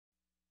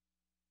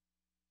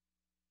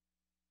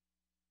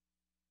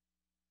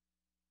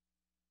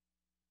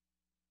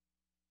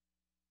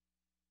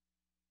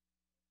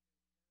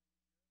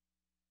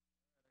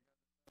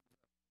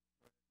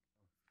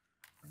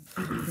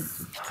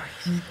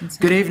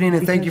Good evening,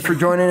 and thank you for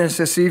joining us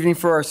this evening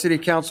for our city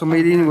council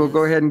meeting. We'll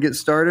go ahead and get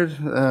started.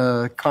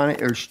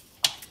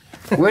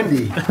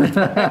 Wendy.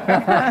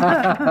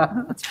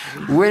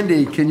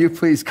 Wendy, can you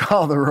please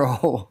call the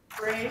roll?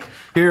 Ray.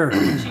 Here.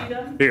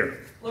 Cheatham.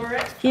 Here.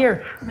 Lurick.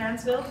 Here.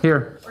 Mansfield.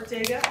 Here.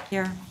 Ortega.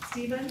 Here.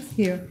 Stevens.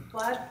 Here.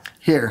 Platt.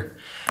 Here.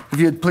 If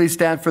you'd please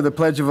stand for the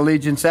Pledge of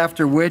Allegiance,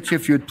 after which,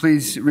 if you'd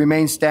please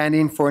remain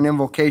standing for an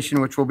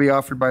invocation which will be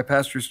offered by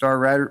Pastor Starr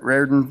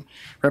Raridan,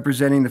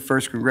 representing the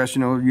First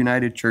Congressional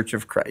United Church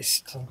of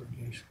Christ.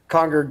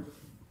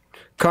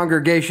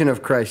 Congregation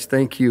of Christ.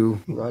 Thank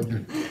you,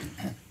 Roger.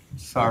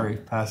 Sorry,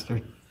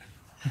 Pastor.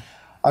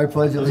 I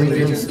pledge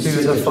allegiance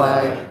to the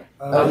flag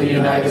of the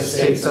United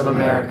States of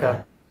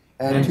America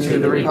and to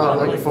the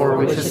republic for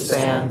which it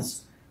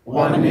stands,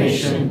 one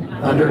nation,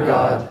 under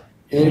God,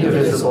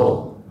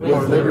 indivisible,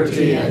 with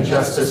liberty and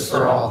justice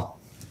for all.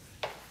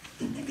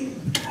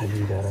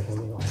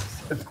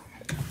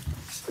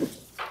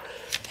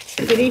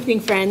 Good evening,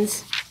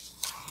 friends.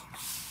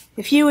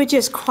 If you would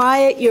just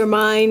quiet your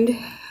mind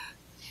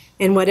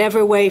in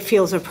whatever way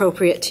feels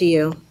appropriate to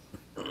you.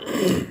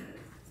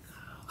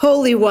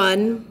 Holy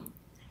One,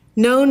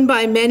 known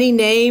by many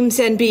names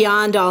and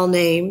beyond all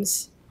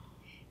names,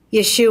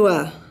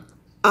 Yeshua,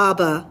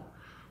 Abba,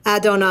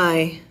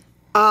 Adonai,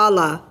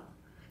 Allah,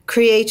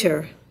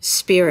 Creator,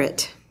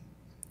 Spirit.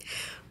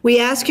 We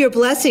ask your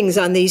blessings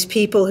on these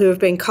people who have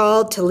been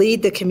called to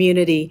lead the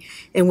community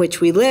in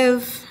which we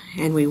live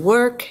and we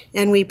work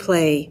and we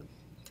play.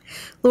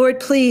 Lord,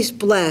 please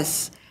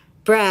bless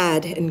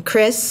Brad and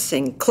Chris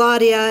and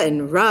Claudia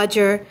and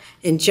Roger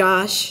and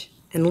Josh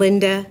and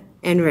Linda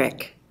and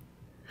Rick.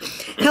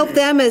 Help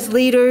them as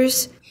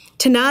leaders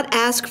to not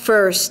ask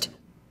first,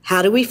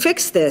 how do we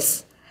fix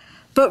this?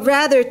 But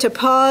rather to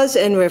pause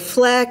and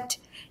reflect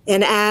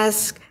and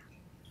ask,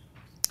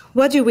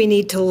 what do we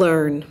need to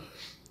learn?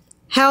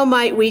 How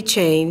might we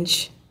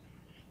change?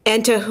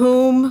 And to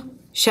whom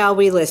shall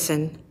we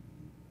listen?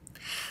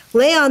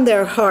 Lay on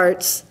their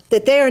hearts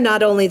that they are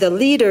not only the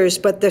leaders,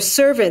 but the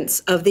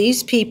servants of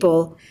these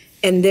people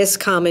and this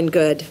common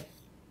good.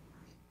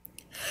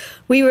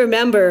 We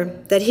remember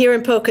that here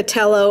in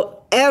Pocatello,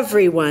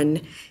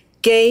 everyone,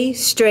 gay,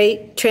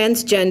 straight,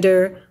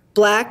 transgender,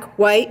 black,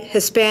 white,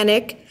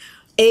 Hispanic,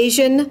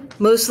 Asian,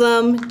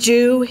 Muslim,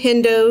 Jew,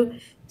 Hindu,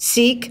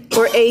 Sikh,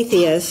 or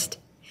atheist,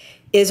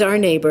 is our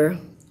neighbor.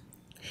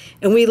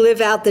 And we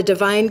live out the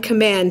divine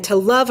command to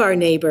love our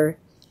neighbor,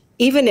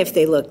 even if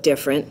they look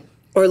different,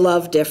 or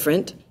love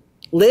different,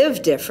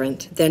 live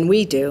different than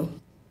we do.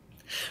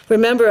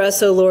 Remember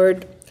us, O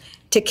Lord,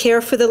 to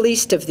care for the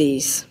least of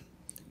these,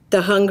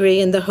 the hungry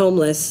and the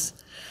homeless,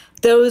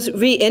 those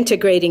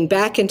reintegrating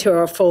back into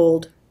our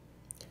fold,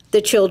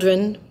 the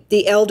children,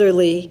 the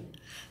elderly,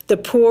 the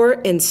poor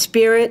in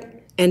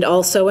spirit and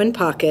also in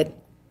pocket,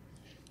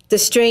 the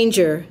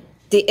stranger,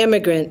 the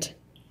immigrant,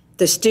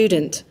 the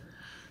student,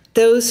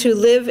 those who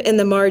live in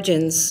the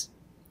margins,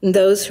 and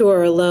those who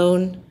are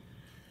alone,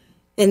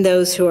 and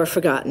those who are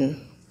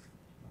forgotten.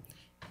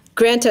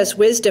 Grant us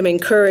wisdom and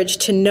courage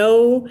to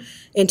know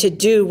and to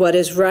do what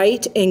is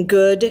right and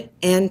good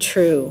and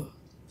true.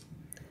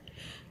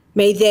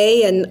 May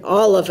they and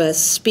all of us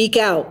speak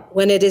out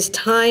when it is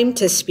time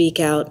to speak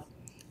out,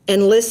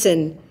 and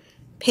listen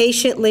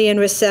patiently and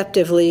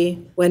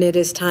receptively when it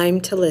is time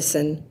to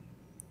listen.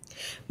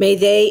 May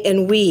they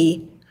and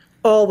we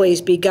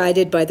always be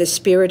guided by the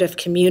spirit of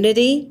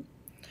community,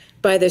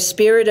 by the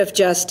spirit of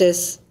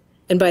justice,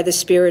 and by the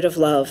spirit of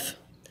love.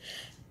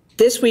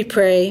 This we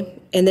pray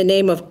in the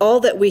name of all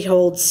that we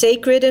hold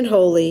sacred and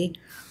holy,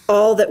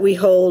 all that we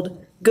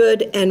hold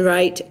good and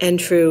right and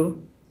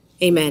true.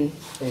 Amen.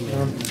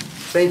 Amen.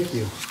 Thank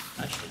you.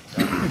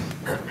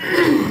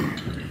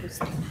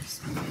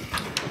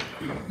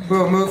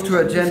 We'll move to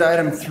agenda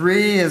item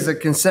 3 is a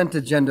consent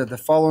agenda. The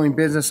following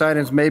business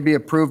items may be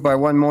approved by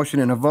one motion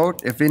and a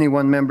vote. If any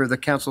one member of the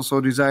council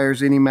so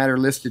desires, any matter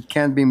listed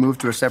can be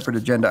moved to a separate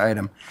agenda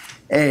item.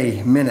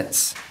 A,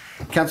 minutes.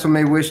 Council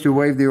may wish to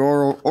waive the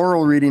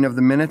oral reading of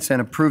the minutes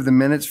and approve the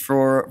minutes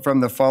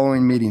from the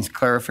following meetings.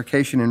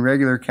 Clarification in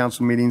regular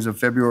council meetings of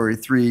February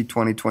 3,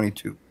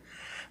 2022.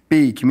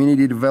 B,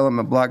 Community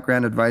Development Block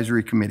Grant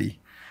Advisory Committee.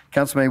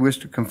 Council may wish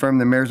to confirm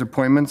the mayor's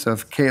appointments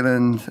of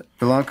Caitlin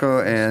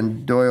Blanco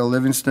and Doyle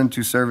Livingston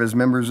to serve as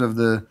members of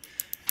the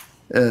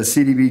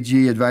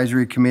CDBG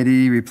Advisory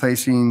Committee,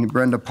 replacing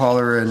Brenda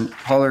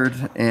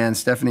Pollard and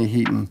Stephanie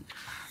Heaton,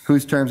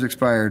 whose terms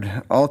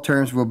expired. All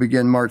terms will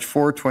begin March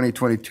 4,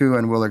 2022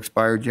 and will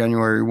expire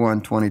January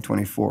 1,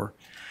 2024.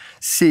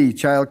 C,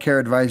 Child Care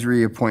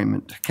Advisory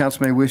Appointment.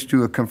 Council may wish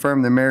to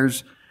confirm the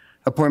mayor's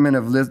appointment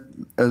of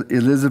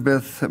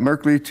Elizabeth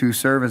Merkley to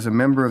serve as a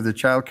member of the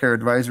Child Care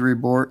Advisory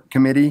Board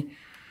Committee,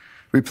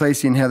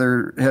 replacing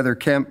Heather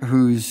Kemp,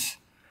 whose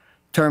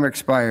term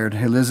expired.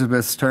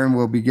 Elizabeth's term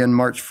will begin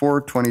March 4,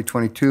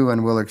 2022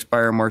 and will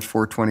expire March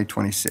 4,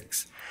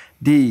 2026.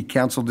 D,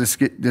 Council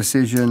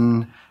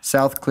Decision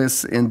South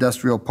Cliffs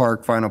Industrial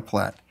Park Final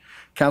Plat.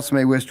 Council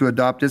may wish to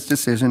adopt its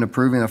decision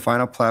approving a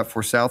final plat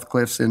for South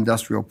Cliffs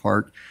Industrial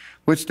Park,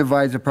 which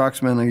divides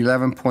approximately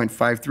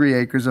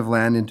 11.53 acres of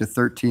land into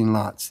 13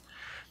 lots.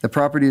 The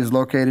property is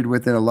located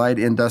within a light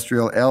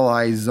industrial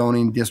LI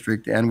zoning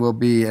district and will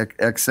be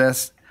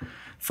accessed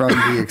from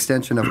the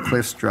extension of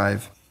Cliffs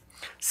Drive.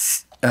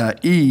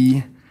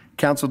 E,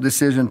 council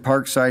decision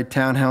Parkside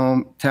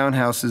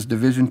Townhouses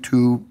Division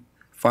 2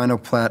 final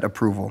plat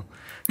approval.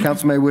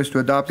 Council may wish to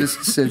adopt this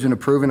decision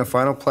approving a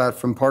final plat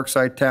from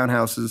Parkside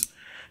Townhouses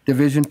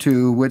Division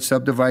 2, which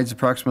subdivides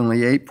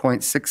approximately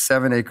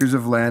 8.67 acres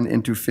of land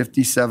into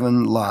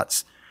 57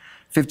 lots,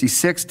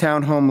 56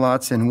 townhome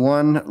lots and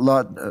 1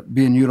 lot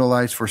being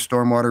utilized for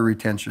stormwater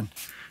retention.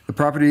 The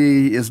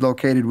property is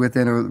located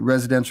within a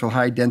residential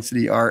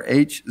high-density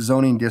RH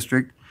zoning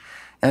district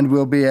and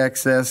will be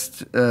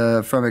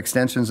accessed from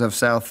extensions of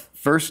South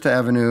First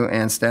Avenue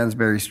and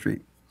Stansbury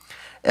Street.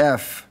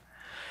 F,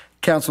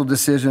 council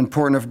decision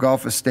Portneuf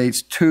Golf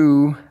Estates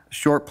 2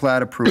 short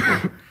plat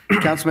approval.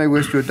 Council may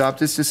wish to adopt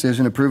this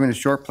decision approving a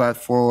short plat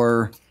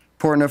for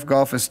Portneuf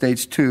Golf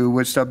Estates 2,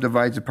 which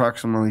subdivides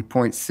approximately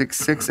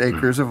 0.66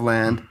 acres of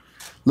land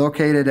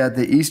located at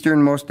the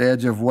easternmost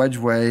edge of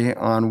Wedgeway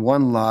on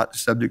 1 lot,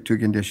 subject to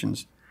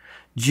conditions.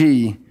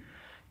 G,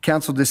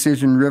 council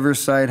decision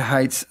Riverside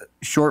Heights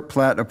short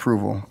plat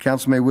approval.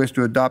 Council may wish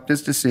to adopt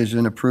this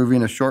decision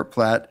approving a short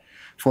plat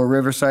for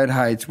Riverside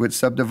Heights, which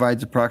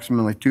subdivides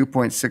approximately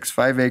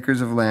 2.65 acres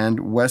of land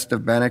west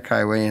of Bannock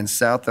Highway and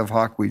south of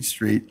Hawkweed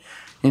Street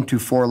into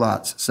 4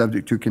 lots,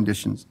 subject to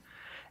conditions.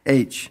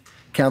 H,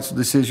 council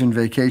decision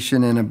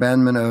vacation and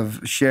abandonment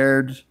of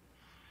shared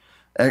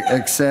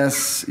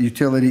access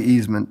utility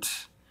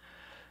easement.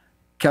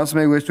 Council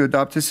may wish to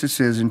adopt this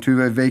decision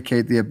to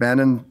vacate the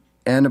abandon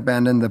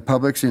the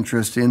public's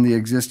interest in the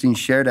existing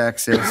shared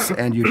access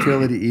and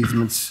utility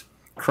easements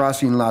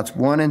crossing lots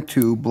 1 and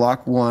 2,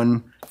 block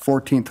 1,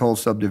 14th hole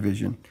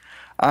subdivision.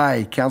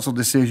 I, council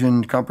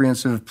decision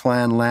comprehensive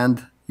plan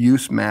land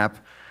use map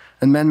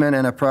amendment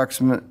and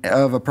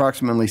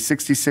approximately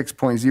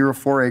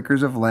 66.04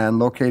 acres of land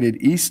located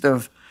east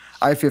of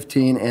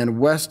I-15 and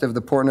west of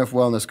the Portneuf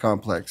Wellness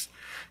Complex.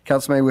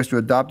 Council may wish to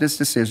adopt this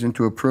decision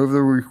to approve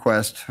the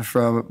request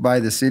by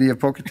the City of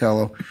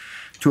Pocatello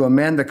to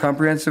amend the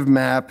comprehensive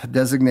map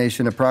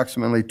designation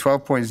approximately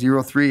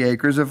 12.03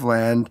 acres of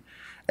land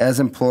as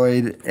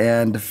employment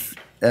and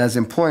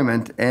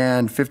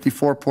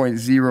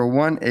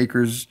 54.01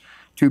 acres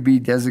to be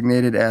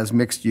designated as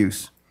mixed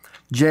use.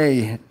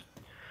 J,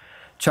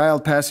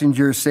 Child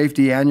Passenger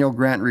Safety Annual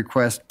Grant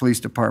Request, Police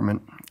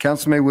Department.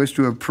 Council may wish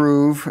to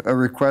approve a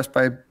request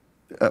by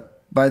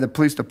the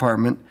Police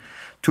Department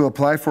to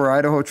apply for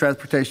Idaho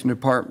Transportation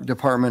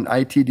Department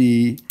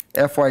ITD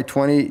FY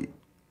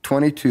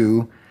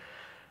 2022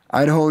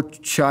 Idaho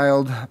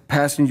Child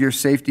Passenger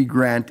Safety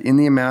Grant in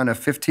the amount of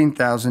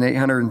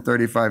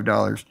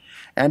 $15,835,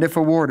 and if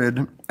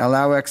awarded,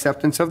 allow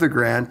acceptance of the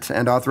grant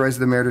and authorize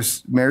the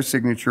mayor's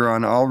signature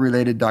on all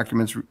related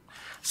documents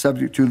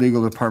subject to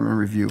legal department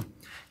review.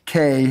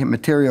 K,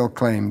 material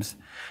claims.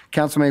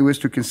 Council may wish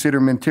to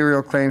consider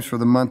material claims for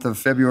the month of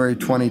February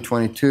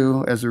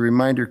 2022. As a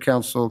reminder,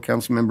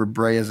 Councilmember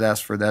Bray has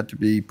asked for that to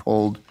be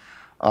pulled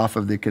off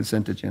of the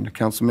consent agenda.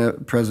 Council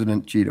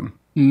President Cheatham.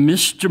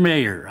 Mr.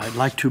 Mayor, I'd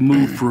like to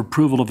move for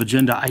approval of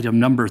agenda item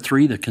number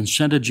 3, the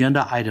consent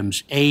agenda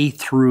items A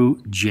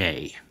through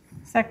J.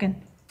 Second.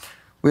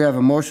 We have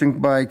a motion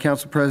by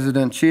Council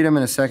President Cheatham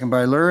and a second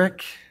by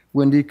Lurick.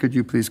 Wendy, could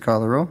you please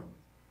call the roll?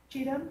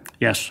 Cheatham?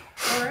 Yes.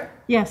 Lurick?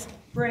 Yes.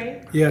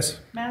 Bray? Yes.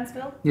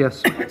 Mansfield?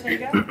 Yes.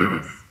 Ortega?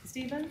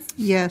 Stevens?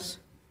 Yes.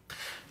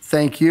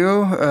 Thank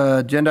you.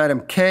 Agenda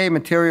item K,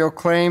 material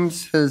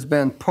claims, has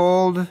been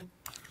pulled.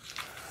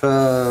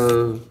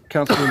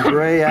 Councilman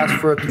Gray asked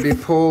for it to be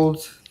pulled,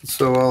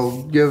 so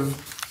I'll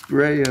give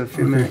Ray a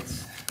few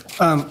minutes.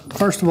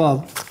 First of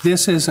all,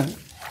 this isn't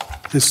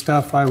the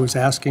stuff I was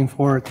asking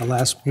for at the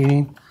last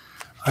meeting.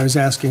 I was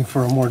asking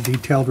for a more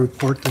detailed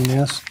report than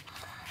this.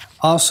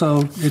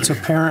 Also, it's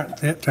apparent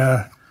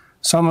that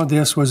some of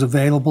this was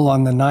available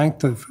on the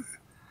 9th of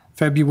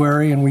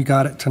February and we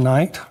got it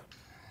tonight.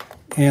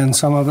 And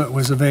some of it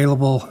was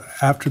available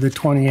after the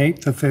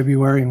 28th of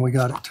February and we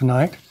got it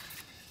tonight.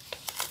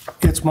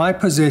 It's my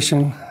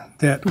position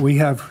that we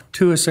have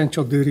 2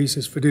 essential duties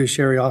as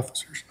fiduciary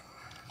officers.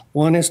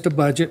 One is to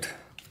budget.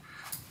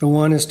 The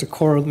one is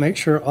to make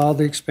sure all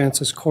the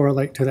expenses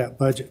correlate to that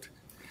budget.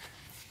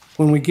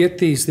 When we get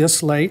these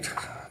this late,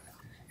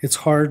 it's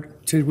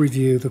hard to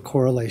review the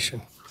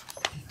correlation.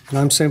 And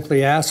I'm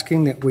simply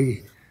asking that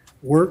we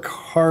work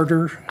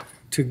harder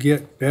to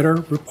get better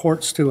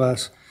reports to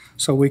us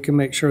so we can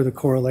make sure the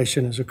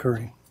correlation is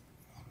occurring.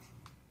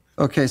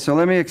 Okay, so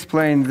let me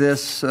explain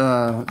this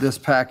this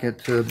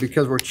packet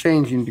because we're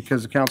changing,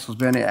 because the council's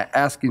been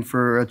asking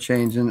for a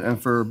change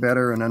and for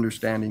better and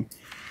understanding.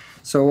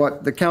 So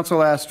what the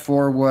council asked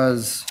for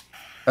was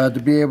to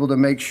be able to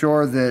make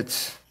sure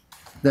that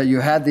you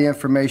had the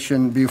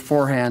information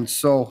beforehand.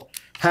 So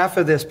half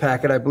of this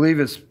packet, I believe,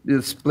 is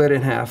split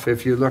in half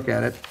if you look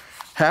at it.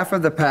 Half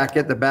of the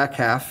packet, the back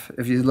half,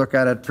 if you look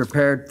at it,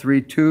 prepared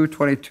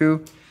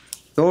 3/2/22,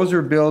 those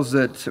are bills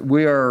that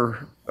we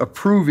are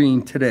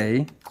approving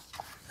today.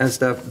 and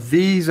stuff.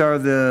 These are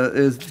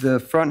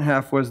the front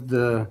half was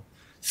the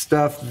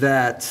stuff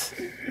that,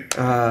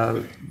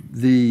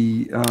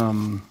 the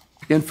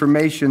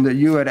information that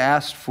you had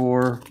asked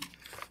for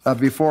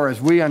before, as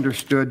we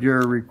understood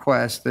your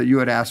request that you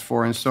had asked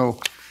for. And so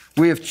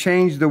we have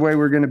changed the way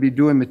we're going to be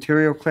doing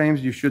material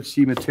claims. You should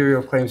see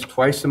material claims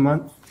twice a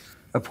month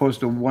opposed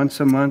to once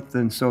a month,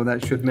 and so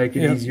that should make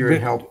it easier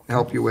and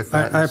help you with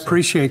that. I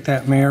appreciate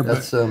that, Mayor,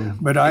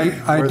 but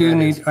I do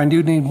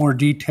need more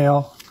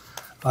detail.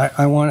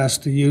 I want us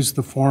to use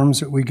the forms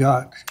that we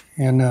got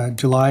in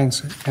July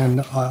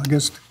and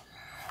August.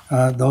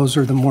 Those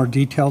are the more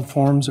detailed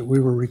forms that we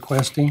were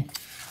requesting.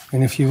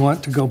 And if you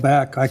want to go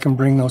back, I can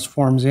bring those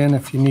forms in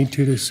if you need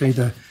to see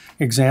the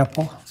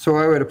example. So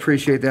I would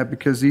appreciate that,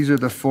 because these are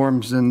the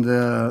forms and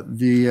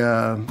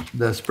the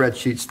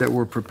spreadsheets that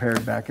were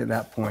prepared back at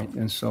that point.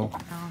 And so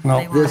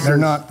No, they're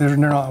not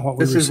what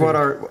we this is what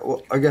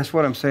received. I guess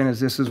what I'm saying is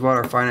this is what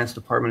our finance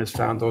department has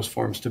found those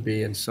forms to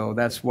be. And so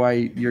that's why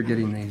you're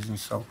getting these. And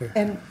so.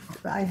 And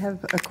I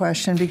have a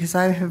question, because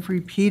I have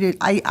repeated,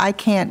 I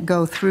can't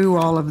go through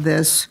all of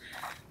this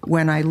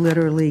when I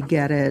literally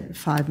get it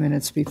 5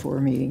 minutes before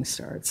a meeting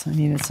starts. I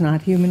mean, it's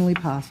not humanly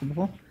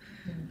possible.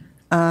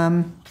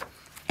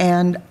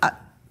 And,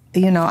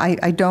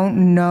 I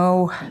don't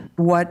know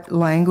what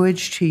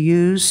language to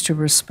use to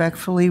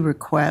respectfully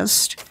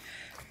request,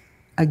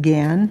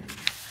 again,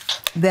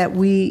 that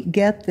we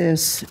get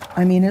this,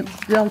 I mean,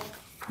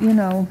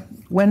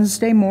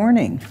 Wednesday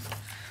morning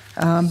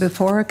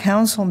before a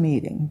council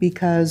meeting,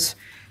 because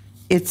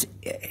it's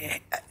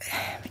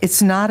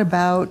not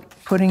about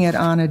putting it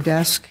on a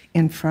desk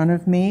in front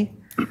of me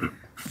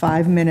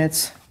 5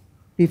 minutes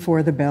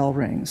before the bell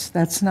rings.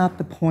 That's not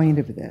the point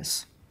of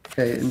this.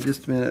 Okay, in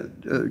just a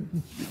minute,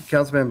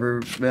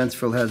 Councilmember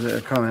Mansfield has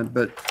a comment,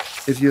 but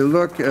if you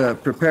look,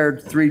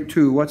 prepared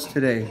 3-2, what's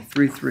today?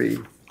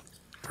 3-3.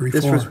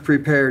 This was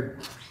prepared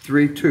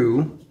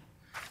 3-2,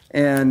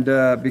 and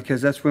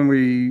because that's when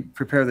we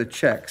prepare the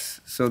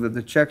checks, so that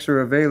the checks are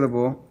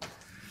available,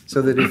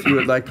 so that if you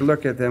would like to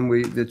look at them,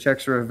 the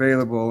checks are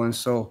available. And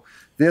so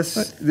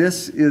this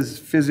is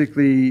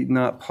physically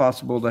not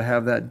possible to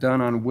have that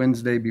done on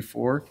Wednesday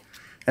before.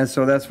 And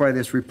so that's why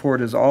this report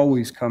has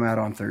always come out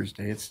on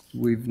Thursday.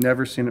 We've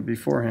never seen it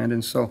beforehand.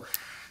 And so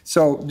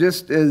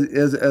just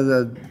as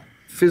a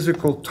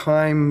physical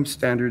time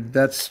standard,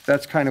 that's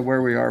kind of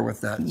where we are with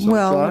that. So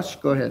Well- Josh,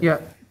 go ahead. Yeah,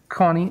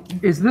 Connie,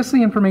 is this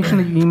the information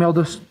that you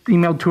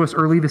emailed to us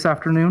early this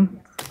afternoon?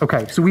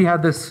 Okay, so we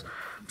had this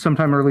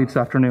sometime early this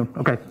afternoon.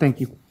 Okay,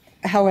 thank you.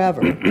 However,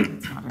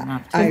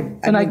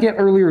 I get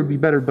earlier would be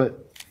better, but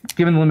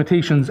given the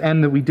limitations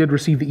and that we did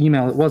receive the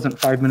email, it wasn't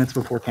 5 minutes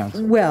before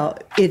council. well,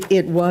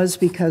 it was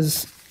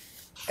because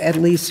at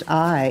least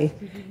I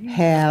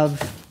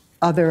have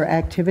other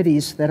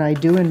activities that I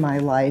do in my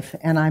life,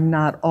 and I'm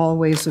not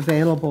always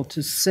available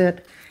to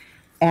sit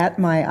at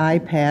my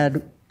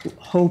iPad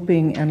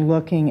hoping and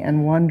looking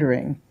and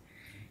wondering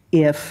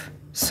if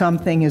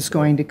something is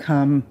going to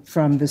come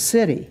from the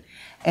city.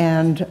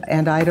 And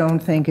I don't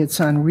think it's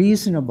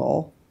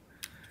unreasonable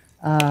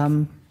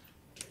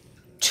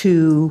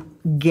to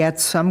get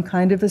some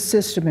kind of a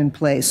system in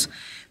place.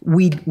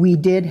 We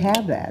did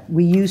have that.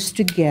 We used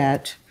to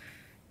get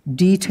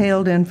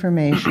detailed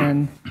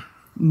information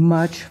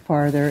much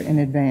farther in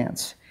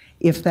advance.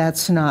 If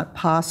that's not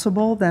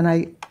possible,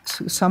 then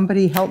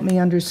somebody help me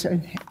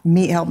understand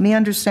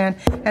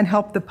and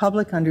help the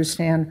public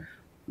understand,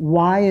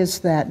 why is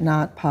that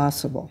not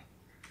possible?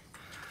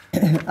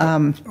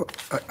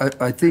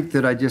 I think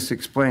that I just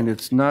explained,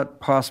 it's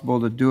not possible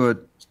to do it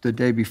the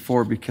day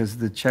before because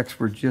the checks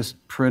were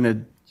just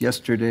printed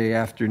yesterday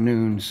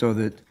afternoon so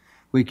that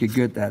we could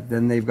get that.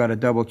 Then they've got to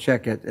double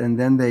check it, and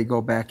then they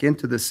go back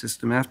into the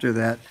system after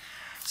that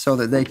so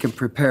that they can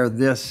prepare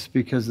this,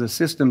 because the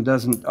system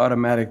doesn't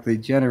automatically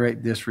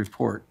generate this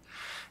report.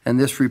 And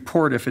this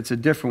report, if it's a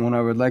different one,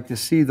 I would like to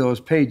see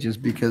those pages,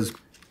 because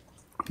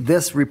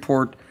this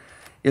report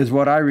is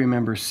what I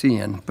remember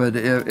seeing. But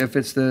if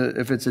it's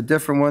a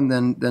different one,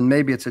 then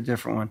maybe it's a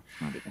different one.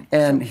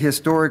 And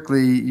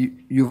historically,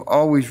 you've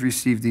always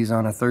received these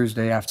on a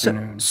Thursday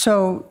afternoon.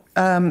 So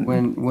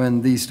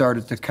when these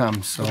started to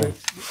come. So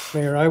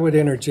Mayor, I would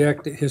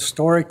interject that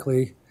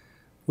historically,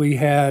 we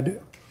had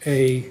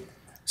a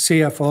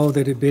CFO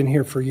that had been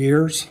here for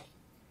years.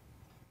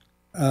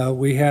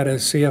 We had a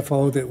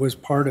CFO that was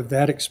part of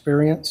that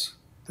experience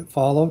that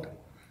followed.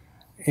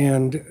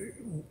 And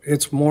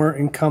it's more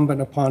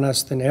incumbent upon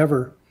us than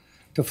ever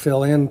to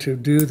fill in, to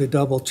do the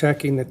double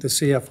checking that the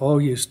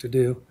CFO used to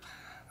do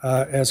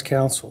as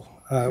council.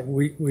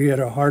 We at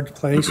a hard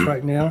place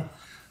right now,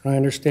 and I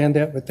understand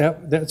that, but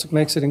that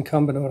makes it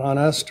incumbent on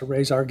us to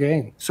raise our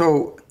game.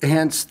 So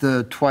hence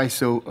the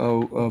twice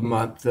a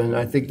month, and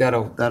I think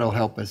that'll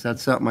help us.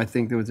 That's something I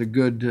think that was a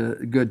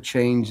good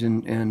change,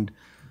 and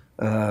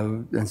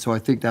so I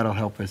think that'll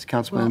help us.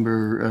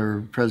 Councilmember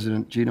or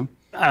President Cheatham?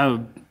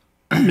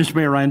 Mr.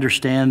 Mayor, I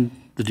understand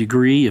the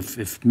degree, if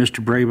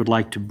Mr. Bray would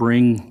like to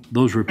bring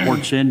those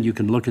reports in, you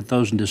can look at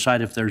those and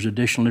decide if there's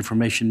additional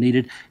information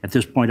needed. At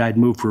this point, I'd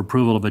move for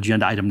approval of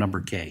agenda item number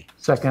K.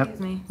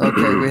 Second.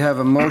 Okay, we have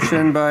a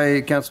motion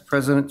by Council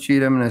President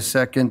Cheatham and a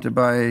second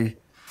by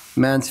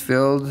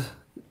Mansfield,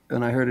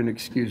 and I heard an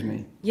excuse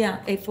me.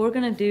 Yeah, if we're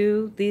going to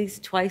do these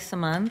twice a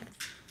month,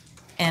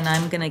 and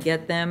I'm going to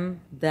get them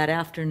that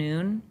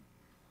afternoon,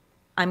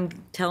 I'm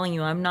telling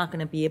you, I'm not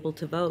going to be able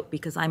to vote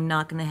because I'm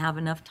not going to have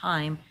enough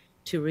time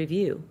to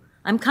review.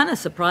 I'm kind of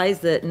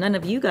surprised that none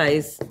of you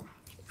guys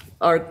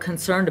are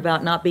concerned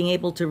about not being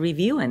able to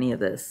review any of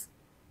this.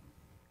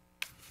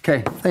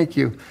 Okay, thank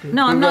you.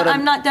 No, I'm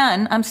not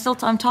done. I'm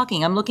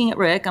talking. I'm looking at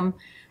Rick.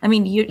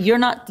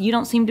 You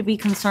don't seem to be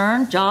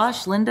concerned,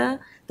 Josh, Linda,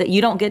 that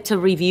you don't get to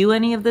review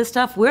any of this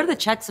stuff. Where are the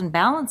checks and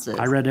balances?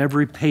 I read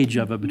every page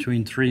of it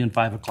between 3 and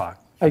 5 o'clock.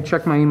 I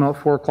check my email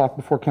at 4 o'clock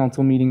before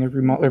council meeting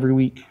every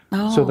week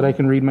so that I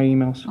can read my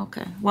emails.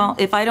 Okay. Well,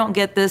 if I don't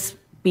get this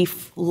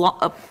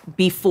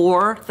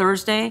before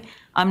Thursday,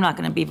 I'm not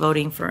going to be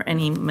voting for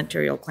any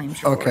material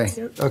claims reports.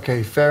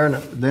 Okay, fair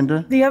enough.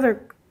 Linda? The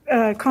other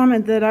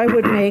comment that I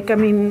would make,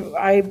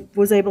 I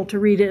was able to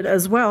read it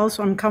as well,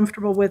 so I'm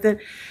comfortable with it.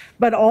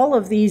 But all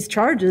of these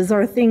charges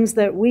are things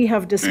that we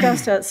have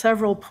discussed at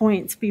several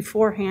points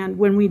beforehand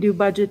when we do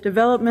budget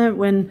development,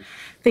 when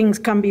things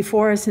come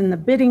before us in the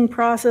bidding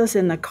process,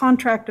 in the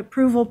contract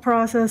approval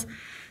process.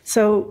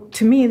 So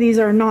to me, these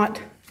are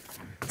not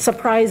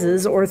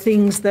surprises or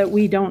things that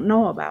we don't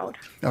know about.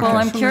 Okay. Well,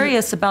 I'm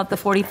curious about the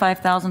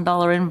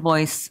 $45,000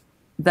 invoice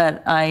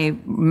that I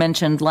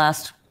mentioned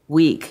last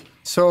week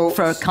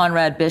for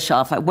Conrad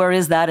Bischoff. Where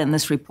is that in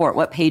this report?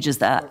 What page is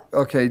that?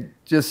 Okay,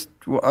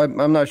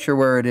 I'm not sure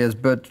where it is,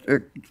 but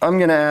I'm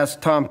going to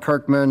ask Tom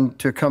Kirkman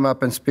to come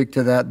up and speak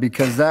to that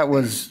because that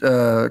was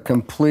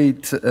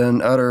complete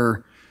and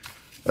utter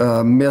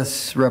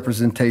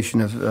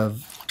misrepresentation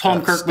of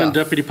Tom Kirkman, stuff.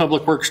 Deputy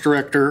Public Works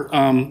Director.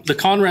 The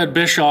Conrad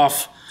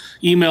Bischoff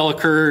email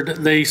occurred.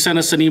 They sent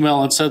us an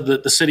email and said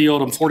that the city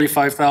owed them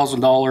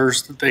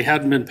 $45,000, that they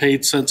hadn't been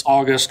paid since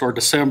August or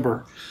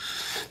December.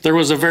 There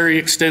was a very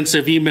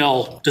extensive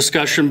email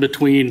discussion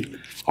between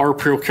our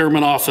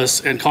procurement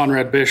office and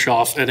Conrad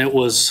Bischoff, and it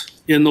was,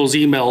 in those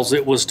emails,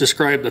 it was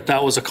described that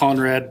that was a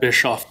Conrad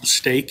Bischoff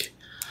mistake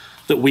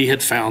that we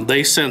had found.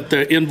 They sent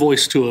the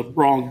invoice to a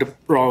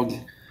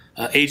wrong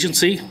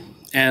agency,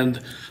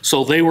 and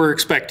so they were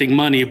expecting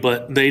money,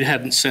 but they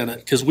hadn't sent it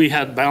because we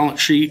had balance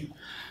sheet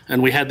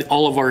and we had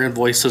all of our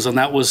invoices, and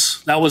that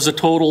was a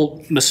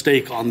total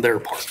mistake on their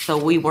part. So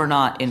we were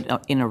not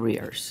in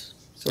arrears.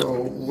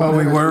 Well,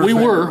 we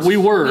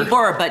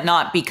were, but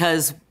not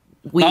because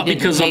we not didn't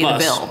because pay of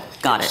the us. bill.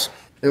 Got it.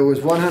 It was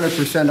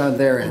 100% on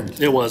their end.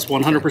 It was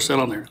 100%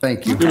 on there.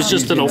 Thank you. It was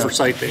just an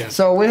oversight they had.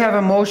 So we have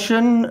a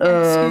motion.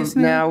 Excuse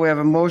me? Now we have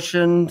a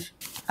motion.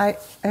 I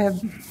have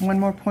one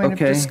more point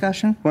of Okay.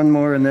 discussion. One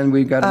more, and then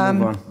we got to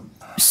move on.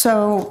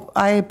 So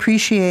I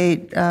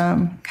appreciate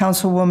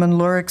Councilwoman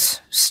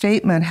Lurik's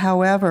statement.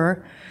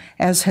 However,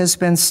 as has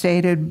been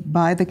stated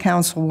by the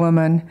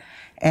Councilwoman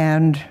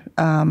and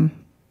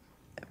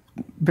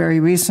very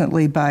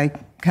recently by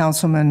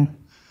Councilman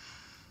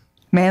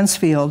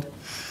Mansfield,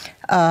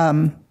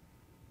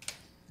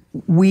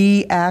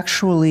 we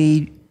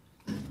actually,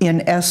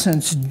 in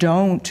essence,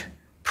 don't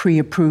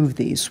pre-approve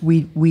these.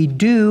 We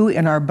do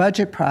in our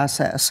budget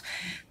process,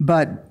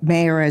 but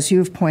Mayor, as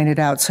you've pointed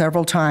out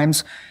several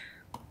times,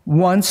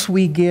 once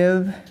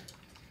a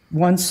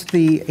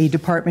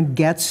department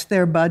gets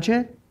their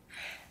budget,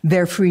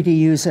 they're free to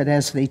use it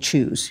as they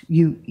choose.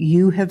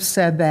 You have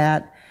said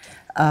that.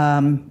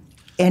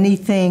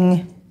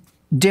 Anything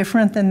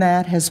different than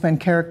that has been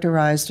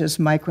characterized as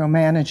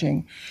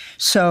micromanaging.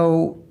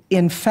 So,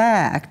 in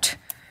fact,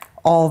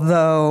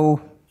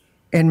 although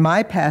in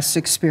my past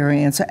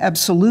experience,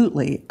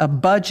 absolutely, a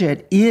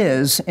budget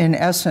is, in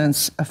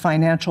essence, a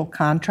financial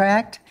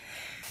contract.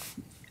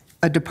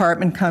 A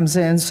department comes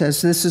in,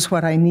 says, this is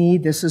what I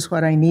need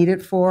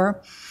it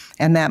for,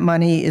 and that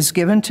money is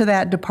given to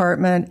that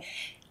department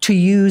to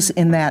use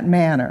in that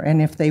manner.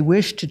 And if they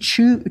wish to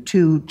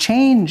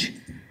change,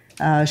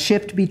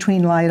 shift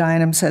between line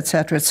items, et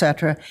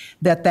cetera,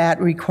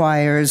 that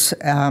requires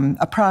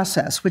a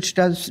process, which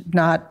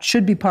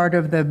should be part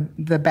of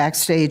the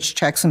backstage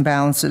checks and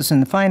balances in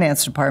the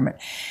finance department.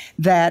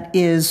 That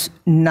is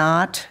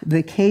not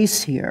the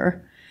case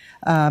here.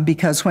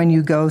 Because when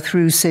you go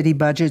through city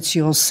budgets,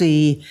 you'll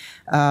see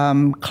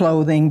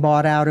clothing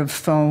bought out of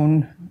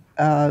phone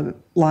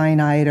line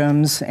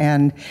items,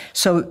 and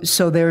so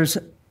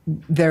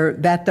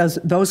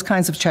those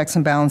kinds of checks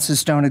and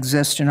balances don't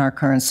exist in our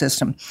current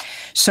system.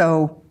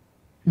 So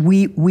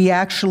we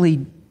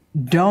actually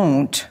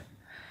don't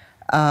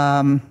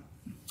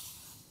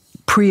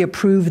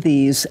pre-approve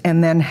these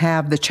and then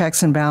have the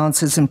checks and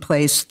balances in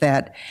place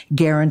that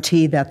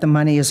guarantee that the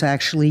money is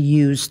actually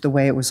used the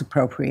way it was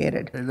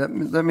appropriated. Okay,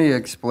 let me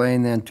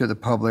explain then to the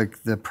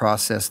public the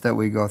process that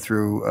we go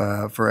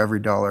through for every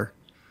dollar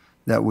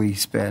that we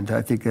spend.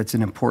 I think that's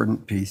an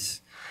important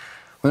piece.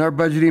 When our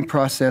budgeting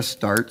process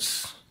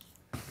starts,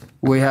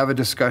 we have a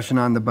discussion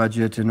on the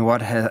budget and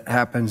what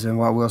happens and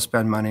what we'll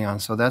spend money on.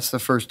 So that's the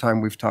first time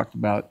we've talked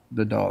about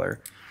the dollar.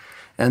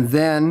 And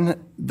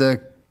then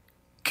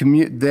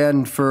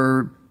then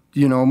for,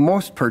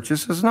 most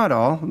purchases, not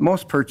all,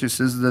 most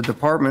purchases, the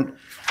department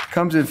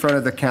comes in front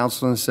of the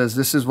council and says,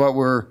 this is what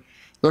we're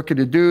looking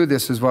to do,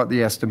 this is what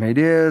the estimate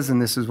is,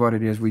 and this is what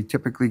it is. We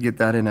typically get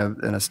that in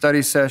a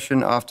study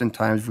session.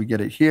 Oftentimes we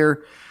get it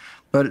here,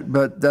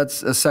 but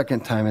that's a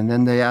second time. And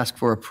then they ask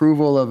for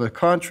approval of a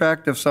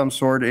contract of some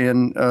sort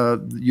in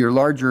your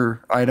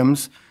larger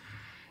items.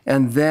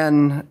 And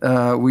then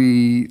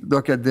we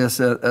look at this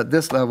at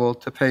this level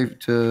to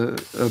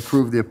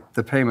approve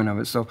the payment of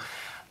it. So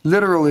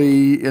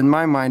literally, in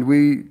my mind,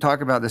 we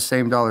talk about the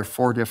same dollar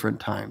 4 different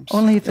times.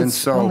 Only if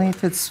it's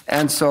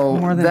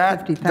more than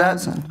that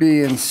 50,000.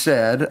 being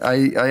said,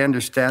 I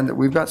understand that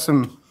we've got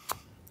some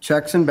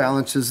checks and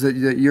balances that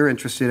you're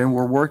interested in.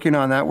 We're working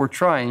on that. We're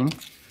trying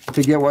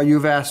to get what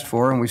you've asked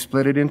for, and we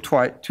split it in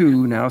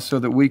two now so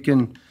that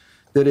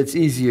that it's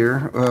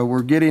easier.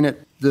 We're getting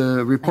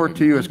the report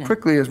to you as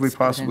quickly as we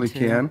possibly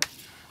can.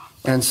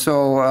 And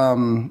so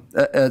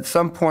at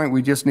some point,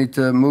 we just need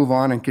to move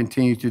on and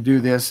continue to do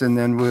this, and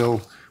then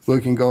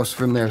we can go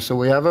from there. So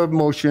we have a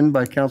motion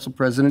by Council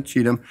President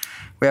Cheatham.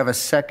 We have a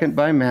second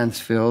by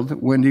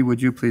Mansfield. Wendy,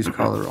 would you please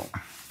call the roll?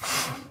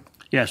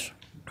 Yes.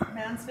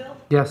 Mansfield?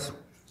 Yes.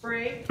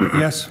 Bray?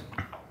 Yes.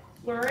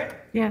 Lurick?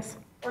 Yes.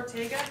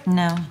 Ortega?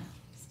 No.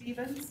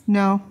 Stevens?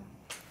 No.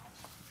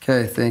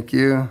 Okay, thank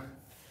you.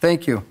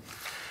 Thank you.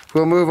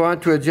 We'll move on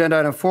to agenda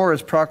item 4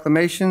 is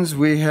proclamations.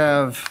 We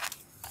have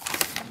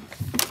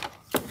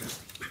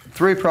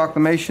 3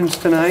 proclamations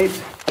tonight.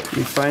 Let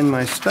me find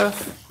my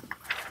stuff.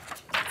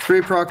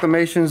 3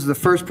 proclamations. The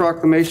first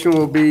proclamation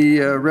will be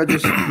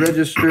Registered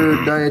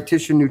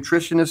Dietitian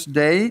Nutritionist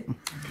Day.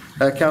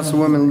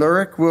 Councilwoman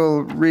Lurick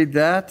will read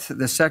that.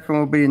 The second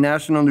will be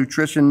National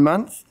Nutrition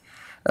Month.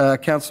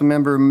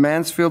 Councilmember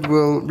Mansfield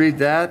will read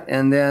that.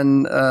 And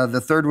then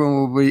the third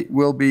one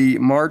will be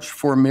March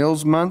for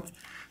Meals Month.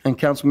 And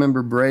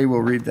Councilmember Bray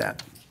will read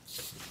that.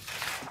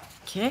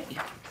 Okay.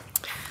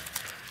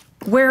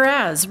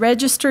 Whereas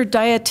registered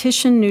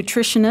dietitian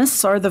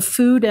nutritionists are the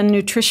food and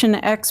nutrition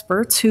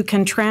experts who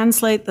can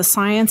translate the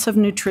science of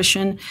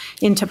nutrition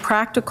into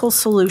practical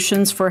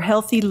solutions for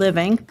healthy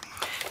living,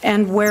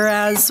 and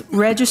whereas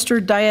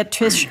registered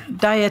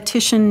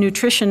dietitian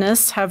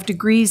nutritionists have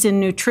degrees in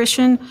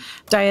nutrition,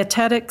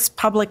 dietetics,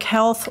 public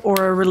health,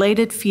 or a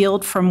related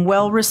field from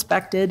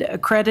well-respected,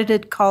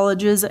 accredited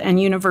colleges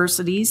and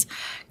universities,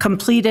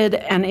 completed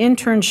an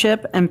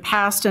internship and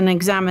passed an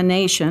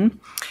examination,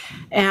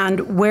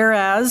 and whereas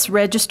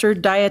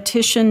registered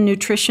dietitian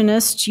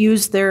nutritionists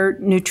use their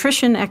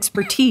nutrition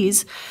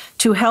expertise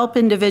to help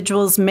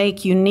individuals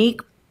make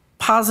unique,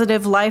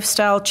 positive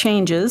lifestyle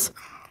changes,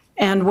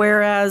 and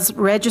whereas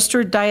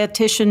registered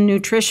dietitian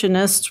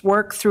nutritionists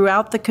work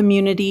throughout the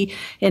community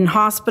in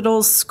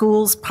hospitals,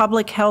 schools,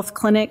 public health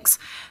clinics,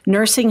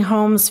 nursing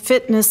homes,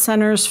 fitness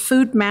centers,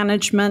 food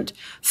management,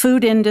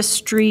 food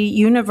industry,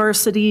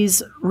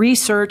 universities,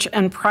 research,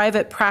 and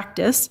private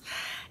practice.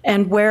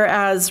 And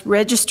whereas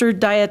registered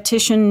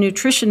dietitian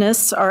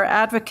nutritionists are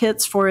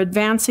advocates for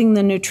advancing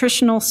the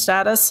nutritional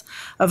status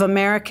of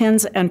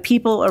Americans and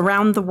people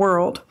around the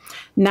world.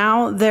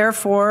 Now,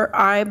 therefore,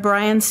 I,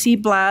 Brian C.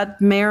 Bladd,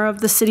 Mayor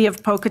of the City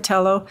of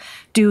Pocatello,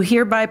 do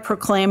hereby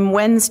proclaim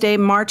Wednesday,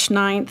 March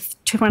 9th,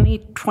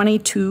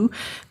 2022,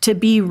 to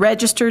be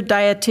Registered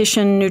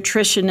Dietitian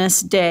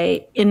Nutritionist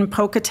Day in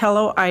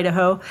Pocatello,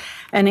 Idaho,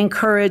 and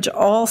encourage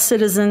all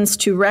citizens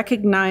to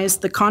recognize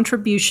the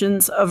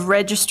contributions of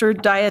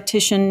registered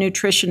dietitian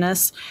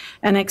nutritionists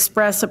and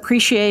express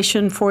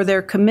appreciation for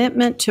their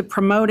commitment to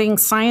promoting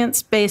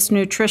science-based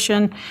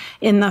nutrition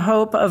in the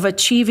hope of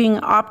achieving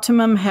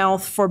optimum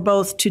health for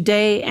both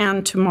today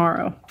and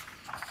tomorrow.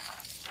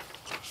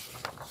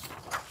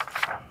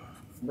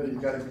 But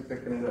you got to be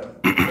picking it up.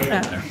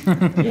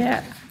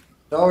 Yeah.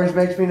 It always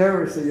makes me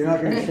nervous that you're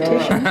not going to show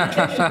up.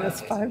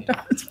 That's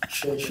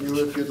 $5.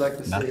 If you'd like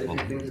to say a few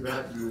things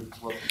about it, you're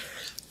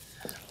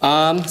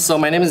welcome. So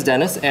my name is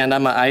Dennis, and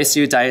I'm an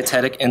ISU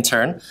dietetic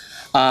intern.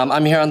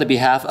 I'm here on the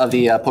behalf of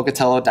the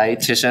Pocatello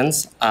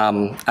dietitians,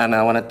 and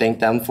I want to thank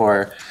them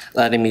for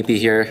letting me be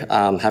here,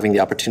 having the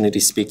opportunity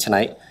to speak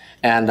tonight.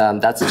 And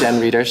that's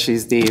Jen Reeder.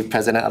 She's the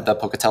president of the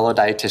Pocatello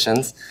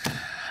dietitians.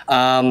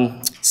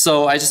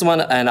 So I just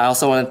want to, and I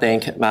also want to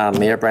thank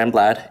Mayor Brian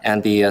Bladd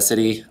and the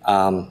city,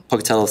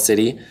 Pocatello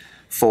City,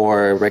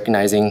 for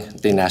recognizing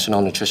the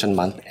National Nutrition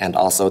Month and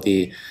also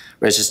the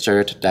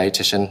Registered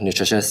Dietitian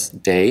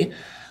Nutritionist Day.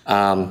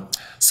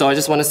 So I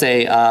just want to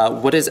say,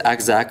 what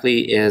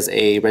exactly is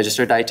a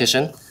registered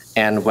dietitian,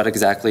 and what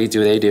exactly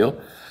do they do?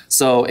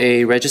 So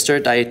a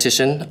registered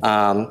dietitian,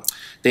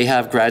 they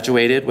have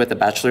graduated with a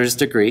bachelor's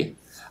degree.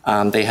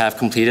 They have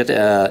completed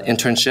an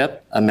internship,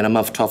 a minimum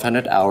of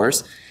 1,200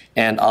 hours,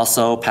 and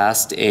also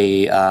passed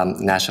a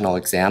national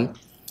exam.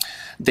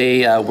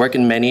 They work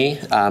in many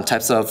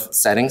types of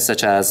settings,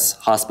 such as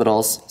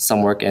hospitals.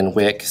 Some work in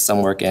WIC,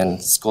 some work in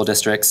school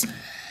districts,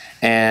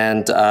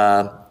 and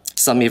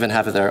some even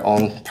have their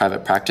own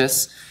private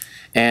practice.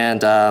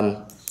 And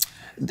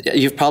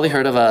you've probably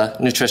heard of a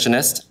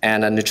nutritionist,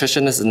 and a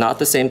nutritionist is not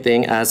the same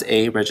thing as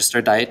a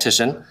registered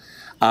dietitian.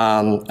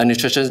 A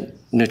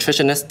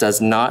nutritionist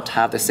does not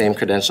have the same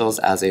credentials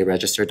as a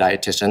registered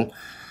dietitian.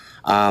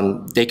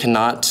 They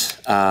cannot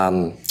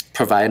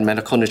provide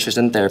medical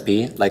nutrition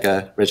therapy like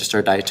a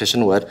registered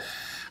dietitian would.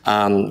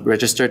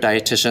 Registered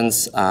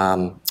dietitians,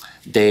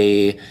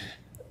 they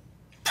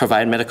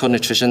provide medical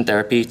nutrition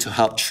therapy to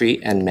help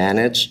treat and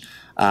manage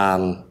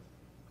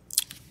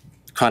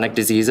chronic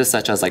diseases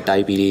such as like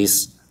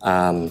diabetes,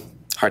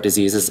 heart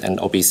diseases, and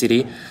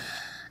obesity.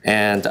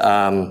 And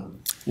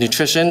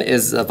nutrition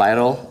is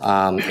vital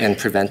in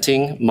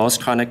preventing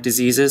most chronic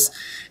diseases,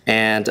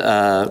 and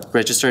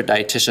registered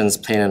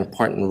dietitians play an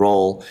important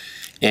role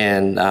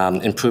in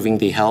improving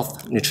the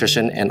health,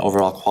 nutrition, and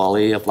overall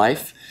quality of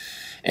life.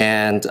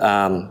 And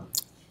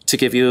to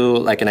give you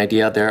like an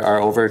idea, there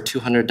are over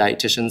 200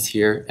 dietitians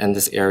here in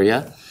this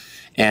area,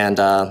 and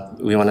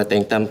we want to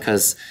thank them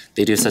because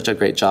they do such a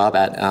great job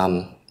at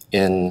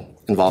in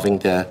involving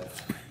the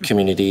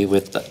community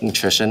with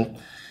nutrition.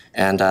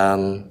 And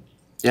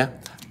yeah,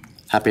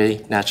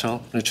 happy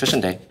National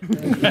Nutrition Day.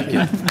 Thank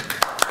you.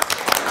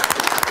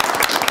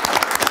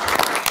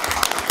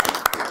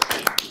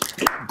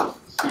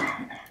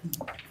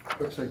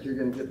 Looks like you're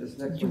going to get this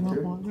next one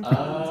too. No,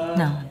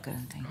 I'm good,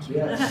 thank you.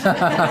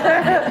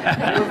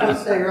 You're going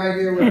to stay right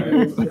here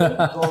with me.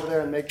 Go over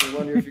there and make me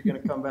wonder if you're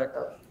going to come back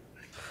up.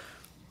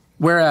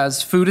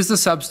 Whereas food is the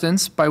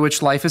substance by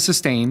which life is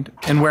sustained,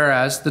 and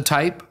whereas the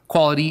type,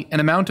 quality,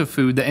 and amount of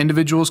food that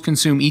individuals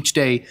consume each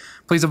day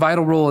plays a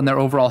vital role in their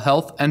overall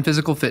health and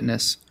physical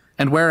fitness.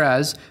 And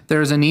whereas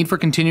there is a need for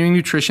continuing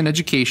nutrition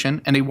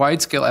education and a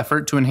wide-scale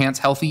effort to enhance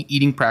healthy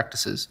eating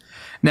practices.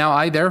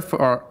 Now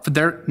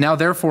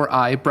therefore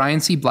I, Brian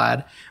C.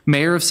 Blad,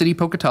 Mayor of City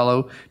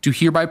Pocatello, do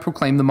hereby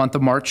proclaim the month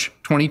of March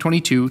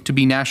 2022 to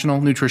be National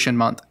Nutrition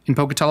Month in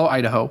Pocatello,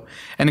 Idaho,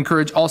 and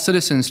encourage all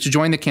citizens to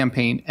join the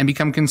campaign and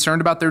become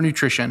concerned about their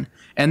nutrition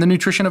and the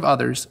nutrition of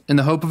others in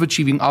the hope of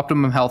achieving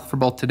optimum health for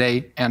both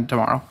today and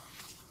tomorrow.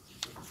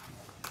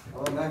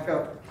 Oh, back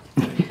up.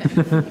 You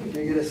can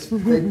get a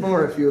big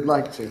more if you would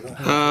like to.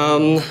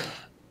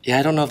 Yeah,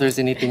 I don't know if there's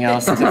anything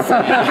else to say.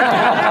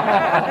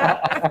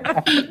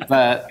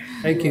 But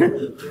Thank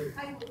you.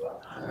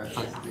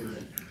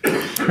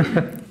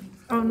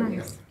 Oh,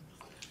 nice.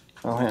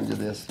 I'll hand you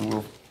this,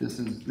 and this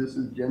is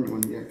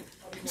genuine here.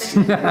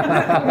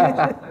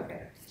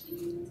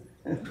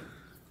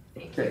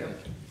 Okay.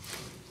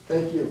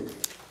 Thank you.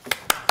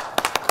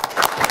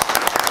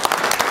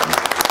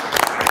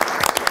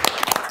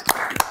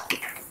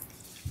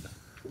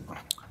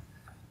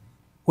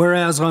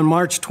 Whereas on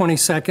March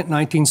 22,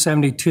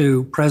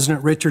 1972,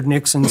 President Richard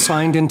Nixon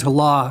signed into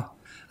law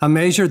a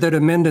measure that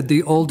amended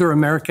the older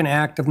American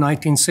Act of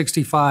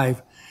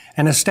 1965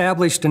 and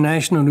established a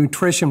national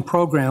nutrition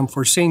program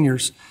for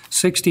seniors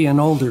 60 and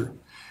older.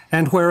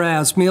 And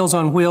whereas Meals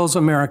on Wheels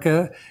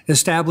America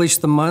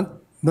established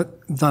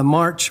the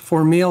March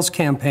for Meals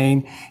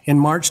campaign in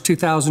March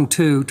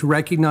 2002 to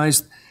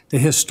recognize the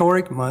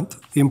historic month,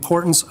 the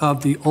importance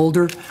of the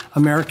older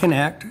American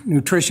Act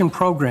nutrition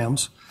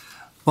programs,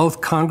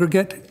 both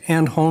congregate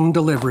and home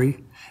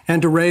delivery,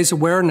 and to raise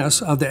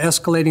awareness of the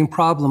escalating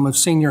problem of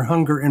senior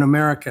hunger in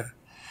America.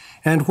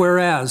 And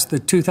whereas the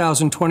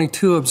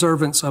 2022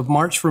 observance of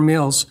March for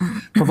Meals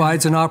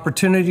provides an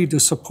opportunity to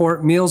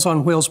support Meals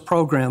on Wheels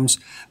programs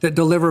that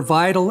deliver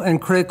vital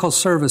and critical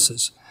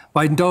services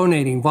by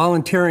donating,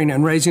 volunteering,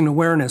 and raising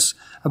awareness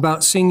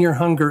about senior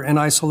hunger and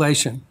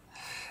isolation.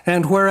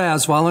 And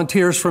whereas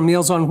volunteers for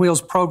Meals on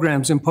Wheels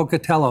programs in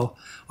Pocatello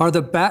are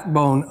the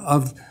backbone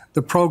of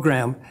the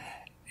program,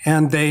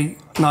 and they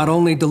not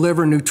only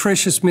deliver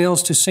nutritious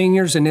meals to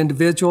seniors and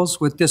individuals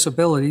with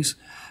disabilities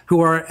who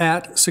are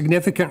at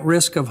significant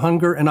risk of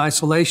hunger and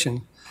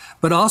isolation,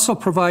 but also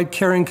provide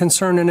caring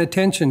concern and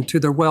attention to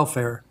their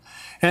welfare.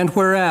 And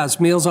whereas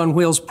Meals on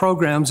Wheels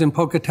programs in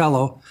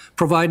Pocatello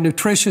provide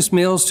nutritious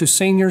meals to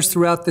seniors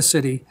throughout the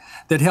city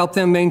that help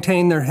them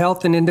maintain their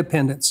health and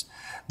independence,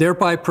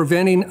 thereby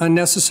preventing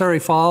unnecessary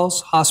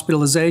falls,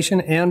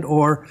 hospitalization,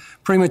 and/or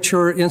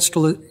premature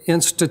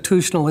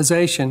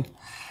institutionalization,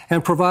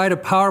 and provide a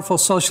powerful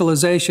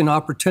socialization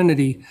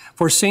opportunity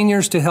for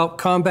seniors to help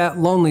combat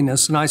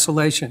loneliness and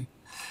isolation.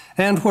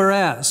 And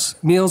whereas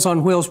Meals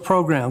on Wheels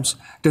programs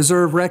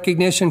deserve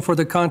recognition for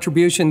the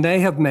contribution they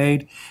have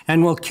made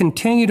and will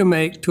continue to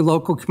make to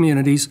local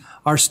communities,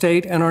 our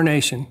state, and our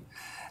nation.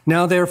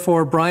 Now,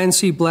 therefore, Brian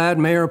C. Blad,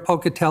 Mayor of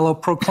Pocatello,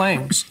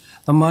 proclaims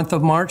the month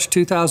of March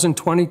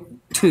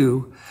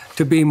 2022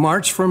 to be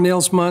March for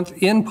Meals Month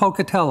in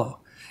Pocatello,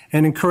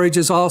 and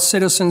encourages all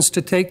citizens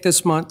to take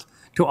this month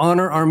to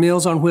honor our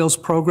Meals on Wheels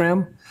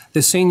program,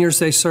 the seniors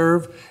they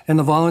serve, and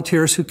the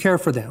volunteers who care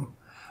for them.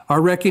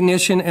 Our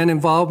recognition and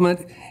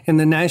involvement in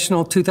the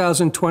National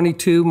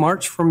 2022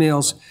 March for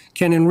Meals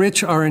can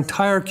enrich our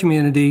entire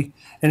community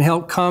and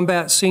help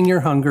combat senior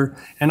hunger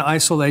and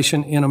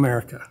isolation in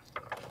America.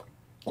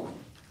 We're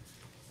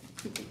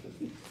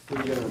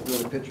going to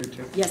do a picture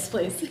too. Yes,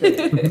 please.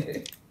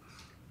 Take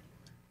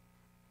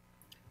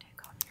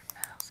off your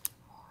mask.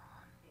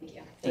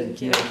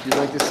 Thank you. If you'd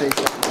like to say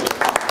something.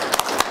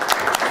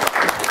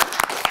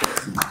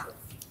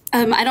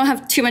 I don't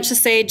have too much to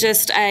say,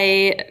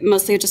 I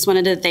mostly just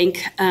wanted to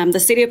thank the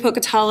City of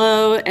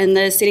Pocatello and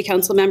the City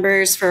Council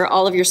members for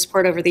all of your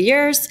support over the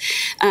years.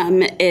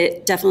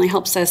 It definitely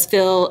helps us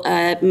fill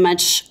a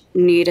much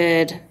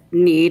needed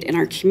need in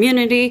our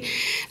community.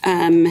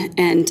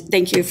 And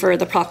thank you for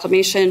the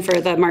proclamation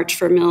for the March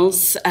for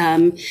Meals.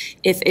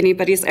 If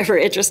anybody's ever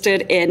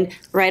interested in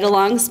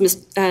ride-alongs,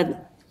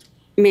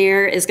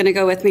 Mayor is going to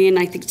go with me in,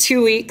 I think,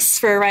 2 weeks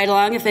for a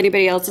ride-along. If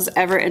anybody else is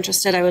ever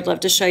interested, I would love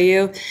to show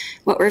you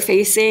what we're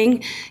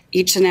facing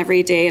each and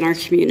every day in our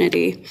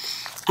community.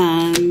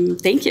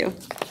 Thank you.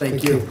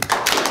 Thank you.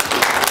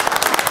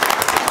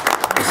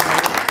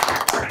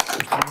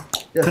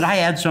 Could I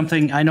add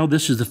something? I know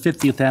this is the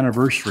 50th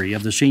anniversary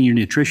of the Senior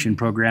Nutrition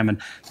Program,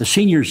 and the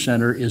Senior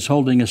Center is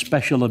holding a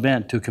special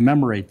event to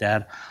commemorate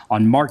that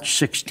on March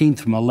 16th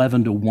from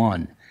 11 to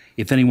 1.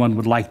 If anyone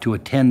would like to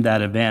attend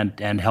that event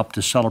and help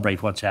to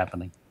celebrate what's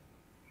happening.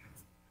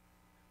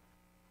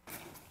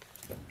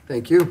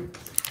 Thank you.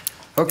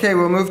 Okay,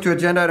 we'll move to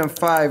agenda item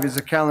 5 is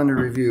a calendar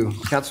review.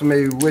 Council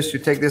may wish to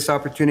take this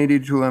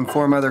opportunity to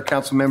inform other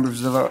council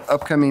members of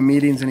upcoming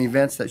meetings and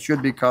events that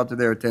should be called to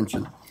their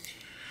attention.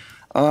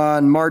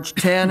 On March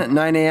 10 at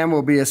 9 a.m.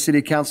 will be a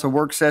city council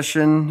work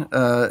session.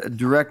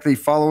 Directly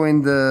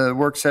following the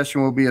work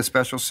session will be a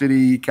special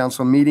city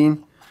council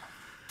meeting.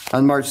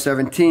 On March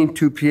 17,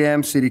 2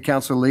 p.m., City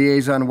Council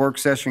Liaison Work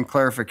Session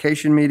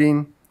Clarification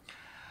Meeting.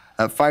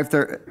 At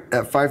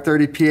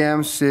 5:30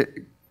 p.m.,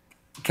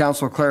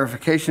 Council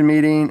Clarification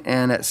Meeting,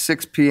 and at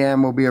 6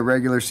 p.m. will be a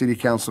regular City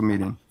Council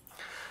meeting.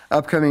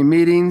 Upcoming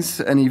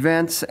meetings and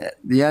events,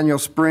 the annual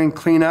spring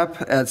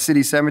cleanup at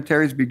city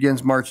cemeteries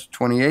begins March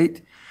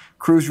 28.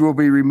 Crews will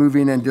be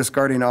removing and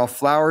discarding all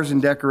flowers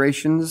and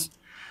decorations.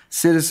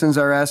 Citizens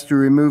are asked to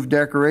remove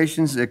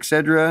decorations,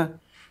 etc.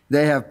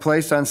 They have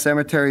placed on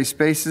cemetery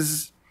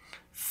spaces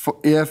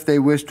if they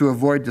wish to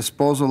avoid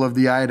disposal of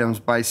the items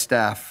by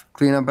staff.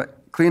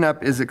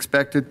 Cleanup is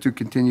expected to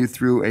continue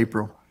through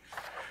April.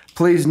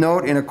 Please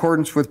note, in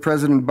accordance with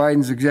President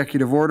Biden's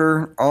executive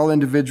order, all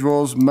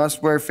individuals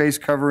must wear face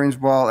coverings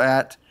while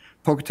at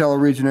Pocatello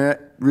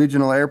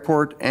Regional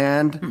Airport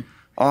and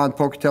on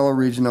Pocatello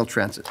Regional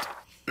Transit.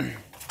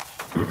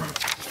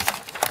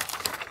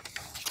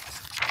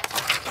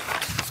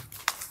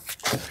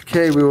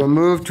 Okay, we will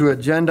move to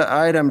agenda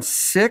item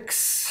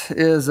 6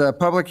 is a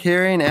public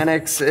hearing,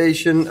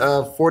 annexation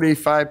of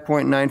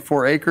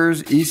 45.94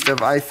 acres east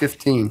of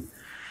I-15.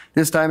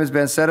 This time has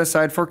been set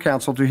aside for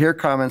council to hear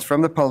comments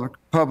from the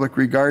public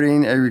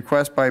regarding a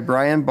request by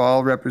Brian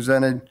Ball,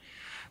 represented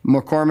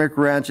McCormick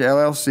Ranch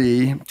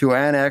LLC, to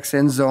annex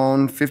and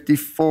zone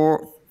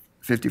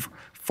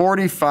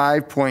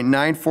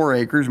 45.94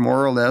 acres,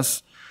 more or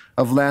less,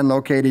 of land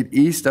located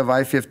east of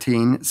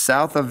I-15,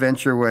 south of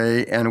Venture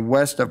Way, and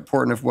west of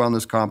Portneuf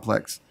Wellness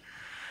Complex.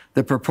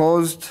 The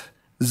proposed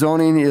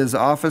zoning is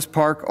office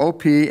park,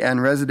 OP,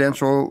 and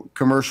residential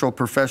commercial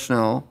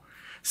professional.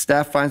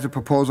 Staff finds the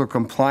proposal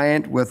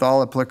compliant with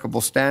all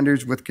applicable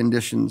standards with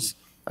conditions.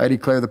 I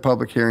declare the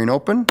public hearing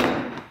open.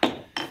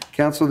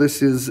 Council,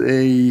 this is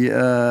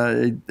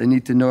I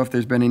need to know if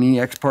there's been any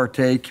ex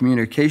parte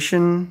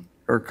communication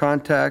or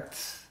contact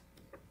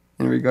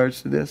in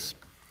regards to this.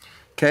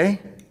 Okay,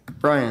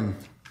 Brian.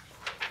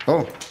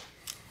 Oh,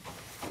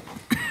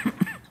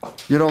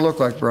 you don't look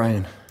like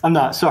Brian. I'm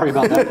not, sorry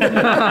about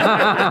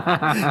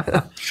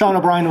that. Sean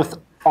O'Brien with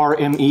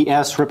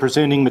RMES,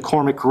 representing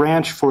McCormick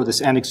Ranch for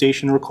this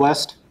annexation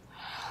request.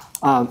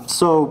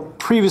 So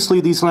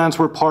previously, these lands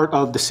were part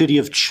of the city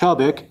of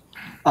Chubbuck.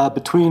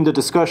 Between the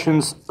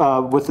discussions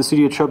with the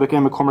city of Chubbuck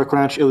and McCormick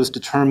Ranch, it was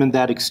determined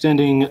that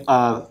extending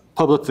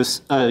public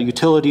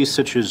utilities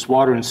such as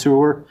water and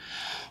sewer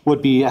would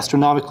be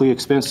astronomically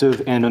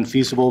expensive and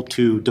unfeasible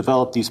to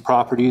develop these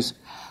properties.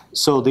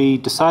 So they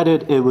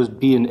decided it would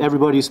be in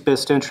everybody's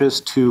best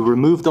interest to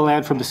remove the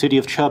land from the city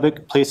of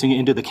Chubbuck, placing it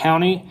into the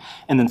county,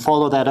 and then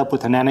follow that up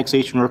with an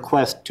annexation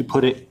request to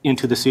put it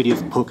into the city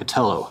of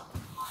Pocatello.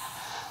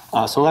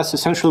 So that's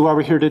essentially why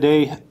we're here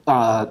today.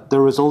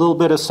 There was a little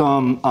bit of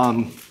some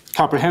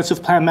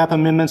comprehensive plan map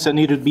amendments that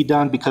needed to be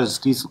done because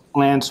these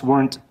lands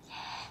weren't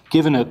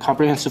given a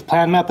comprehensive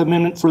plan map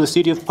amendment for the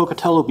city of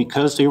Pocatello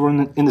because they were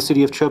in the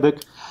city of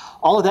Chubbuck.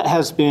 All of that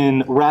has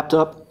been wrapped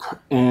up,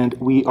 and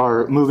we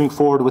are moving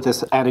forward with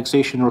this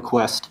annexation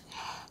request.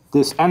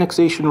 This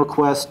annexation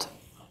request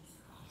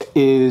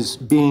is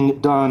being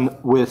done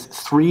with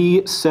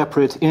 3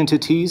 separate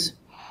entities: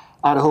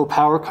 Idaho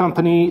Power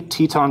Company,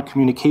 Teton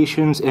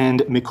Communications,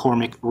 and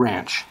McCormick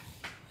Ranch.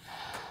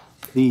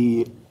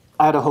 The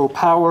Idaho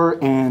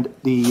Power and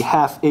the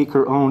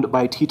half-acre owned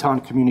by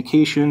Teton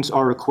Communications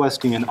are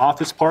requesting an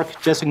office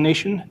park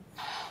designation,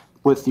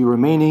 with the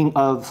remainder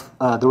of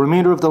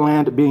the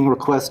land being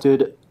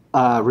requested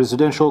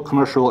residential,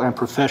 commercial, and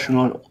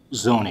professional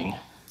zoning.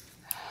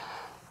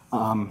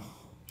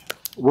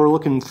 We're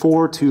looking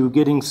forward to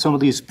getting some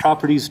of these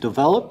properties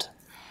developed,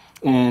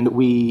 and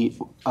we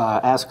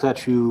ask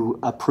that you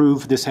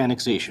approve this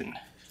annexation.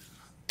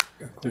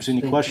 If there's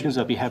any questions,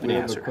 I'd be happy to We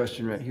have a answer.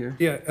 question right here.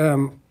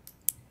 Yeah,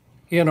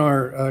 in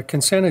our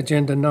consent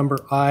agenda number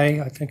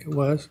I think it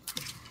was,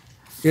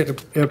 it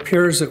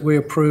appears that we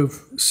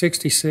approve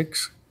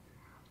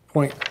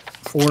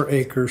 66.4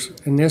 acres,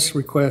 and this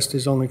request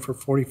is only for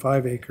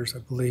 45 acres, I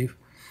believe.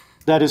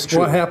 That is true.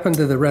 What happened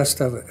to the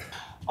rest of it?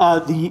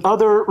 The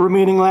other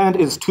remaining land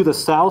is to the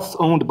south,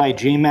 owned by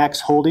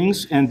JMax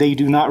Holdings, and they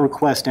do not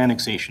request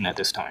annexation at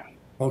this time.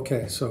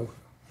 Okay, so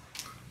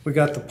we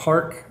got the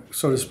park,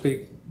 so to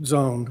speak,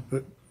 zoned,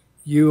 but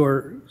you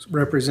are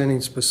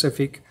representing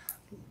specific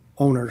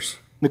owners.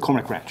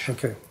 McCormick Ranch.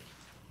 Okay.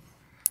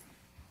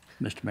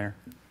 Mr. Mayor,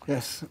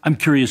 Yes. I'm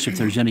curious if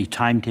there's any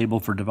timetable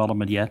for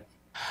development yet?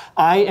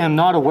 I am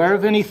not aware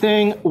of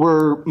anything.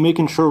 We're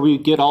making sure we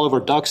get all of our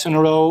ducks in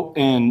a row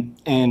and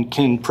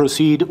can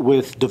proceed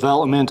with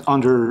development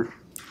under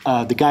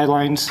the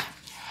guidelines.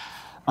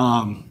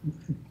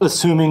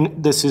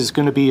 Assuming this is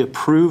going to be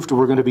approved,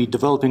 we're going to be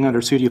developing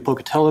under City of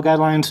Pocatello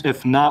guidelines.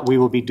 If not, we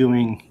will be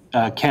doing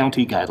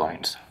county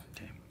guidelines.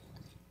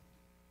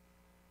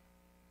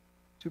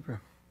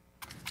 Super.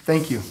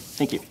 Thank you.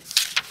 Thank you.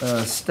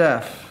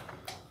 Staff.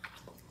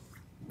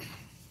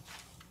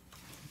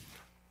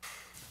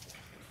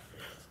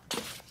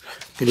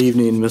 Good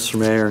evening, Mr.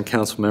 Mayor and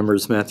council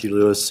members. Matthew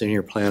Lewis,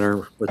 Senior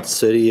Planner with the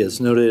city.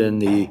 As noted in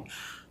the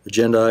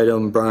agenda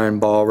item, Brian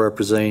Ball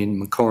representing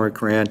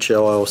McCormick Ranch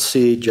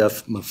LLC,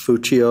 Jeff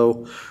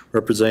Mafuccio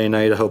representing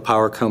Idaho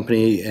Power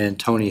Company, and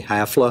Tony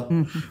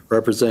Hafla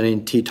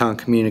representing Teton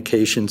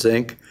Communications,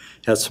 Inc.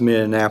 has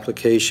submitted an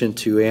application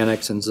to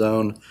annex and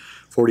zone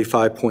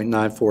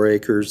 45.94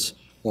 acres,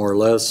 more or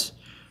less,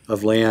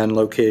 of land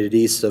located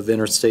east of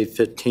Interstate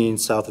 15,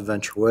 south of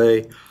Venture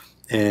Way,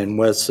 and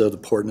west of the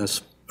Portness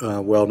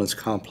Wellness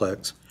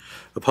Complex.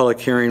 A public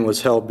hearing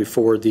was held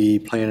before the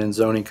Plan and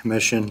Zoning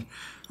Commission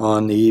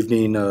on the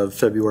evening of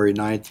February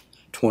 9th,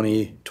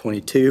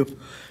 2022.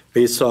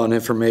 Based on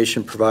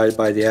information provided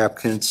by the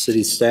applicant,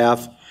 city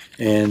staff,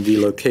 and the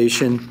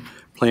location,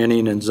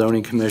 Planning and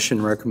Zoning Commission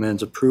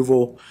recommends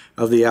approval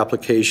of the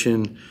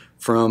application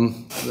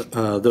from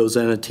those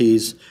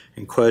entities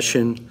in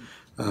question,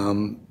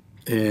 and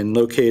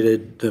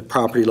the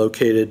property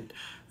located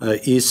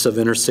east of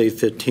Interstate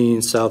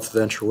 15, south of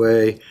Venture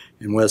Way,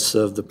 and west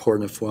of the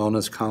Portneuf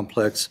Wellness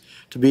Complex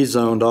to be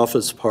zoned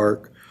office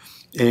park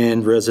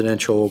and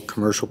residential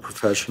commercial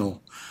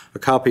professional. A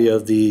copy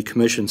of the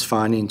commission's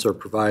findings are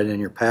provided in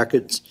your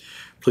packets.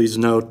 Please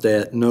note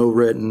that no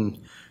written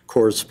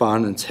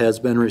correspondence has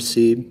been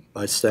received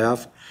by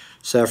staff.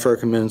 Staff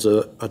recommends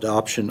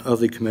adoption of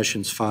the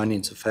commission's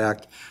findings of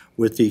fact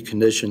with the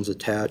conditions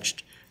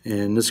attached.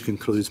 And this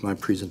concludes my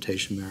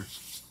presentation, Mayor.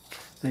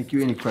 Thank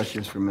you. Any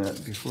questions for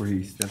Matt before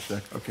he steps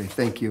back? Okay,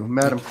 thank you.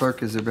 Madam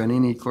Clerk, has there been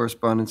any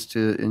correspondence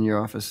in your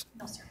office?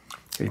 No, sir.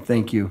 Okay,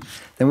 thank you.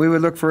 Then we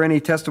would look for any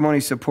testimony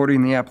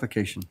supporting the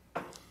application.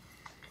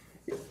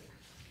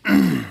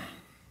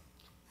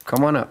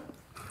 Come on up.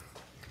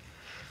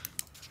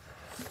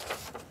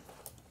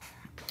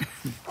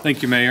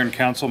 Thank you, Mayor and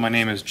Council. My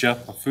name is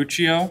Jeff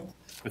Mafuccio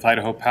with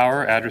Idaho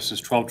Power. Address is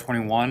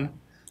 1221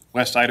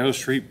 West Idaho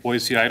Street,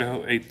 Boise,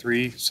 Idaho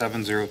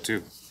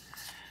 83702.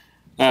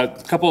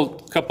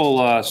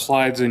 Couple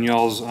slides in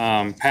y'all's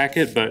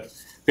packet, but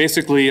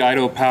basically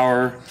Idaho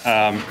Power,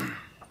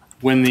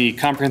 when the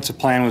comprehensive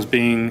plan was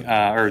being,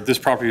 or this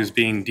property was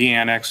being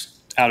de-annexed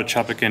out of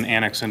Chuppick and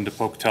annexed into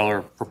Pocatello,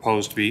 or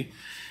proposed to be,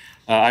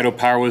 Idaho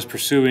Power was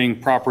pursuing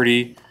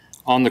property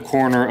on the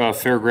corner of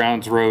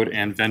Fairgrounds Road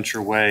and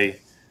Venture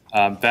Way.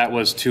 That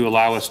was to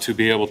allow us to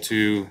be able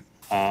to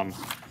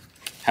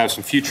have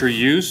some future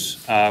use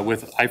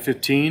with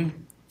I-15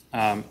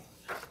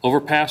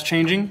 overpass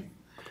changing.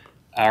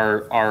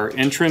 Our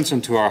entrance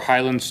into our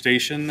Highland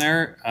Station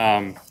there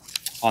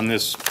on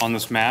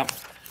this map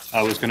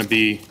was going to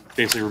be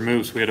basically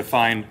removed, so we had to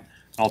find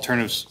an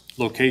alternative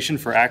location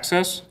for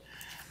access.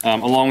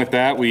 Along with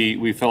that,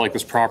 we felt like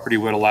this property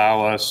would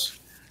allow us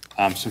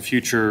some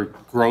future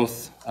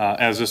growth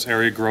as this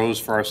area grows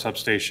for our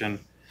substation,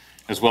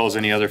 as well as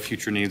any other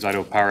future needs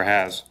Idaho Power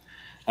has.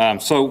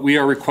 So we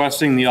are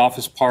requesting the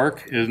office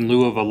park in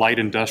lieu of a light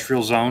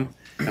industrial zone,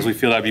 as we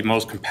feel that'd be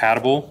most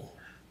compatible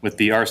with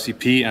the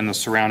RCP and the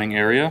surrounding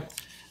area,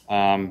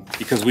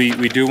 because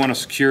we do want to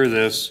secure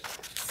this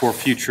for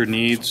future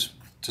needs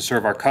to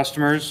serve our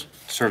customers,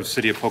 serve the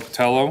city of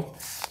Pocatello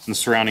and the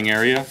surrounding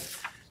area.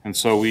 And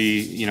so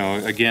we,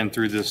 again,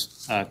 through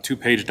this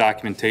two-page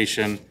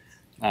documentation,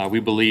 we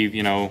believe,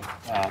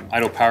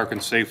 Idaho Power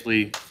can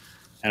safely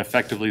and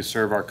effectively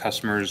serve our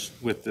customers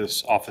with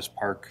this office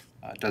park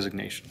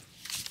designation.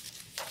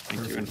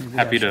 Thank you, and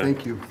happy to.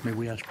 Thank you. May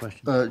we ask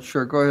questions?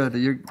 Sure, go ahead.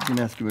 You can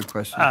ask him a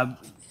question.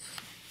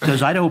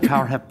 Does Idaho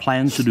Power have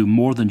plans to do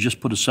more than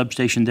just put a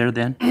substation there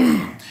then?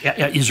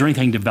 Is there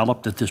anything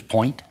developed at this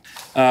point?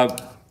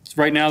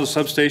 Right now, the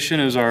substation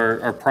is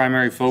our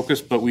primary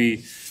focus, but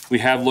we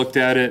have looked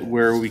at it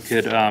where we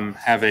could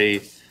have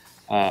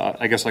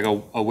I guess like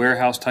a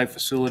warehouse type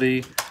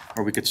facility,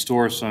 or we could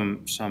store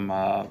some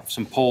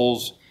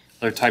poles,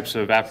 other types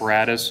of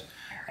apparatus.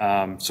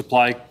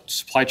 Supply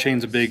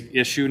chain's a big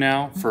issue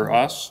now for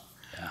us.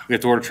 We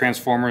have to order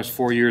transformers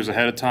 4 years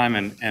ahead of time,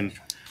 and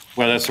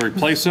whether that's to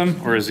replace them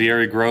or as the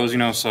area grows,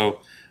 so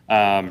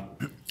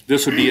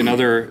this would be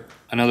another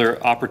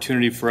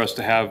opportunity for us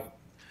to have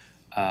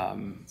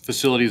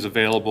facilities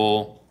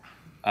available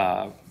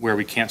where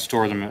we can't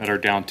store them at our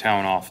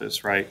downtown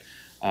office, right?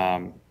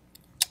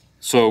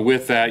 So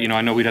with that,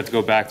 I know we'd have to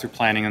go back through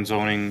planning and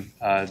zoning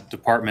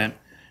department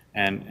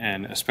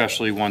and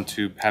especially want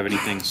to have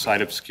anything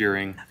site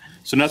obscuring.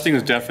 So nothing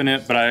is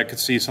definite, but I could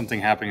see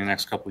something happening in the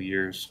next couple of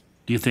years.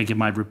 Do you think it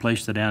might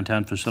replace the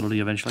downtown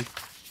facility eventually?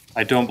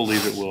 I don't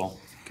believe it will.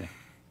 Okay,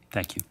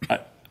 thank you.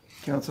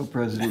 Council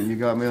President, you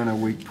got me on a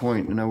weak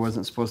point, and I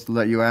wasn't supposed to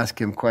let you ask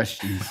him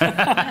questions.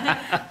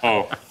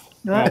 Oh.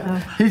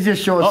 He's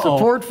just showing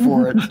support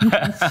for it.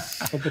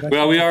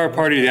 Well, we are a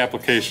party to the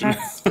application.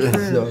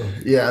 So,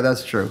 yeah,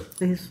 that's true.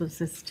 This was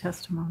his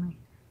testimony.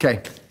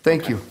 Okay,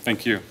 thank you.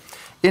 Thank you.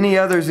 Any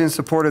others in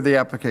support of the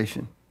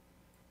application?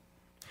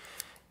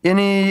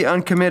 Any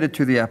uncommitted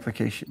to the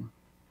application?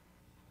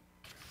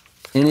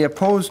 Any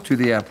opposed to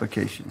the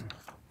application?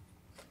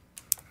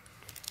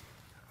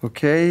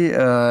 Okay,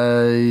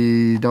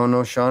 I don't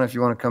know, Sean, if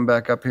you want to come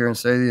back up here and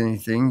say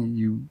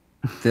anything,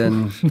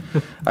 then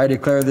I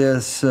declare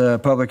this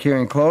public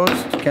hearing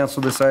closed.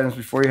 Council, this item's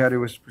before you. How do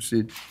you wish to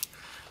proceed?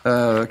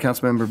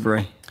 Councilmember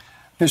Bray.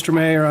 Mr.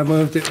 Mayor, I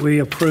move that we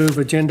approve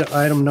agenda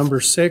item number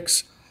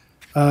 6,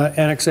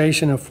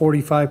 annexation of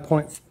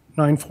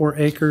 45.94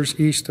 acres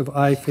east of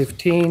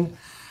I-15,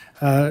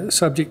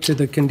 subject to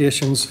the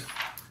conditions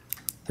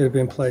that have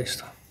been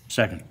placed.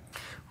 Second.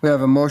 We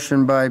have a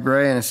motion by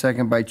Bray and a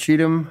second by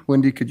Cheatham.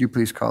 Wendy, could you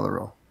please call the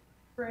roll?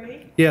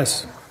 Bray?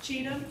 Yes.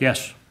 Cheatham?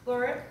 Yes.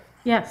 Lurick?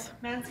 Yes.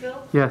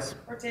 Mansfield? Yes.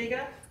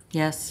 Ortega?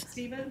 Yes.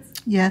 Stevens?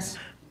 Yes.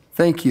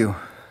 Thank you.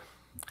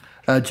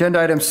 Agenda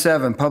item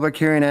 7, public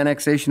hearing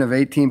annexation of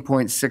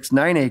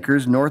 18.69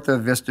 acres north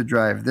of Vista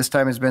Drive. This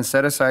time has been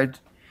set aside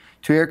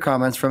to hear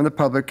comments from the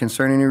public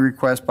concerning a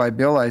request by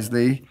Bill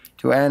Isley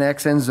to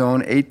annex and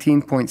zone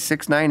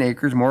 18.69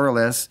 acres, more or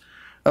less,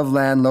 of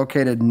land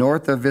located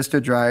north of Vista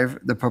Drive.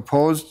 The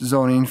proposed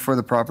zoning for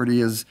the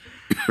property is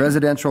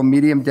residential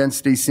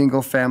medium-density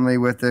single-family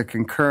with the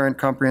concurrent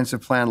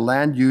comprehensive plan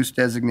land use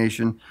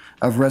designation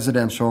of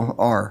residential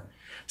R.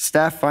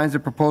 Staff finds the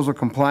proposal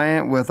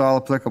compliant with all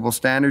applicable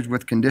standards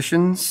with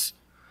conditions.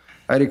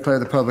 I declare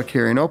the public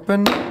hearing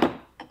open.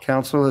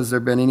 Council, has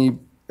there been any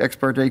ex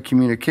parte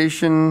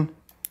communication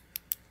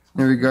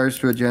in regards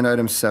to agenda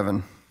item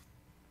 7?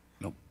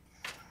 Nope.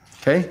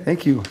 Okay,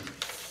 thank you.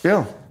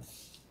 Bill?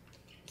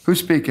 Who's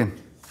speaking?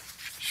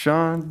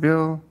 Sean,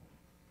 Bill?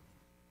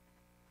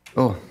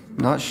 Oh,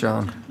 not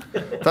Sean.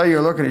 Thought you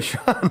were looking at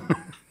Sean.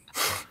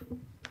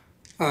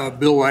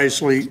 Bill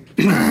Isley,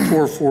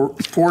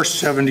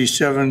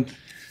 477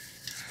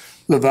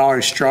 La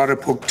Valley Strata,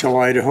 Pocatello,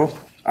 Idaho.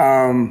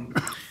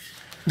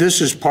 This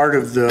is part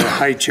of the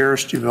high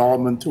terrace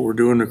development that we're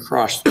doing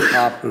across the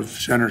top of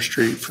Center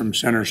Street, from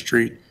Center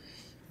Street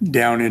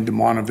down into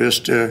Monte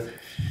Vista.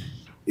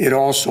 It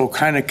also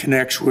kind of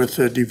connects with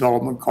a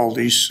development called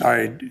East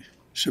Side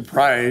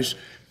Surprise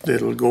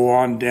that'll go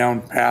on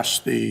down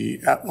past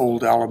the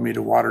old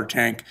Alameda water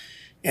tank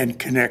and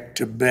connect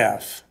to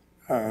Beth.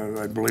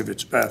 I believe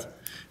it's Beth,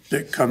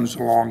 that comes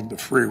along the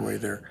freeway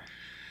there.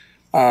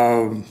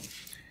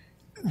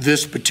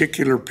 This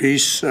particular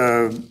piece,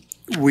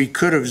 we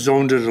could have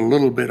zoned it a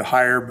little bit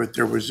higher, but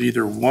there was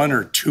either 1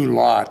 or 2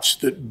 lots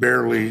that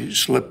barely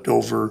slipped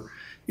over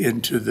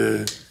into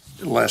the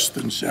less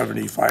than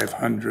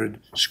 7,500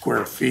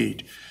 square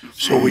feet.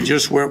 So we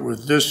just went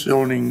with this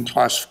zoning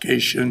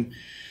classification.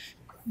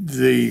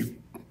 The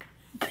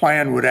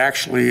plan would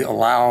actually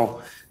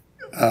allow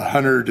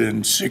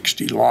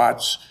 160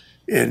 lots,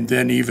 and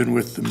then even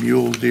with the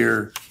mule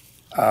deer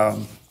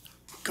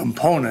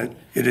component,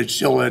 it'd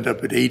still end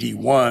up at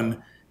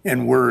 81,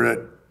 and we're at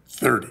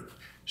 30.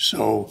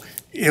 So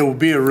it will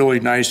be a really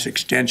nice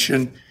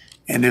extension,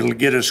 and it'll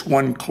get us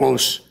one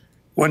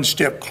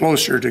step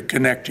closer to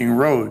connecting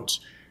roads.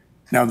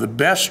 Now, the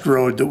best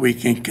road that we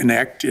can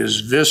connect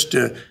is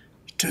Vista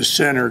to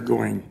Center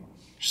going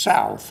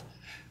south,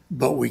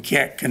 but we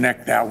can't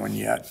connect that one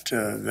yet.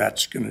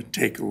 That's going to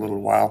take a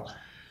little while.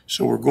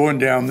 So we're going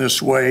down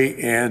this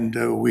way,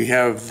 and we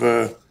have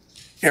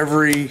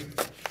every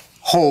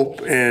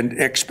hope and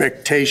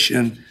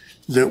expectation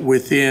that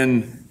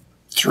within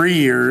 3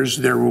 years,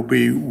 there will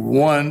be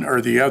one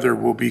or the other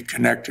will be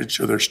connected.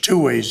 So there's 2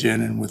 ways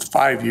in, and with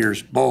 5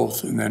 years,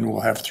 both, and then we'll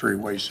have 3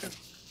 ways in.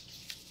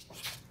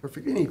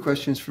 Perfect. Any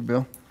questions for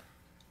Bill?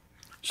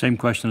 Same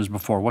question as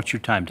before. What's your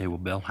timetable,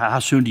 Bill? How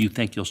soon do you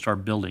think you'll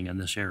start building in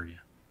this area?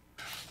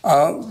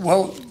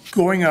 Well,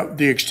 going up,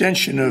 the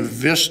extension of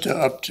Vista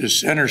up to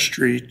Center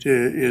Street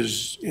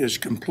is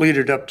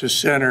completed up to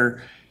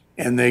Center,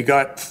 and they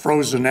got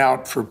frozen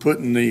out for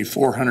putting the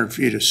 400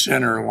 feet of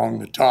center along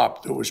the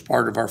top that was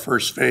part of our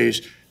first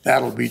phase.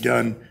 That'll be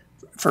done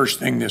first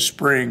thing this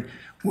spring.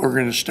 We're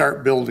going to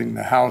start building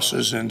the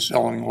houses and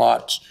selling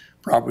lots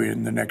probably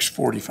in the next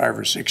 45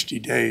 or 60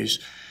 days.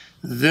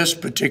 This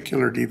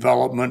particular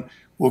development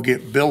will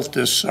get built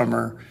this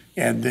summer,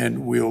 and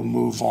then we'll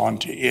move on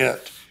to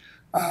it.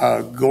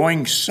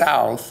 Going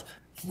south,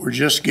 we're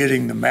just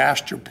getting the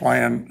master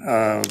plan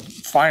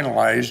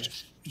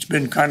finalized. It's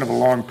been kind of a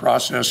long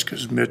process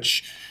because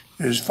Mitch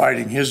is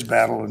fighting his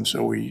battle, and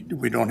so we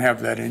don't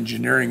have that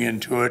engineering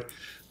into it,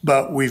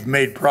 but we've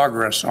made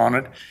progress on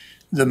it.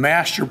 The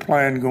master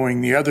plan going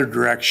the other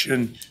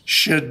direction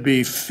should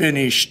be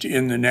finished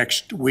in the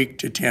next week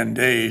to 10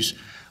 days.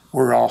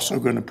 We're also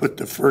going to put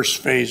the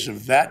first phase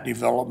of that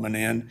development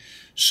in.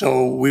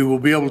 So we will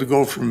be able to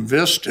go from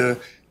Vista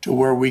to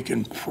where we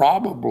can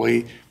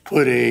probably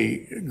put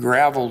a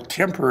gravel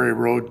temporary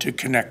road to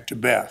connect to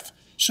Beth,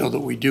 so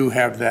that we do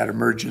have that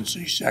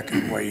emergency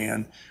second way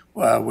in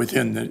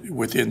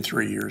within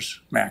 3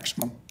 years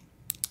maximum.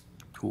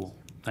 Cool.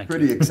 Thank you.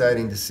 Pretty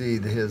exciting to see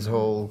his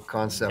whole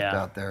concept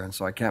out there, and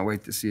so I can't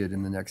wait to see it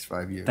in the next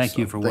 5 years. Thank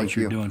you for what thank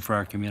you're doing for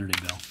our community,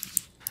 Bill.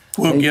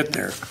 We'll get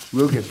there.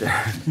 We'll get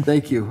there.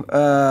 Thank you.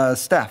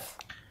 Staff.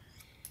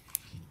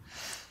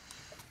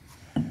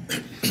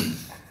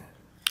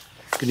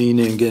 Good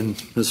evening again,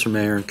 Mr.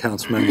 Mayor and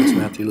council members.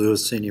 Matthew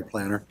Lewis, Senior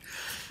Planner.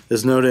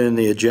 As noted in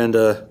the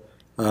agenda,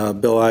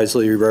 Bill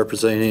Isley,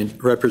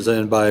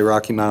 represented by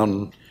Rocky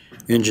Mountain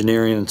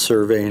Engineering and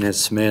Surveying,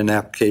 has submitted an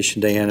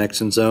application to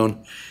annex and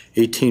zone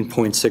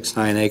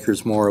 18.69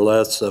 acres more or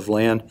less of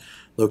land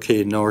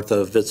located north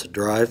of Vista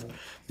Drive.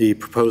 The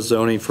proposed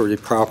zoning for the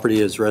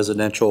property is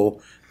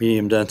residential,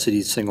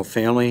 medium-density,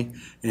 single-family,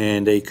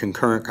 and a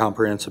concurrent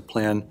comprehensive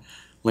plan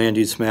land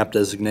use map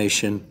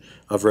designation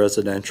of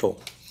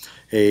residential.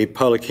 A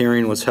public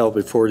hearing was held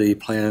before the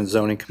Plan and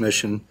Zoning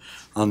Commission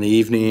on the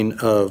evening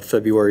of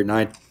February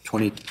 9,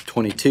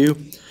 2022.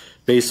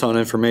 Based on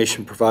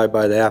information provided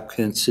by the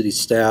applicant, city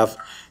staff,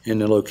 and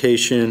the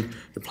location,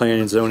 the Planning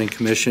and Zoning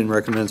Commission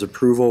recommends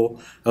approval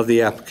of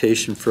the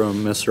application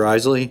from Mr.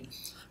 Isley.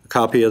 A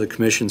copy of the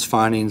commission's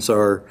findings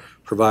are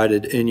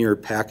provided in your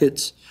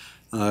packets.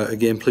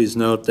 Again, please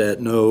note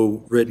that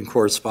no written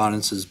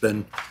correspondence has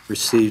been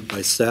received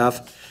by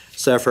staff.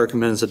 Staff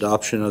recommends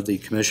adoption of the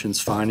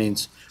commission's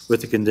findings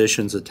with the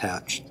conditions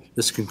attached.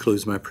 This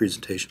concludes my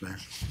presentation, Mayor.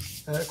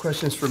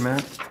 Questions for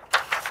Matt?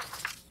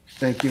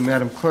 Thank you,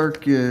 Madam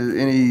Clerk.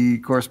 Any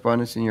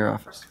correspondence in your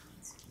office?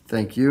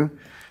 Thank you.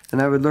 And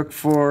I would look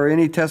for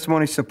any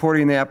testimony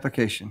supporting the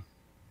application.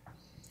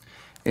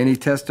 Any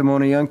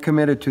testimony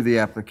uncommitted to the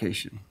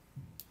application?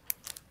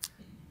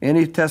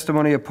 Any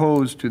testimony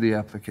opposed to the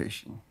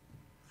application?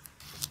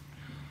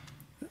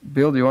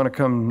 Bill, do you want to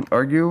come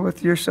argue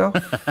with yourself?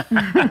 You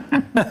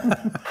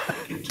can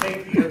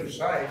take the other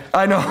side.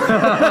 I know.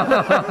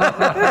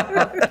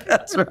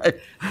 That's right.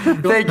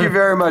 Thank you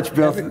very much,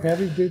 Bill. Have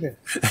him do that.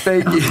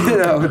 Thank you.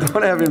 No,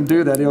 don't have him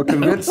do that. He'll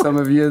convince some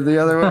of you the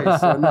other way.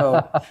 So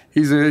no,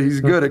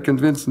 he's good at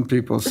convincing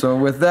people. So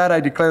with that, I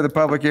declare the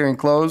public hearing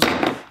closed.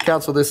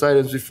 Council, this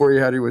item is before you.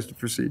 How do you wish to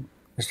proceed?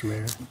 Mr.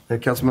 Mayor. Hey,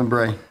 Councilman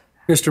Bray.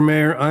 Mr.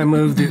 Mayor, I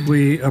move that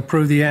we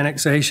approve the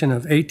annexation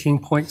of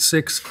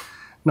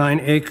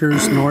 18.69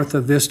 acres north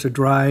of Vista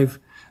Drive,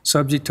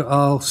 subject to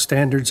all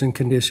standards and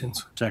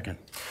conditions. Second.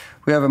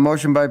 We have a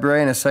motion by Bray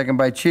and a second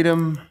by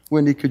Cheatham.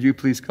 Wendy, could you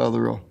please call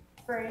the roll?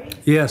 Bray?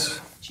 Yes.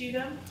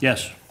 Cheatham?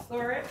 Yes.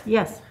 Lurick?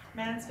 Yes.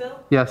 Mansfield?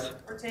 Yes.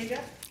 Ortega?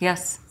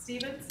 Yes.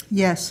 Stevens?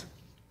 Yes.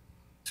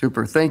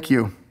 Super, thank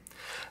you.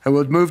 I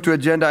will move to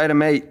agenda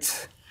item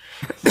 8.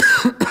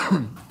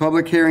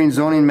 Public hearing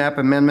zoning map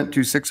amendment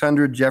to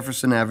 600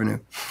 Jefferson Avenue.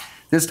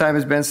 This time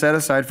has been set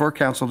aside for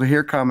council to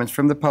hear comments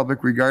from the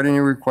public regarding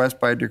a request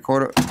by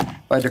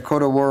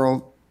Dakota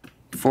World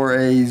for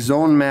a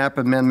zone map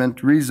amendment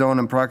to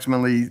rezone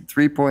approximately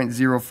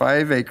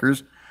 3.05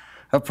 acres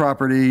of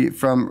property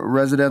from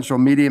residential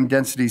medium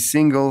density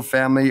single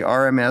family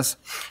RMS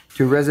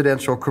to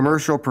residential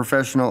commercial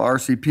professional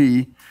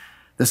RCP.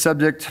 The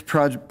subject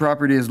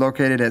property is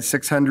located at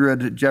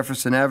 600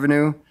 Jefferson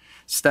Avenue.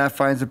 Staff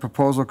finds the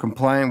proposal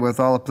compliant with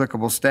all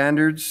applicable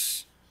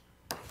standards.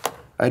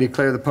 I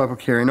declare the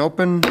public hearing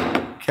open.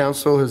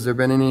 Council, has there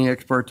been any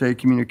ex parte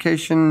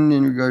communication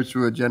in regards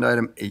to agenda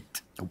item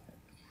 8?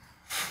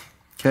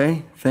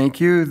 Okay, thank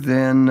you.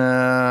 Then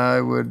I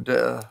would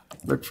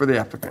look for the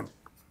applicant.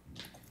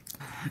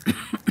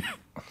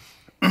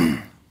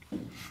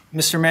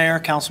 Mr. Mayor,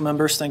 council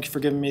members, thank you for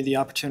giving me the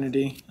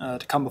opportunity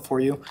to come before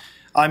you.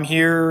 I'm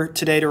here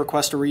today to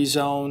request a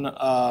rezone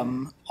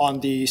on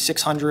the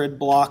 600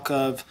 block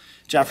of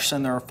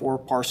Jefferson. There are 4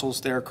 parcels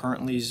there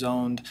currently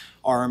zoned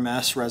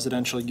RMS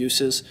residential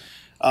uses.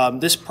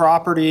 This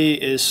property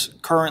is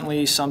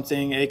currently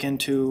something akin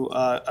to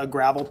a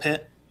gravel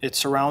pit. It's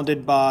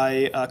surrounded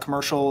by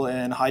commercial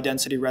and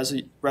high-density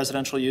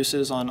residential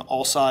uses on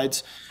all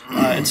sides.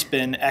 It's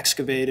been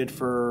excavated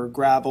for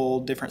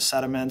gravel, different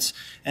sediments,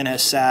 and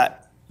has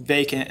sat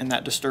vacant in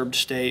that disturbed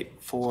state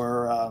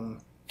for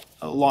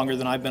longer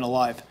than I've been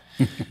alive.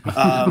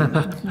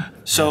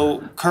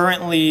 So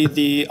currently,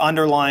 the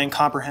underlying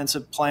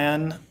comprehensive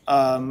plan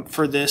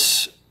for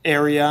this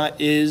area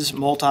is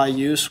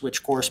multi-use,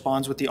 which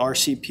corresponds with the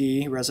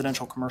RCP,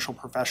 residential commercial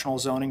professional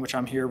zoning, which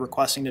I'm here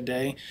requesting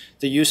today.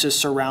 The uses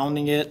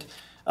surrounding it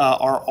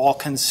are all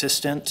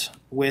consistent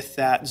with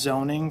that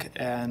zoning.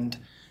 And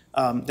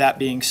that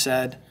being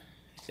said,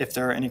 if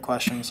there are any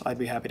questions, I'd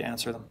be happy to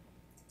answer them.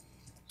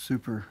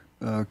 Super.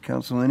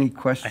 Council, any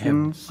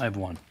questions? I have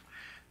one.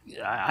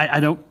 I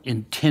don't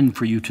intend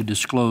for you to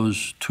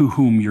disclose to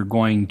whom you're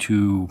going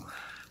to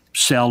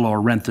sell or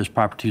rent this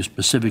property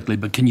specifically,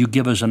 but can you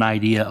give us an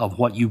idea of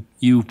what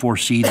you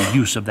foresee the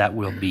use of that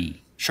will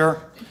be?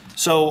 Sure.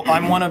 So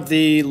I'm one of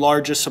the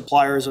largest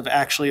suppliers of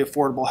actually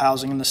affordable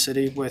housing in the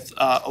city with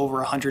over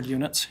 100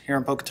 units here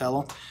in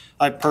Pocatello.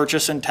 I've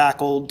purchased and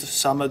tackled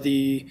some of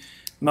the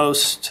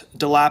most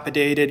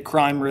dilapidated,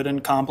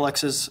 crime-ridden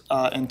complexes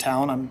in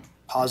town. I'm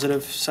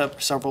positive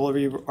several of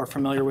you are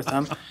familiar with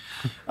them.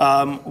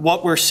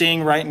 What we're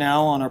seeing right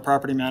now on our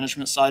property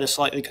management side is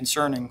slightly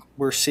concerning.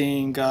 We're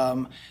seeing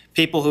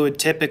people who would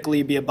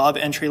typically be above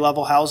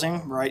entry-level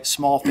housing, right?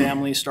 Small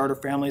families, starter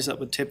families that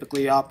would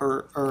typically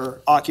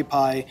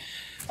occupy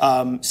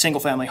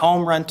single-family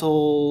home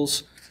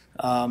rentals,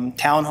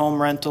 townhome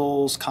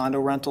rentals, condo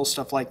rentals,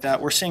 stuff like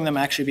that. We're seeing them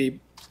actually be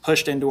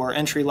pushed into our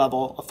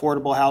entry-level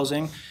affordable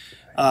housing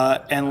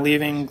and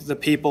leaving the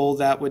people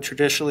that would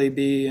traditionally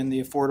be in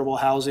the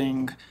affordable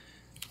housing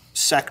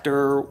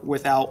sector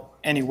without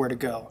anywhere to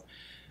go.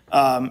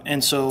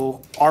 And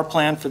so our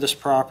plan for this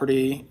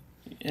property,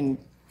 and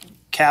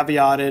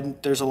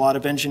caveated, there's a lot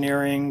of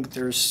engineering,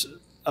 there's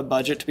a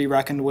budget to be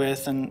reckoned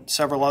with and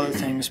several other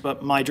things,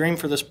 but my dream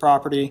for this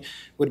property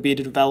would be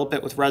to develop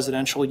it with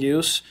residential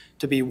use,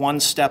 to be one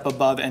step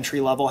above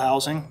entry-level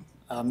housing,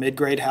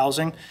 mid-grade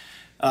housing,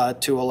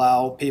 to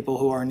allow people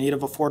who are in need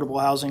of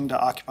affordable housing to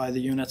occupy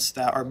the units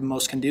that are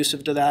most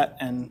conducive to that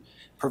and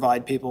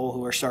provide people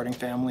who are starting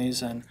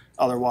families and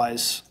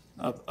otherwise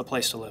a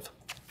place to live.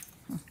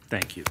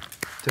 Thank you.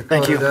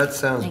 Thank you. That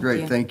sounds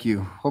great. Thank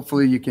you.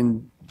 Hopefully you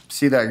can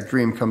see that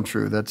dream come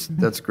true.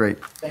 That's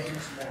great. Thank you,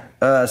 Mr.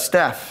 Mayor.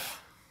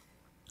 Staff.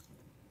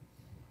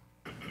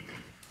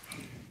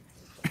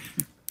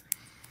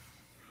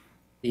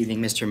 Good evening,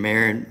 Mr.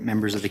 Mayor and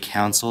members of the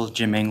council.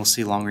 Jim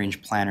Anglesey, Long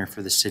Range Planner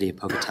for the City of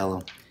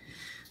Pocatello.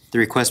 The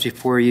request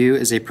before you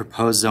is a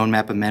proposed zone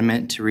map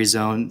amendment to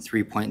rezone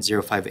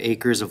 3.05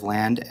 acres of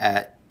land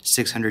at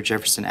 600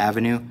 Jefferson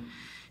Avenue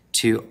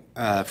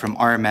from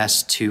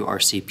RMS to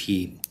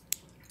RCP.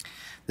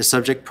 The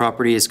subject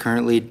property is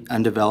currently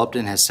undeveloped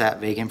and has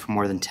sat vacant for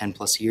more than 10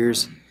 plus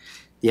years.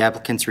 The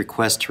applicant's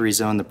request to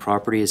rezone the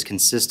property is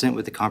consistent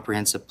with the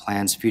comprehensive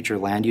plan's future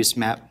land use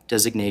map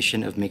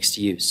designation of mixed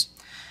use.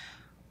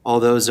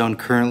 Although zoned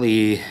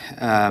currently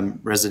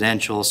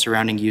residential,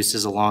 surrounding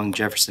uses along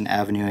Jefferson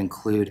Avenue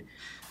include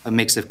a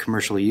mix of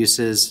commercial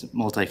uses,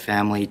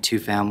 multifamily,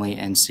 two-family,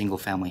 and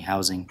single-family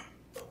housing.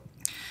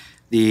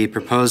 The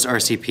proposed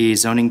RCP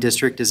zoning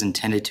district is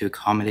intended to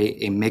accommodate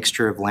a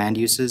mixture of land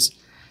uses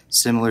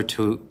similar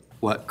to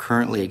what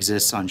currently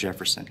exists on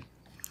Jefferson.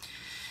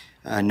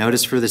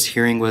 Notice for this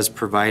hearing was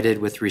provided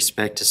with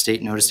respect to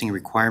state noticing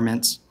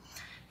requirements.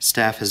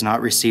 Staff has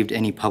not received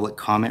any public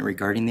comment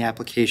regarding the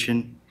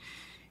application.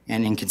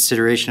 And in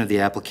consideration of the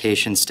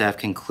application, staff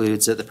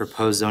concludes that the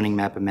proposed zoning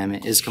map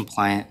amendment is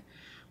compliant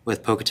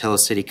with Pocatello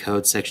City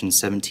Code Section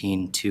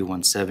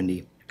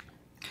 17-170.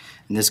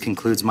 And this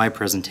concludes my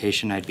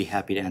presentation. I'd be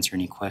happy to answer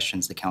any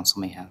questions the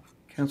council may have.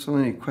 Council,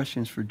 any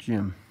questions for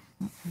Jim?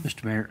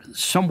 Mr. Mayor,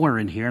 somewhere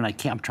in here, and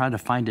I'm trying to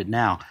find it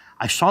now,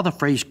 I saw the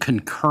phrase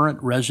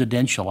concurrent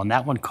residential, and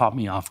that one caught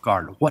me off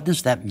guard. What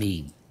does that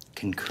mean?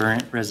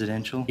 Concurrent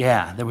residential?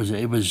 Yeah, it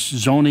was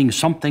zoning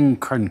something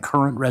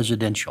concurrent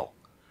residential.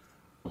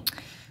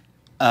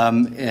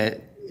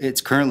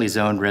 It's currently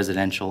zoned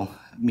residential,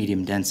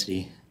 medium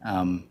density,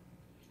 and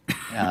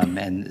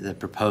the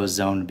proposed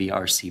zone would be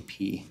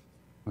RCP.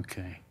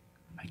 Okay,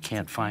 I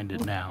can't find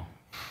it now.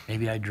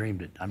 Maybe I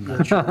dreamed it, I'm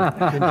not sure.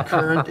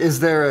 Concurrent, is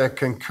there a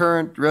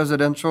concurrent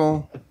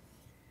residential?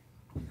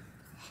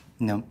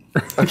 No.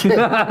 Okay.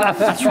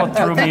 That's what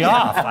threw me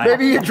off.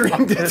 Maybe you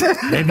dreamed it.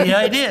 Maybe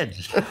I did.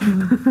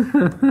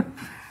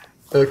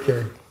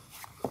 Okay.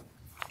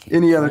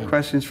 Any other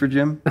questions for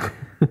Jim?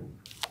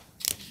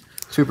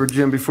 Super,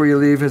 Jim, before you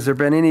leave, has there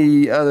been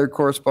any other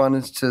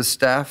correspondence to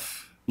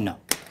staff? No.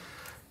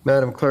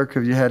 Madam Clerk,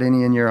 have you had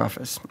any in your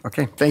office?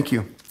 Okay, thank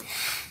you.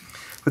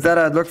 With that,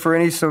 I'd look for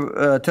any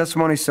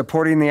testimony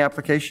supporting the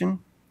application,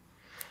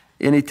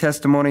 any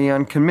testimony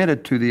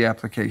uncommitted to the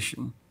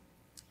application,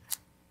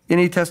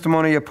 any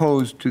testimony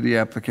opposed to the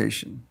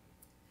application.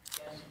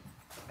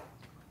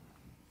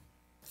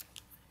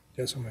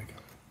 Yes, I'll make it.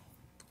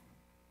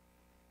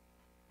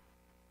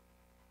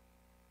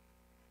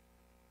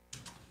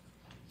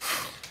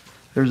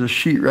 There's a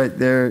sheet right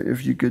there.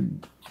 If you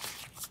could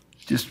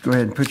just go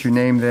ahead and put your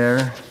name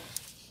there.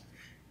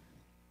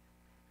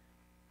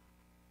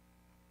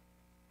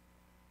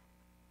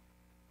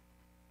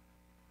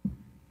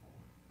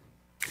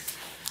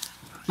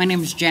 My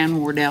name is Jan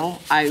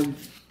Wardell. I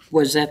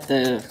was at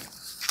the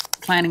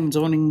Planning and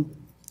Zoning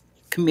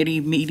Committee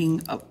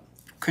meeting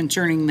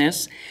concerning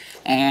this,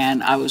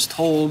 and I was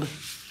told,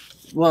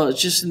 well,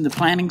 it's just in the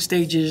planning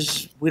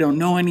stages. We don't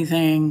know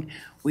anything.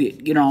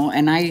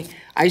 And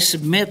I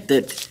submit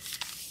that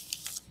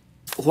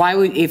why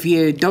would, if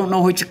you don't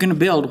know what you're gonna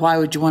build, why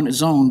would you want it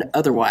zoned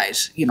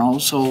otherwise, you know?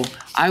 So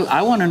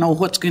I wanna know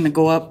what's gonna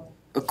go up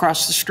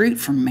across the street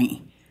from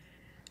me.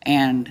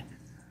 And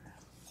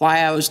why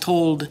I was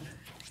told,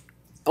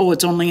 oh,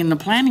 it's only in the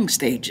planning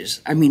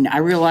stages. I mean, I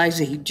realize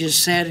that he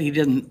just said he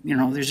didn't, you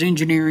know, there's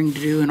engineering to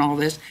do and all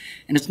this,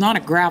 and it's not a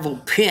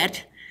gravel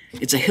pit,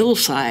 it's a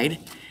hillside,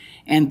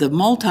 and the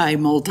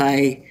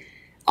multi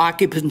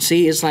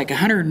occupancy is like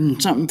 100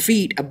 and something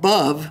feet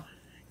above.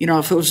 You know,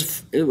 if it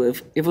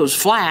was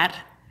flat,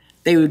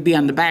 they would be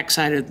on the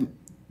backside of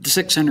the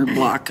 600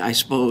 block, I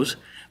suppose.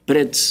 But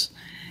it's,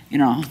 you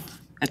know,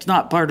 it's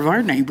not part of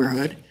our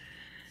neighborhood.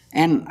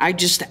 And I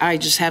just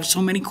have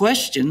so many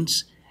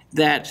questions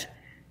that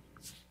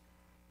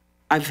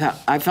I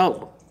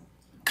felt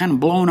kind of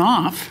blown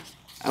off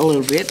a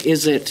little bit.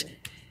 Is it,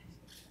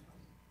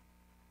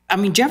 I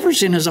mean,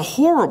 Jefferson is a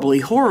horribly,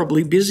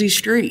 horribly busy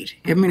street.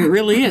 I mean, it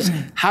really is.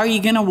 How are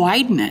you going to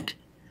widen it?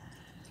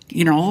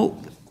 You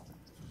know,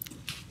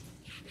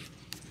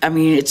 I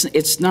mean,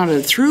 it's not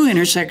a through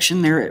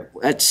intersection there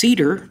at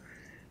Cedar,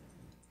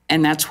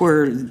 and that's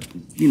where,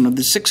 you know,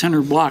 the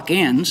 600 block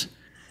ends,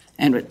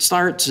 and it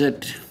starts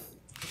at,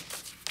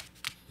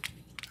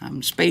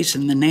 I'm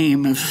spacing the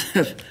name of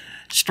the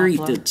street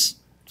Poplar. That's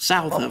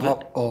south of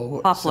it.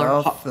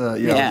 Poplar. South, yeah,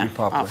 Yeah,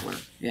 Poplar.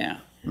 yeah.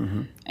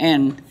 Mm-hmm.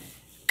 And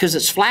because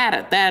it's flat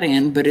at that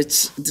end, but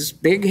it's this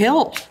big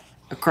hill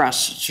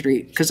across the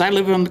street. Because I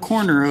live on the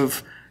corner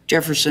of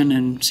Jefferson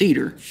and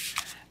Cedar,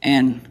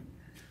 and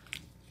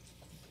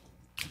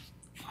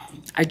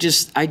I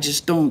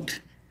just don't.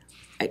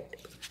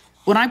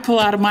 When I pull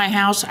out of my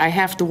house, I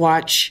have to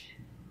watch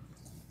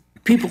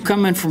people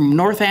coming from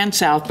north and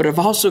south, but I've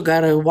also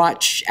got to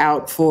watch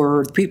out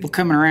for people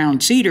coming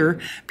around Cedar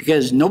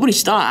because nobody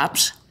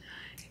stops.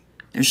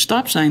 There's a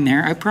stop sign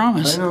there, I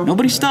promise.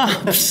 Nobody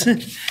stops.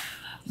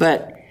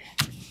 But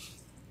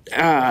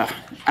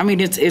I mean,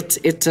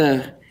 it's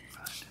a,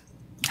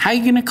 how are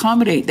you going to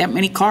accommodate that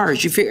many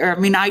cars? You figure, I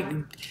mean,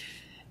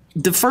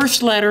 the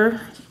first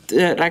letter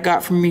that I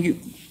got from you,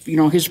 you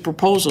know, his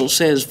proposal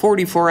says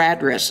 44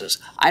 addresses.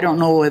 I don't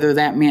know whether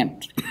that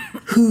meant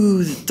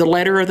who the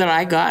letter that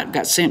I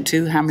got sent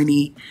to, how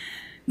many,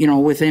 you know,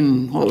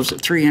 within, what was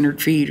it, 300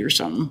 feet or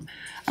something.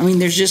 I mean,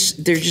 there's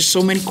just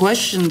so many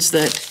questions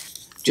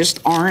that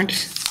just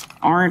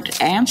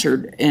aren't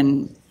answered,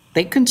 and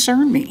they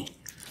concern me.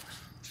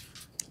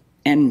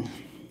 And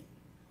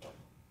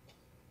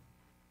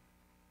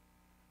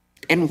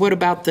what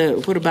about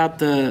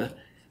the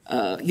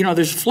you know,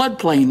 there's a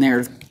floodplain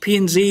there.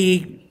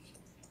 P&Z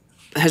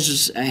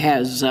has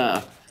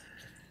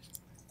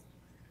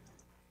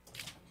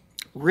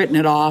written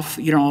it off,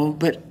 you know,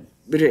 but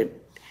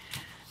it,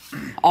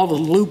 all the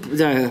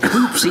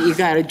hoops that you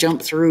got to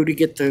jump through to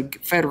get the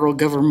federal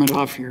government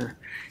off your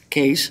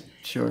case.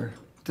 Sure.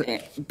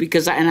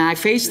 Because I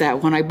faced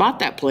that when I bought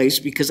that place,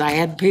 because I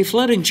had to pay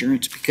flood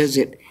insurance because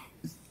it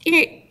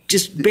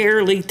just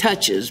barely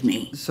touches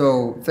me.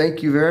 So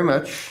thank you very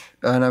much,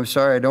 and I'm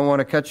sorry I don't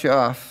want to cut you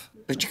off,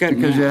 but you got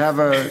because you have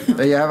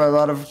a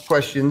lot of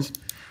questions.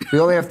 We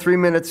only have 3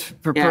 minutes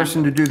per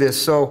person to do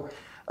this, so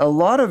a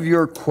lot of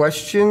your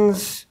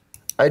questions,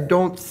 I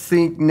don't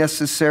think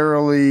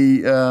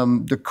necessarily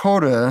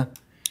Dakota,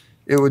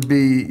 it would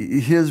be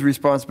his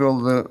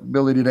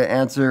responsibility to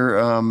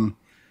answer.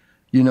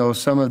 You know,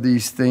 some of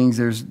these things,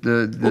 there's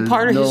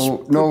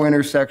no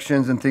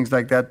intersections and things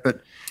like that, but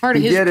part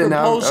of his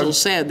proposal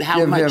said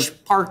how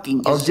much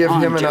parking is on Jefferson.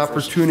 I'll give him an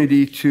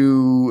opportunity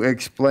to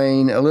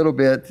explain a little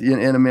bit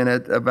in a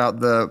minute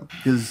about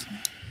his,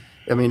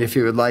 I mean, if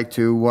he would like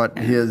to, what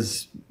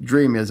his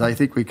dream is. I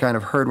think we kind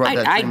of heard what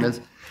that dream is.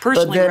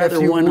 Personally, but then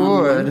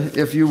rather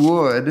if you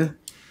would,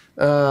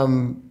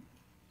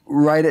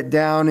 write it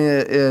down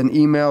in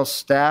email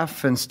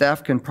staff, and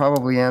staff can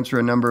probably answer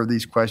a number of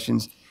these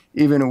questions,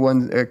 even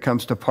when it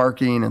comes to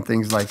parking and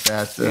things like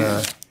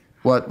that.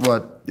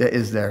 What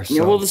is there? So,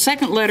 yeah, well, the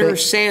second letter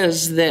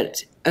says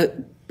that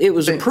it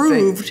was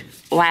approved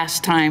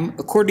last time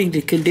according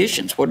to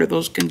conditions. What are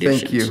those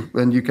conditions? Thank you.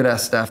 And you could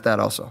ask staff that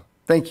also.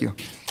 Thank you.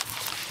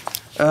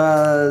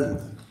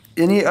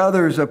 Any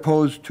others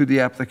opposed to the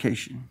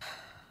application?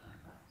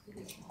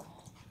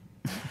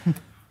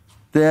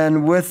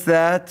 Then with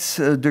that,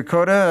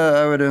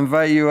 Dakota, I would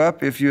invite you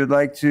up if you would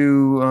like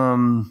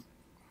to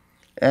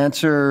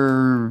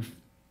answer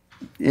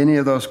any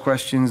of those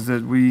questions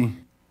that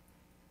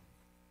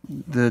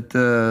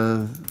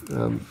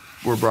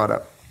were brought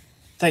up.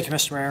 Thank you,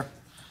 Mr. Mayor.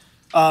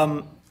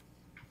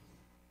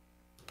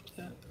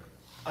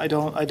 I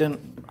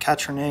didn't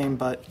catch her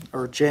name,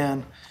 or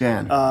Jan.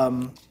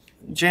 Jan.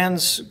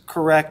 Jan's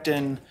correct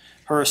in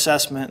her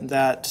assessment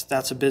that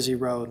that's a busy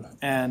road.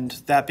 And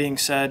that being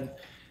said,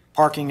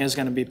 parking is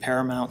going to be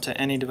paramount to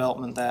any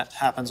development that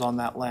happens on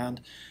that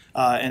land.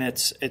 And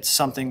it's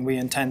something we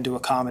intend to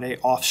accommodate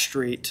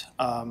off-street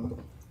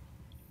on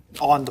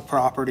the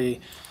property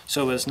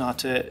so as not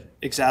to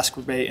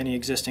exacerbate any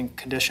existing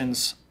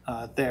conditions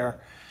there.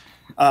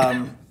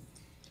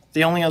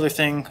 The only other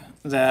thing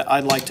that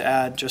I'd like to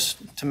add,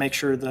 just to make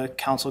sure the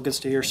council gets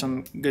to hear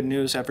some good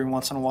news every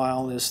once in a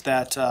while, is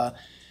that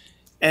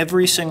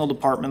every single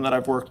department that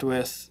I've worked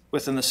with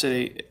within the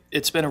city,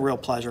 it's been a real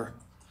pleasure.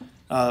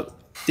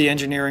 The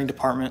engineering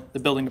department, the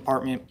building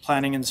department,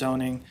 planning and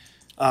zoning.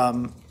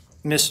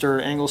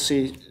 Mr.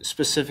 Anglesey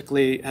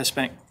specifically has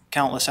spent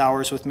countless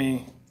hours with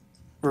me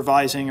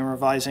revising and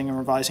revising and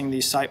revising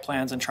these site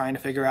plans and trying to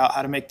figure out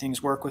how to make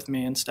things work with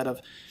me instead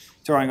of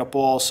throwing up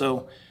walls.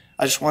 So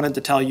I just wanted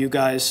to tell you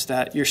guys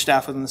that your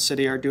staff within the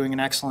city are doing an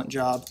excellent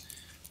job.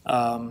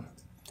 You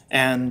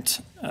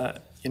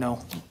know,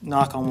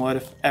 knock on wood,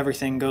 if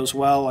everything goes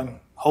well, I'm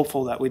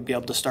hopeful that we'd be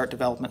able to start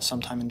development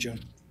sometime in June.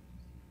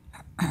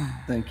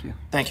 Thank you.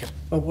 Thank you.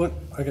 Oh,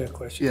 I got a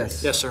question.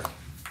 Yes. Yes, sir.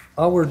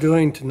 All we're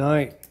doing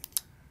tonight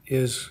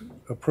is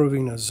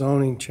approving a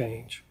zoning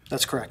change.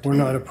 That's correct. We're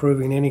not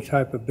approving any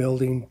type of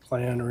building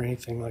plan or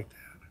anything like that.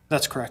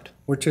 That's correct.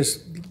 We're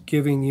just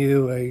giving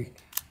you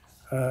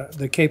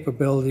the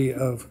capability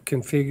of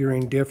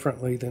configuring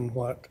differently than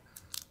what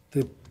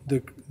the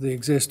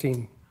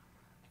existing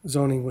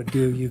zoning would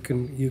do. You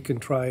can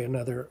try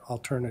another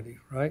alternative,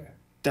 right?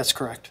 That's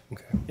correct.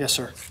 Okay. Yes,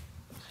 sir.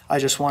 I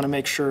just want to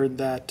make sure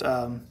that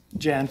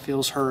Jan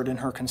feels heard in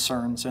her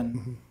concerns,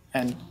 and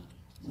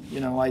you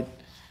know, I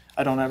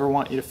don't ever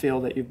want you to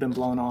feel that you've been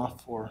blown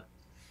off or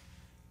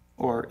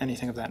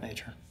anything of that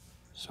nature.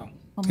 So.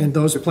 And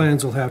those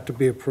plans will have to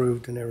be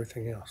approved and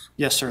everything else.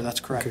 Yes, sir. That's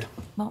correct. Okay.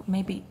 Well,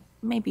 maybe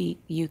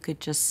you could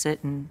just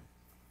sit and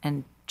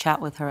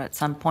chat with her at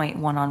some point,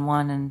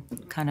 one-on-one,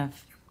 and kind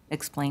of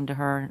explain to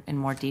her in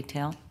more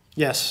detail.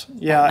 Yes.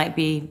 Yeah. That might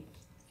be,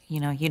 you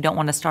know, you don't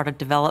want to start a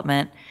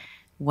development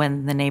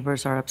when the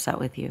neighbors are upset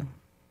with you.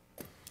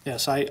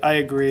 Yes, I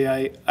agree.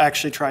 I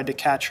actually tried to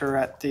catch her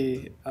at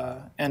the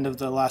end of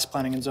the last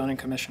Planning and Zoning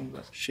Commission,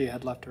 but she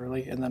had left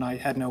early, and then I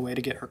had no way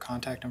to get her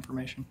contact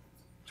information.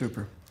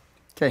 Super.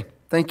 Okay,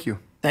 thank you.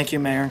 Thank you,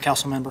 Mayor and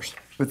council members.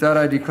 With that,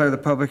 I declare the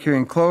public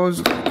hearing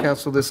closed.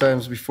 Council, this item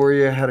is before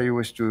you. How do you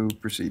wish to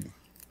proceed?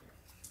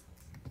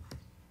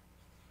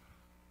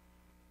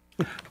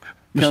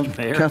 Mr.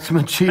 Mayor.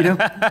 Councilman Cheatham?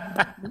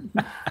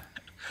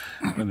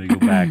 Let me go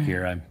back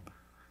here. I'm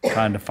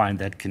trying to find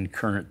that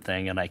concurrent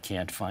thing, and I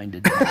can't find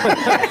it.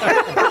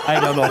 I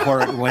don't know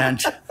where it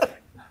went.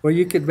 Well,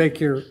 you could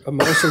make your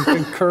motion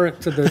concurrent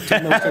to the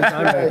two motions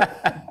I made.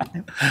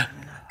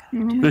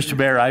 Mr.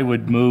 Mayor, I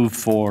would move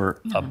for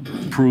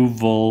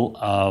approval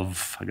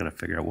of, I got to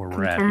figure out where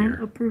we're at here.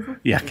 Concurrent approval?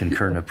 Yeah,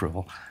 concurrent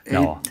approval.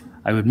 No,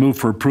 I would move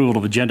for approval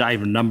of agenda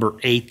item number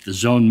 8, the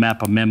zone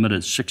map amendment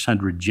at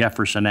 600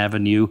 Jefferson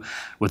Avenue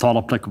with all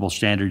applicable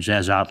standards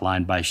as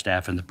outlined by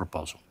staff in the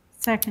proposal.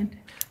 Second.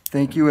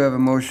 Thank you. We have a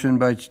motion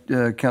by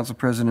Council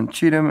President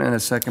Cheatham and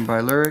a second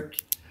by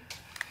Lurick.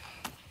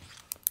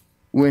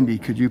 Wendy,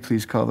 could you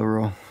please call the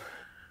roll?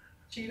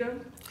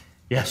 Cheatham,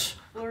 Yes.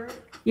 Lurick,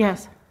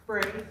 Yes.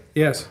 Bray,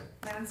 Yes.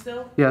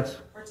 Mansfield, Yes.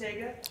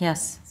 Ortega,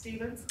 Yes.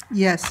 Stevens.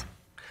 Yes.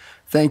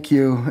 Thank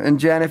you. And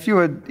Jan, if you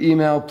would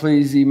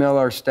please email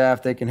our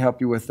staff. They can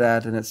help you with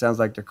that. And it sounds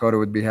like Dakota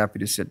would be happy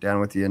to sit down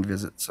with you and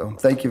visit. So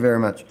thank you very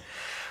much.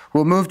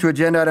 We'll move to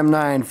agenda item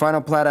 9,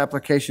 final plat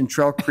application,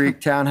 Trail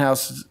Creek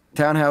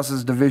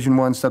Townhouses Division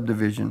 1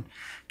 subdivision.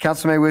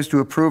 Council may wish to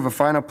approve a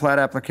final plat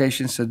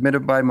application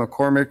submitted by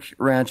McCormick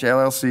Ranch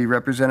LLC,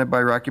 represented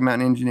by Rocky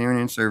Mountain Engineering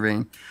and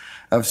Surveying,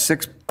 of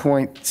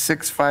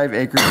 6.65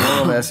 acres more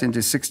or less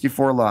into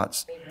 64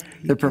 lots.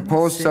 The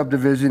proposed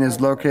subdivision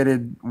is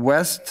located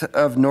west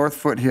of North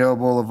Foothill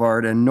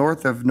Boulevard and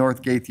north of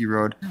North Gaethje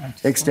Road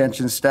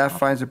extension. Staff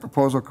finds the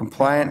proposal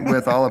compliant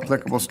with all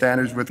applicable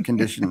standards with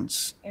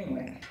conditions.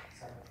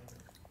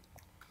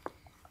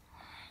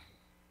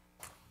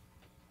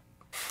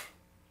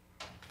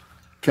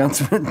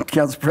 Council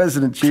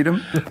President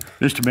Cheatham.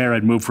 Mr. Mayor,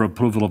 I'd move for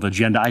approval of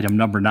agenda item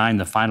number 9,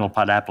 the final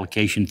plat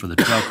application for the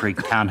Trail Creek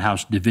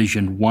Townhouse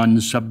Division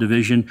 1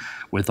 subdivision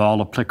with all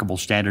applicable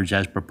standards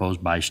as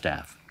proposed by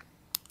staff.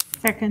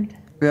 Second.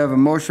 We have a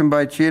motion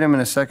by Cheatham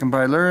and a second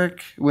by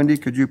Lurick. Wendy,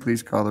 could you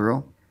please call the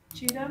roll?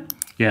 Cheatham,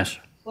 Yes.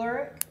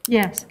 Lurick,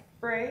 Yes.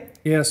 Bray,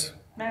 Yes.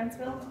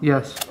 Mansfield,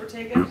 Yes.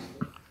 Ortega,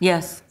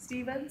 Yes.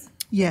 Stevens.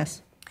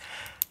 Yes.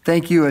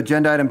 Thank you.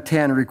 Agenda item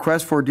 10,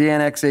 request for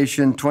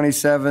de-annexation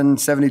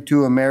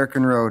 2772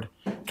 American Road.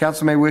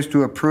 Council may wish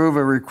to approve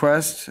a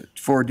request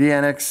for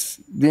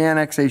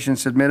de-annexation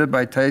submitted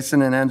by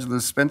Tyson and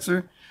Angela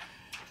Spencer.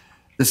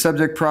 The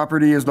subject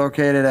property is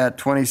located at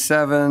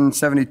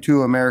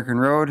 2772 American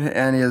Road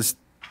and is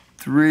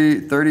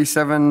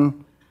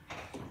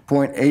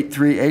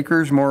 37.83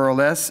 acres, more or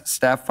less.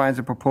 Staff finds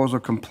the proposal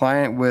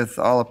compliant with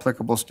all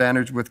applicable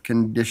standards with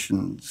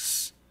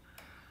conditions.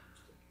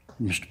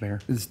 Mr. Mayor?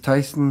 Is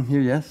Tyson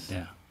here, yes?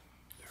 Yeah.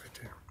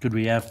 Could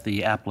we have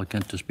the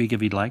applicant to speak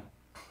if he'd like?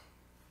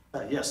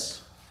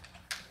 Yes.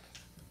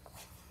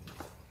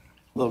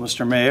 Hello,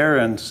 Mr. Mayor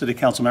and City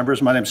Council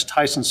members. My name is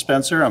Tyson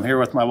Spencer. I'm here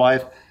with my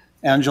wife,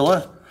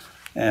 Angela,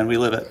 and we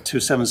live at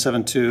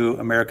 2772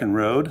 American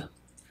Road.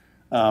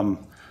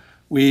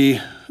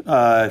 We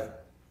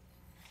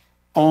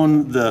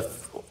own the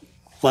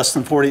less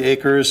than 40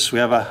 acres. We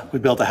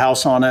built a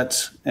house on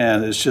it,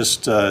 and it's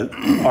just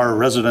our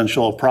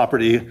residential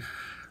property.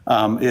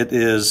 It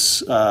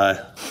is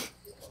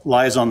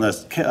lies on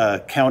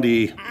the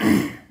county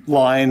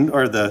line,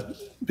 or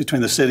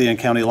between the city and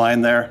county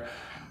line there.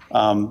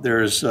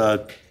 There's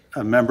a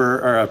member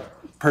or a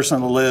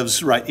person that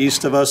lives right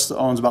east of us that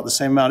owns about the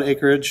same amount of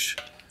acreage,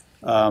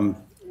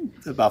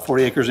 about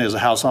 40 acres, and he has a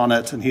house on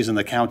it, and he's in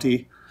the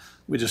county.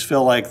 We just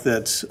feel like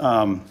that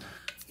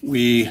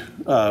we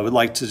would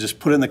like to just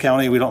put it in the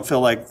county. We don't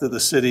feel like that the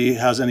city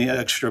has any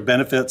extra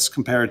benefits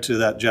compared to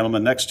that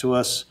gentleman next to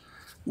us.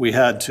 We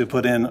had to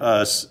put in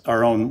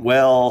our own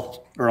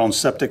well, our own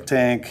septic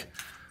tank.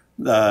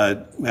 We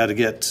had to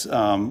get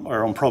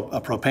our own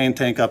propane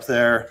tank up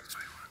there.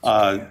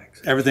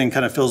 Everything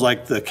kind of feels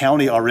like the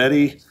county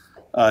already.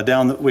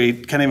 We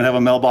can't even have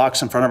a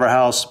mailbox in front of our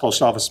house.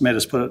 Post office made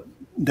us put it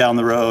down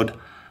the road.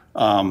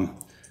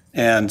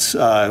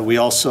 We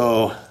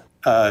also,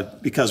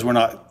 because we're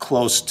not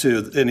close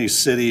to any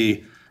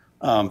city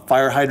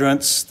fire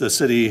hydrants, the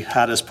city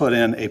had us put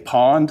in a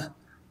pond,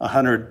 a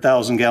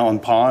 100,000-gallon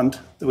pond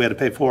that we had to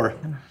pay for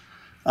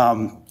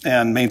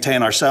and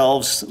maintain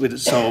ourselves.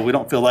 So we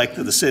don't feel like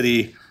that the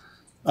city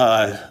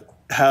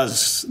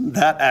has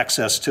that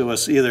access to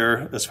us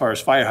either. As far as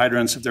fire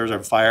hydrants, if there's a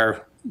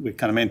fire, we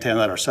kind of maintain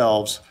that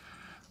ourselves.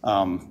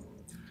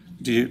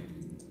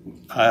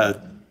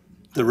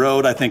 The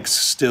road, I think,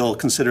 still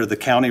considered the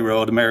county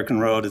road, American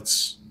Road.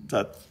 It's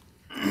that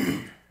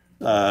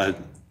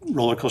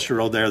roller coaster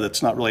road there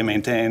that's not really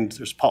maintained.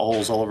 There's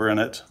potholes all over in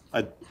it.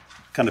 It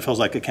kind of feels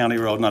like a county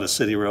road, not a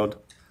city road.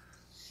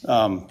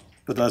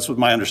 But that's what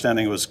my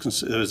understanding was.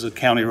 It was a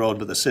county road,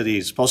 but the city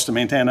is supposed to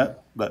maintain it.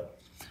 But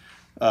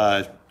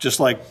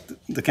just like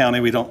the county,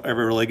 we don't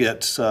ever really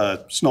get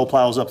snow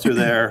plows up through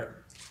there.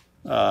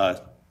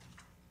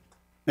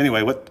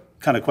 Anyway, what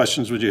kind of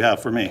questions would you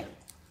have for me?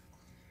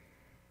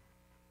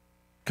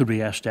 Could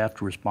we ask staff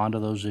to respond to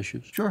those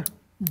issues? Sure.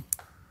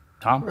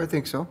 Tom? I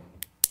think so.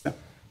 Yeah.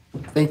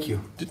 Thank you.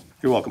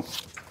 You're welcome.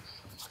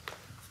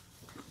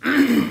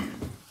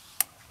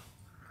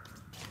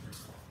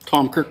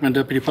 Tom Kirkman,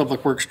 Deputy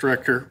Public Works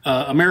Director.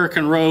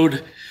 American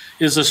Road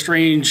is a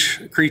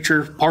strange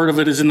creature. Part of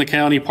it is in the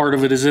county, part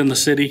of it is in the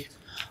city.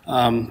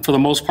 For the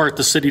most part,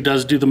 the city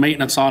does do the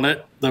maintenance on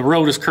it. The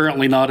road is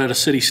currently not at a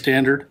city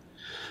standard.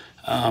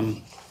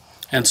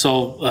 And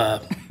so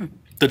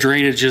the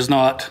drainage is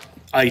not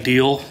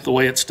ideal the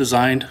way it's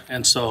designed.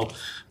 And so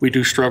we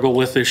do struggle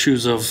with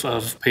issues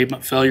of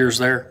pavement failures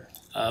there.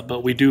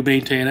 But we do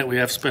maintain it. We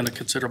have spent a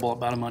considerable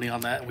amount of money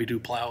on that. And we do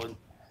plow and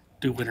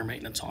do winter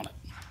maintenance on it.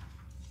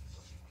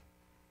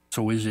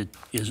 So is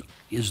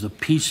the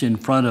piece in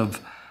front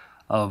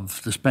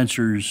of the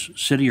Spencers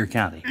city or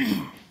county?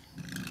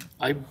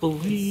 I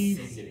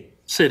believe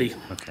city.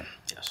 Okay.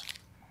 Yes.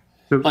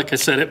 Like I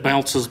said, it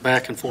bounces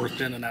back and forth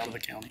in and out of the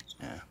county.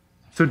 Yeah.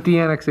 So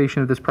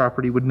de-annexation of this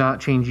property would not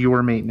change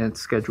your maintenance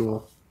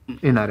schedule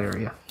in that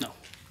area? No.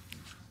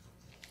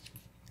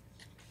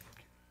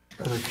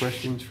 Other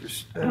questions for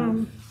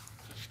staff?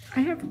 I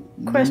have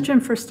a question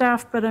for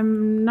staff, but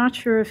I'm not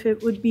sure if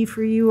it would be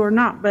for you or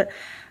not, but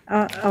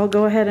I'll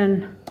go ahead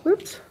and,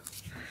 oops,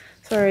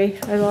 sorry,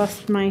 I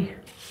lost my,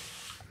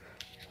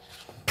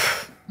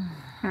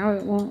 now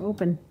it won't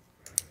open.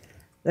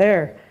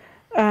 There.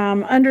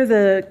 Under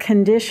the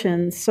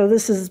conditions, so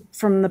this is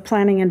from the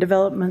Planning and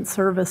Development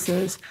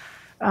Services,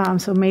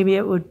 so maybe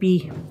it would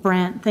be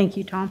Brent. Thank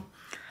you, Tom.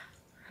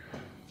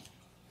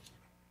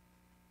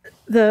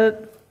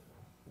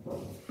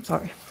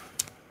 Sorry.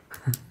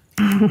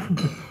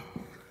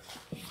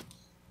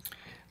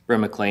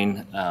 Brent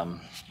McLean,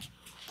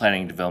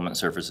 Planning and Development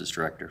Services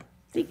Director.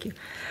 Thank you.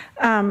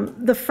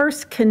 The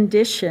first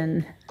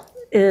condition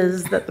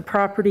is that the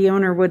property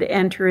owner would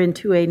enter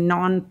into a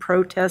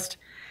non-protest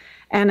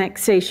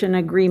annexation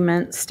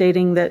agreement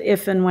stating that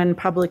if and when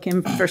public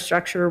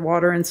infrastructure,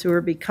 water and sewer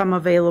become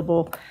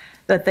available,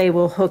 that they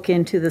will hook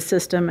into the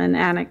system and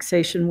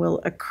annexation will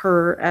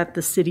occur at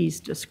the city's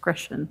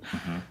discretion.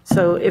 Mm-hmm.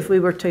 So if we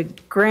were to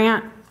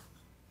grant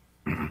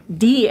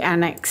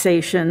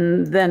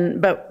de-annexation, then,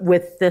 but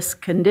with this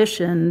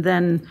condition,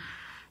 then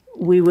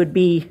we would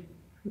be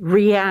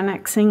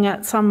re-annexing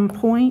at some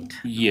point?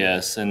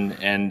 Yes,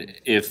 and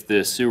if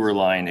the sewer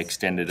line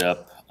extended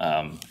up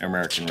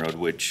American Road,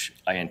 which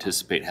I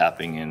anticipate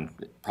happening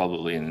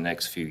probably in the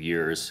next few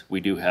years, we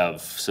do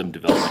have some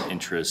development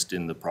interest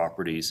in the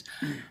properties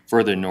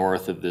further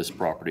north of this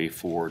property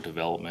for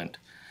development.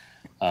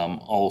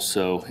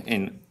 Also,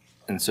 and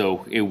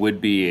so it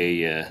would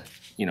be a,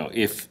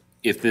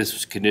 if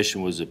this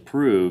condition was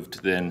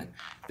approved, then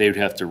they would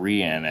have to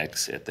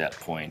re-annex at that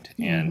point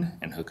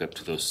and hook up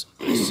to those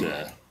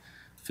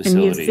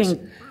facilities.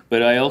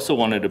 But I also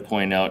wanted to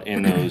point out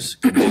in those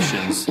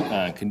conditions,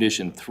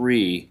 condition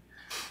 3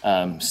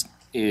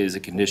 is a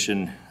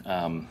condition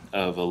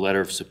of a letter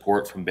of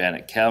support from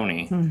Bannock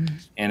County. Mm-hmm.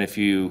 And if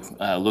you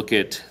look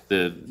at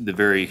the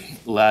very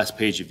last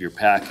page of your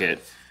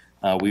packet,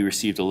 we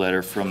received a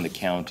letter from the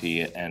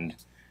county, and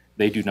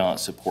they do not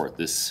support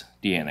this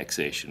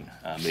de-annexation.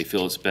 They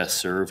feel it's best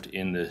served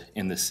in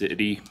the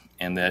city,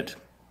 and that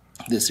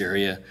this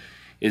area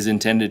is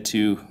intended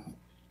to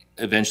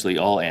eventually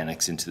all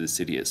annex into the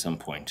city at some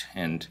point.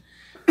 And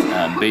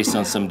based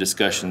on some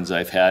discussions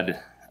I've had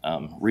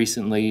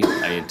recently,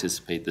 I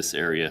anticipate this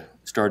area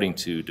starting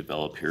to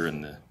develop here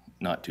in the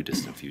not too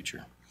distant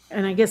future.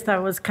 And I guess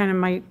that was kind of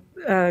my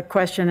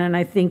question, and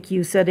I think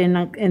you said in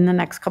the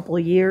next couple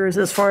of years.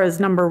 As far as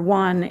number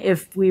one,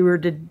 if we were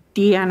to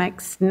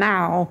de-annex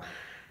now,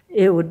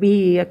 it would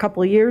be a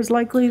couple of years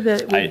likely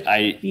that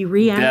we'd be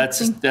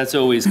re-annexing? That's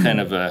always kind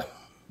of a...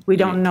 We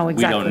don't know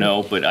exactly. We don't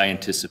know, but I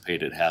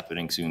anticipate it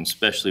happening soon,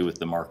 especially with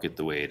the market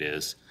the way it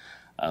is.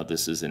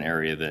 This is an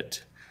area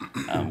that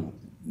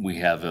we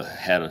have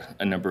had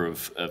a number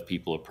of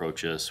people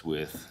approach us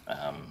with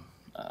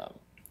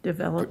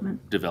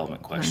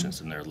development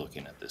questions, and they're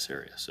looking at this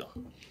area. So,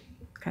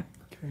 okay.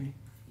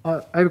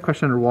 I have a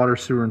question under water,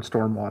 sewer, and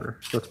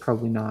stormwater. So it's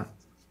probably not.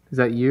 Is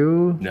that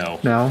you? No.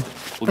 No.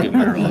 We'll get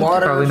Merrill.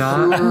 Water, Probably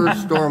not. sewer,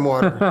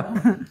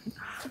 stormwater.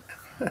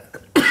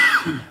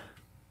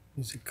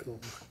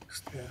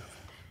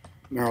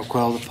 Merrill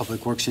Quell, the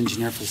Public Works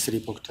Engineer for the City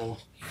of Pocatello.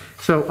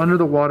 So under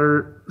the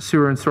water,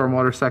 sewer, and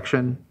stormwater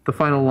section, the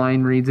final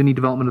line reads, any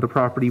development of the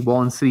property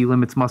while in city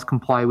limits must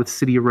comply with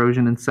city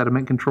erosion and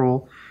sediment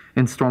control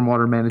and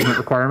stormwater management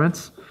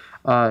requirements.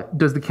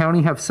 Does the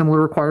county have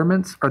similar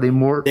requirements? Are they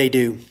more? They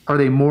do. Are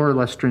they more or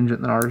less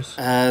stringent than ours?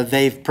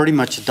 They've pretty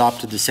much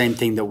adopted the same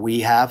thing that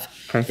we have.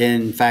 Okay.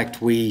 In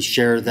fact, we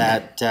share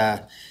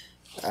that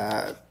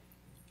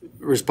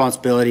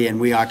responsibility, and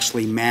we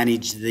actually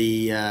manage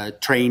the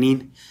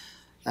training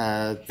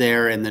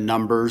there and the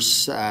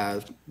numbers,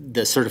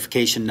 the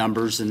certification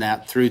numbers and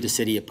that through the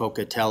city of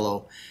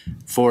Pocatello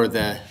for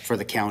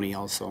the county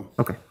also.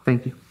 Okay,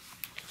 thank you.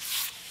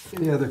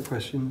 Any other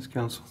questions,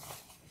 council?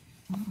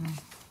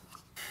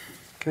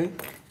 Okay.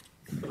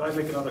 Could I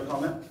make another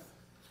comment?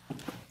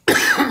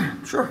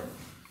 Sure.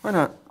 Why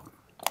not?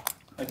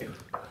 Thank you.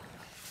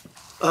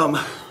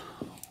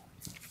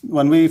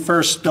 When we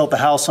first built the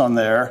house on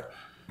there,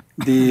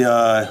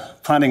 the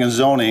planning and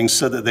zoning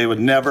said that they would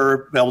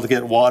never be able to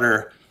get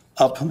water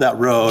up that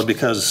road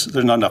because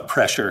there's not enough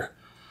pressure.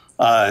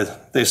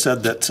 They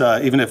said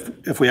that even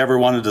if we ever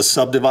wanted to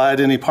subdivide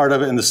any part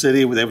of it in the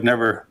city, they would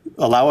never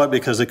allow it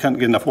because they couldn't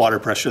get enough water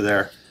pressure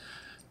there.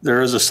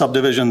 There is a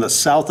subdivision that's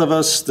south of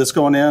us that's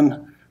going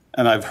in,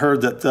 and I've heard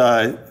that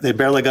they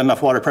barely got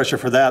enough water pressure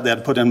for that. They had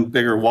to put in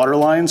bigger water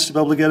lines to be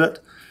able to get it.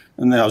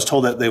 And then I was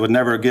told that they would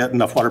never get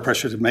enough water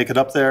pressure to make it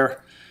up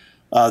there.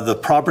 The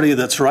property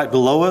that's right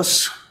below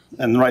us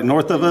and right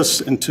north of us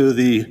and to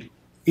the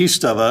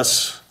east of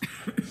us,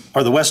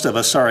 or the west of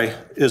us, sorry,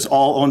 is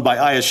all owned by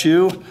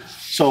ISU.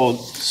 So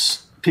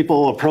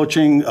people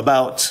approaching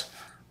about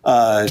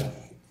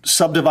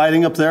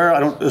subdividing up there,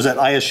 is that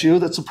ISU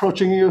that's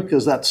approaching you?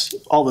 Because that's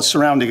all that's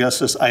surrounding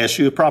us is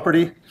ISU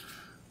property.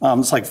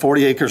 It's like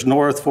 40 acres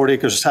north, 40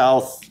 acres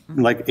south,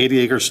 like 80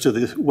 acres to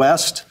the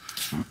west.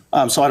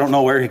 So I don't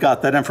know where he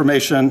got that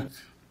information.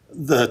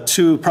 The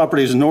two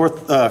properties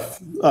north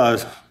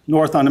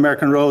on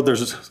American Road,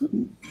 there's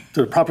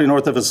the property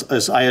north of is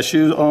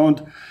ISU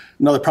owned.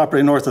 Another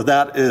property north of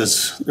that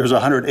there's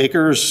 100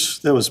 acres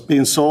that was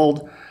being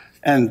sold.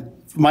 And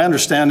my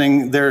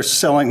understanding, they're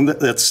selling,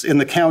 that's in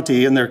the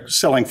county, and they're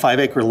selling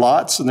 5-acre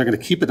lots, and they're going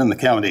to keep it in the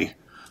county.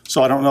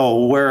 So I don't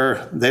know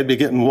where they'd be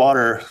getting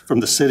water from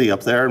the city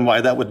up there and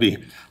why that would be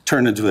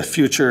turned into a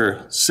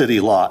future city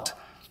lot.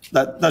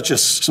 That's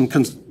just some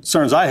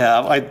concerns I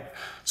have.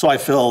 So I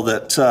feel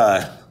that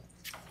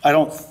I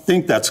don't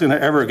think that's going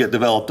to ever get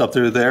developed up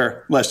through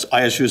there unless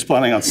ISU is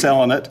planning on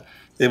selling it.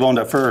 They've owned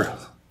it for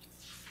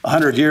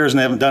 100 years and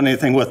they haven't done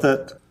anything with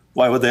it.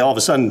 Why would they all of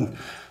a sudden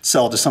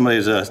sell it to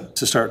somebody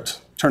to start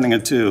turning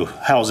into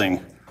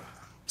housing?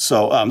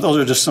 So those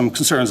are just some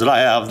concerns that I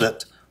have,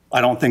 that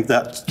I don't think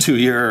that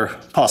 2-year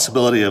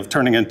possibility of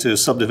turning into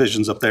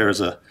subdivisions up there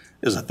is a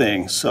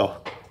thing.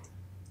 So,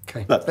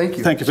 okay, thank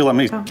you. Thank you for letting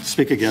me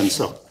speak again.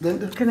 So,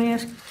 Linda? Can I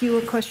ask you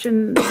a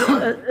question?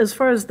 As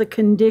far as the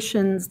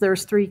conditions,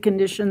 there's 3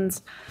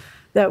 conditions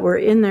that were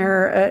in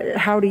there.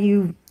 How do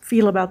you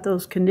feel about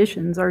those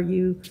conditions? Are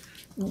you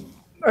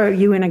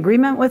in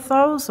agreement with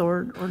those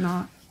or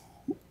not?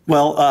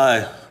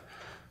 Well,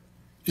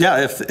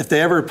 yeah, if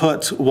they ever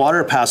put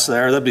water past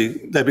there,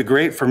 that'd be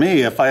great for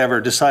me. If I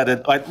ever decided,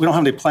 we don't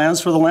have any plans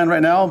for the land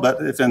right now,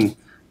 but if in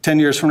 10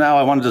 years from now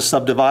I wanted to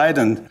subdivide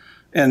and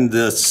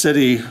the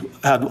city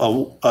had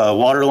a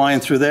water line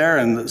through there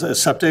and a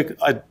septic,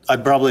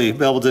 I'd probably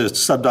be able to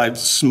subdivide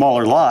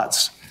smaller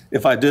lots.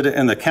 If I did it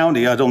in the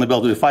county, I'd only be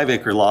able to do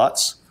 5-acre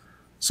lots.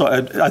 So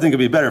I think it'd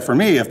be better for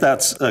me if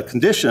that's a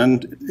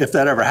condition, if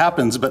that ever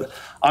happens. But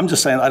I'm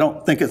just saying I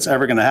don't think it's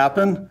ever going to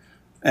happen.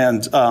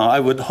 And I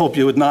would hope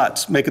you would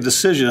not make a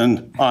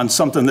decision on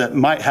something that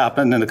might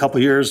happen in a couple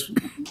of years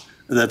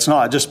that's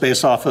not, just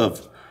based off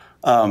of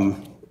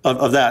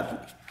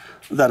that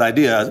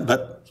idea.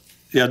 But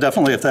yeah,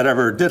 definitely if that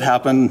ever did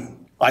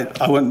happen,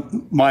 I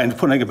wouldn't mind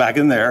putting it back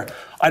in there.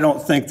 I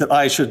don't think that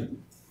I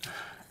should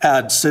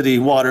add city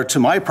water to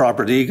my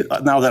property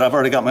now that I've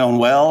already got my own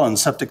well and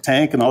septic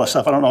tank and all that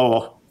stuff. I don't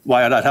know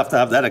why I'd have to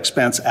have that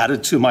expense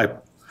added to my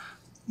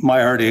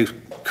already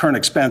current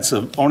expense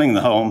of owning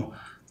the home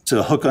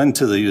to hook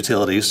into the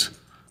utilities.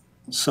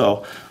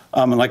 So,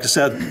 and like I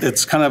said,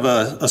 it's kind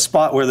of a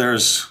spot where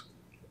there's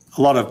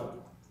a lot of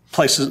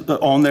places that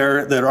own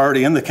there that are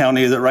already in the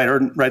county that are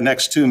right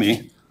next to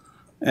me.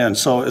 And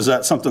so is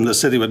that something the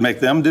city would make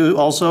them do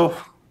also?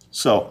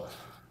 So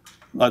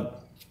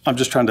I'm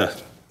just trying to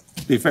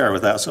be fair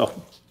with that. So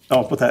I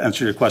hope that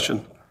answers your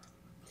question.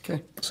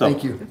 Okay, So,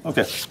 thank you.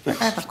 Okay,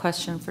 thanks. I have a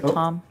question for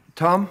Tom.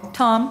 Tom?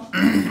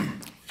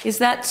 Tom, is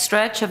that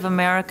stretch of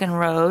American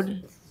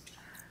Road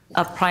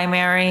a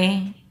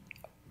primary,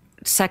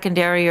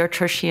 secondary, or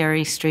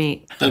tertiary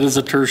street? That is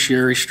a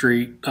tertiary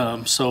street,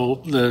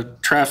 so the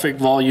traffic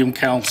volume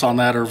counts on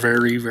that are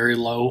very, very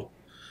low.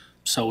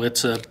 So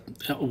it's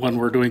when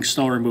we're doing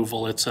snow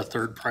removal, it's a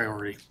third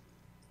priority.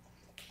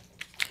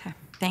 Okay,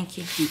 thank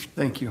you.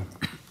 Thank you.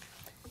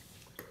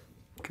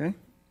 Okay,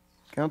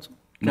 Council?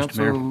 Mr.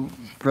 Mayor. Council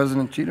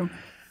President Cheatham?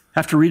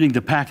 After reading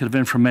the packet of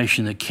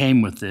information that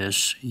came with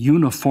this,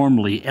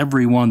 uniformly,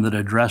 everyone that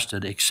addressed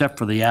it, except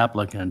for the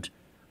applicant,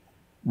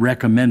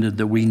 recommended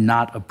that we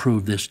not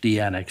approve this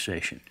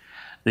de-annexation.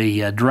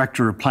 The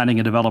Director of Planning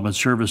and Development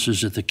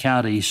Services at the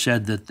county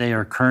said that they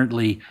are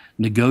currently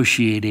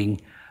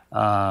negotiating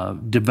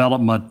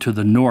development to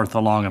the north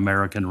along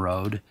American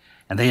Road,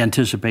 and they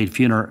anticipate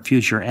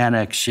future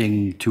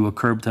annexing to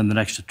occur within the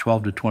next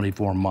 12 to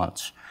 24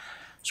 months.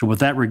 So with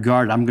that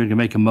regard, I'm going to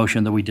make a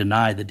motion that we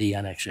deny the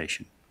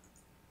de-annexation.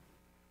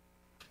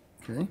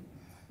 Okay.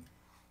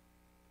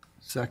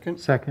 Second?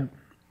 Second.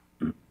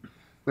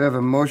 We have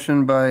a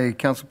motion by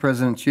Council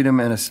President Cheatham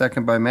and a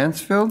second by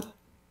Mansfield.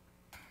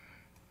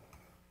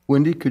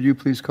 Wendy, could you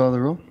please call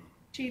the roll?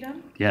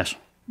 Cheatham, Yes.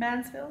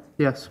 Mansfield,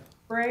 Yes.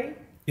 Bray,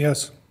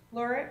 Yes.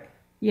 Lorick,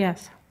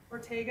 Yes.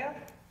 Ortega,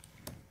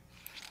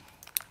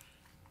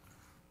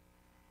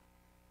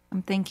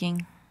 I'm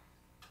thinking.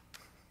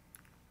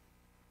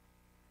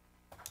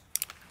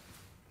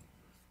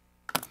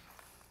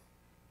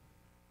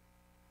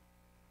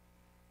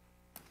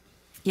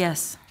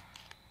 Yes.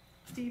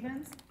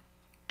 Stevens,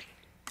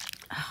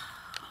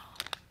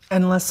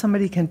 Unless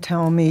somebody can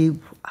tell me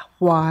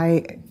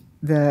why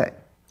the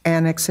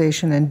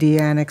annexation and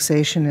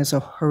de-annexation is a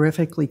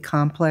horrifically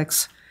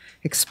complex,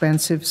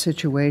 expensive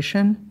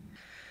situation,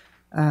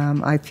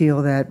 I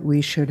feel that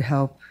we should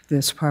help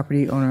this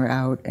property owner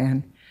out,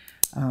 and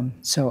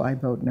so I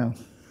vote no.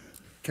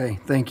 Okay,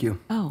 thank you.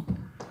 Oh.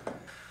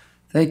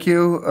 Thank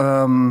you.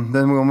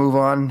 Then we'll move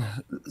on.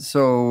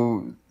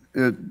 So,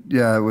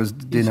 yeah, it was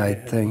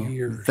denied.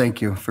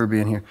 Thank you for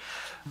being here.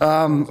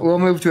 We'll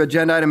move to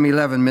agenda item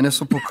 11,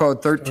 Municipal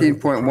Code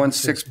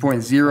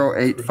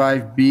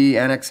 13.16.085B,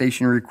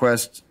 annexation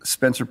request,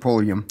 Spencer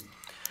Pulliam.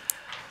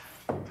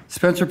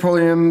 Spencer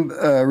Pulliam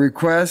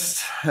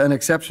requests an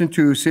exception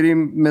to City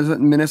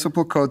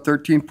Municipal Code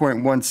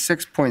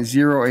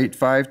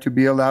 13.16.085 to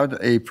be allowed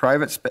a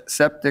private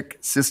septic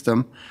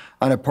system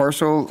on a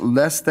parcel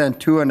less than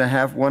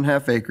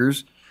 2.5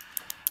 acres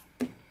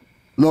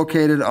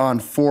located on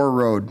 4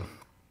 Road.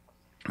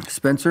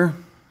 Spencer?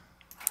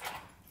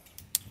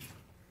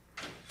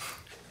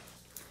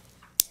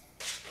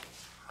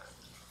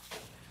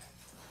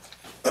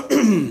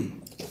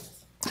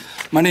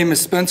 My name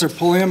is Spencer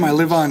Pulliam. I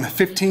live on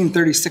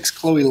 1536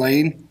 Chloe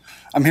Lane.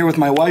 I'm here with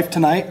my wife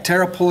tonight,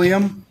 Tara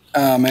Pulliam,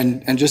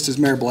 and just as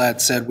Mayor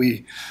Blatt said,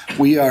 we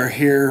are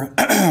here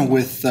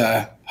with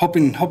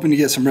hoping to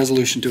get some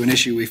resolution to an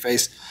issue we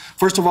face.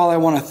 First of all, I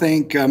want to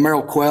thank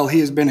Merrill Quell.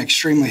 He has been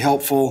extremely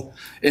helpful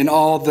in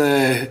all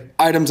the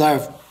items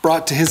I've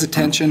brought to his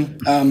attention.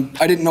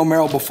 I didn't know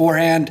Merrill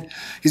beforehand.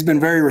 He's been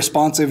very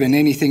responsive in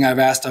anything I've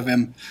asked of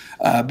him.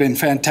 Been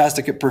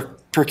fantastic at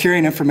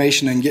procuring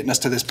information and getting us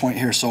to this point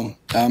here. So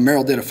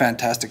Merrill did a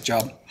fantastic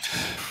job.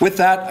 With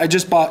that, I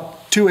just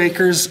bought 2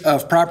 acres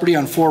of property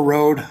on 4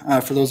 Road.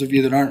 For those of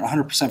you that aren't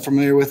 100%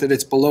 familiar with it,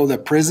 it's below the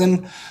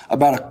prison,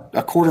 about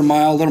a quarter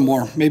mile, a little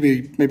more,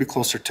 maybe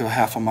closer to a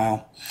half a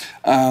mile.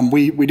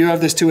 We do have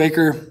this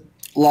 2-acre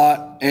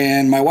lot,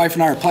 and my wife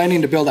and I are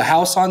planning to build a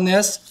house on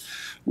this.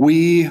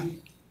 We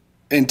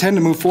intend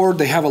to move forward.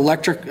 They have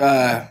electric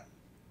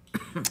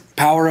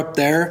power up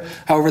there.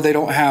 However, they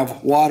don't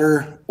have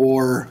water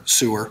or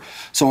sewer.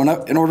 So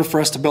in order for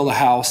us to build a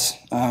house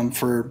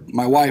for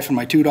my wife and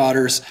my 2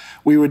 daughters,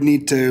 we would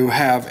need to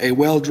have a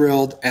well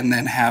drilled and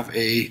then have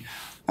a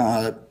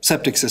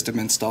septic system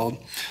installed.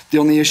 The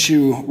only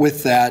issue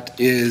with that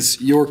is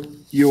your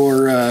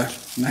I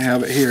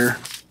have it here,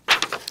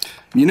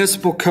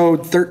 Municipal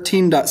Code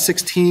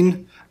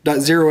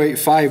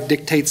 13.16.085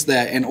 dictates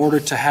that in order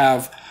to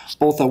have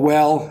both a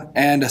well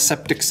and a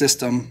septic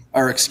system,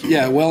 or a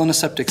well and a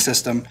septic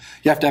system,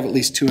 you have to have at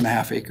least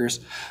 2.5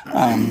 acres.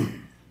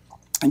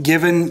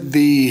 Given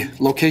the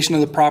location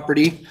of the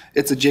property,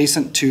 it's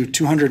adjacent to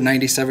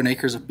 297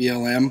 acres of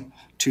BLM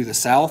to the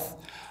south.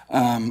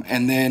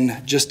 And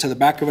then just to the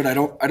back of it, I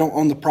don't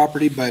own the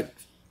property, but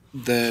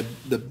the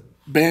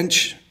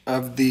bench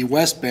of the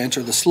west bench,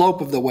 or the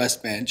slope of the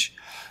west bench,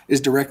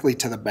 is directly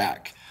to the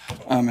back.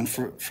 And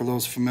for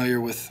those familiar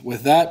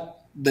with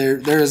that,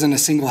 there isn't a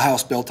single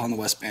house built on the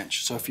West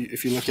Bench. So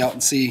if you look out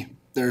and see,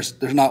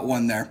 there's not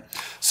one there.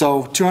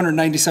 So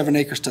 297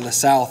 acres to the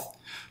south.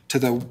 To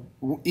the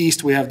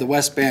east, we have the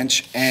West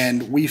Bench,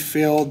 and we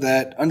feel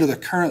that under the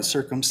current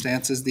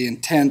circumstances, the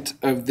intent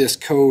of this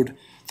code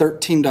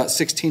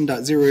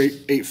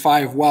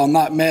 13.16.085, while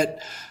not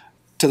met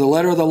to the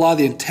letter of the law,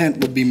 the intent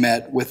would be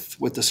met with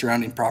the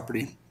surrounding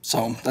property.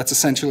 So that's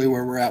essentially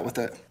where we're at with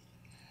it.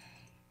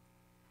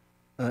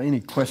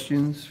 Any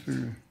questions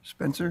for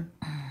Spencer?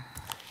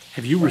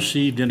 Have you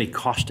received any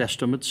cost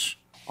estimates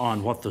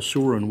on what the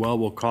sewer and well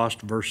will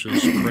cost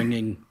versus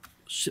bringing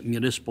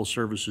municipal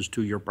services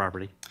to your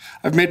property?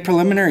 I've made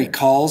preliminary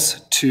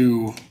calls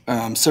to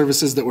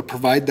services that would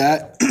provide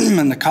that,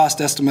 and the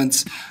cost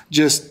estimates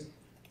just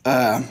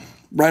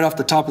right off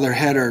the top of their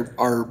head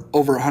are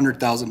over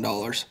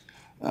 $100,000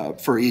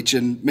 for each,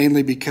 and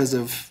mainly because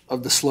of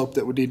the slope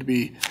that would need to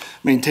be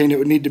maintained. It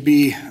would need to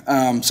be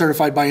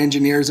certified by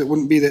engineers. It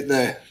wouldn't be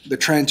that the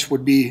trench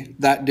would be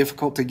that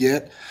difficult to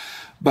get,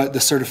 but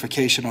the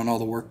certification on all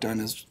the work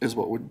done is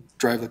what would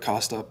drive the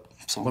cost up.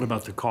 So, what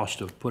about the cost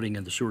of putting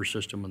in the sewer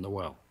system and the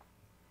well?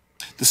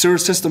 The sewer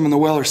system and the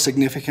well are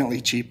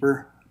significantly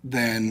cheaper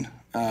than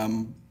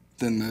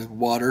the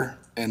water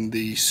and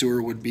the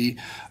sewer would be.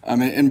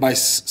 And by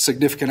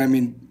significant, I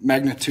mean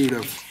magnitude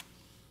of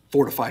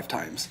 4 to 5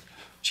 times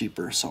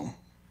cheaper. So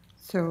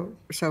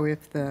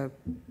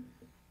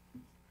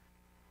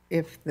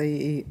if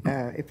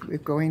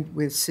going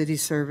with city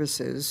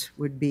services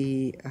would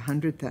be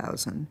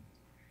 $100,000,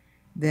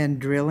 then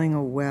drilling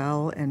a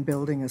well and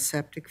building a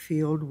septic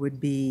field would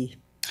be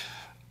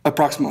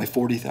approximately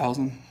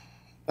 $40,000.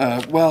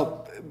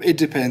 Well, it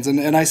depends,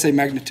 and I say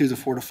magnitudes of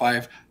 4 to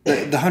 5.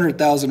 The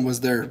 100,000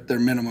 was their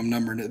minimum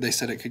number. They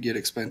said it could get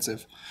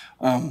expensive,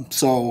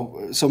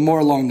 so more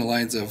along the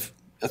lines of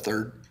a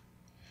third.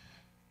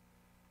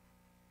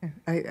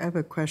 I have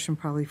a question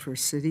probably for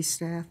city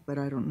staff, but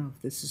I don't know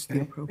if this is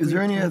the appropriate. Is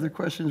there any other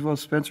questions while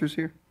Spencer's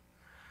here?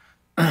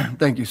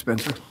 Thank you,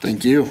 Spencer.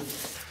 Thank you.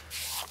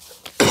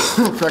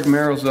 Looks like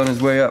Merrill's on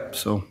his way up,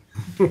 so.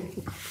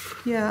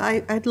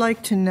 Yeah, I'd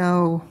like to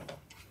know,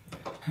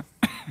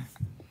 I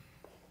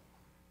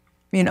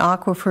mean,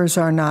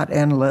 aquifers are not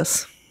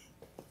endless.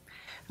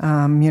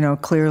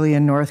 Clearly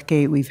in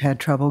Northgate, we've had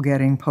trouble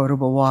getting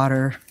potable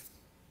water,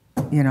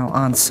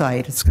 on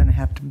site. It's going to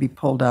have to be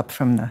pulled up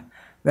from the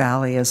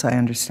valley, as I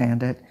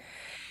understand it.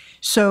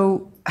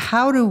 So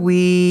how do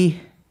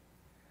we,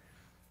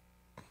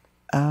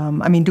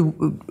 can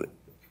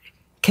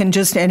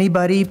just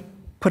anybody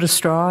put a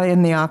straw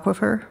in the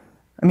aquifer?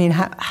 I mean,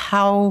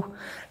 how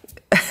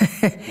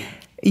do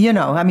you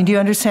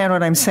understand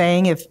what I'm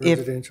saying?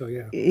 Residential,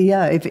 yeah.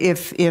 Yeah,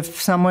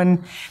 if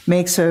someone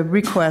makes a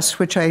request,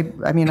 which I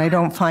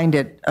don't find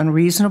it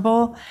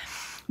unreasonable,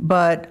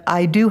 but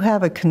I do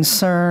have a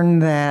concern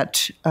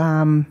that,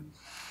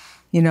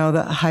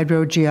 the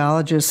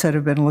hydrogeologists that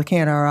have been looking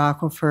at our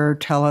aquifer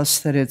tell us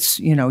that it's,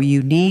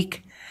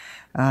 unique.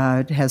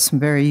 It has some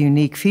very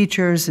unique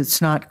features.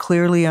 It's not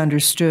clearly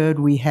understood.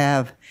 We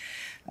have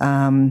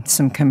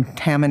some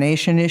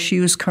contamination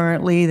issues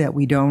currently that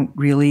we don't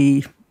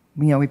really,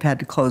 we've had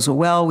to close a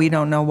well. We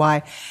don't know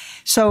why.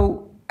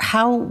 So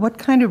what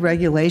kind of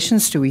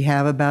regulations do we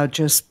have about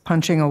just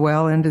punching a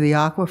well into the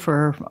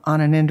aquifer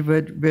on an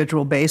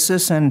individual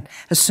basis and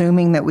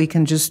assuming that we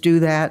can just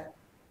do that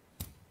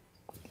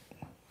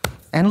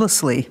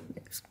endlessly?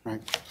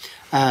 Right.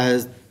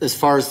 As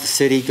far as the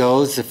city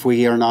goes, if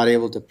we are not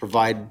able to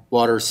provide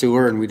water,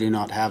 sewer, and we do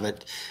not have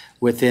it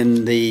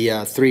within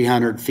the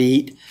 300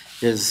 feet,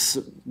 is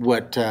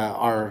what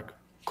our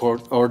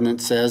court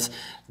ordinance says,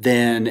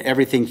 then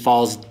everything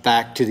falls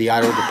back to the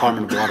Idaho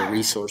Department of Water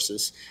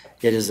Resources.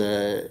 It is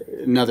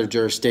another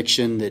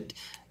jurisdiction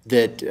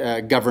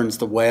that governs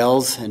the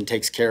wells and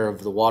takes care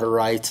of the water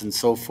rights and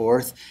so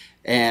forth.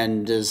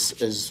 And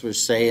as we're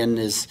saying,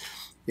 is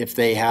if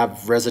they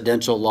have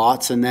residential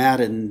lots in that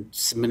and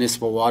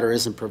municipal water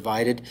isn't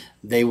provided,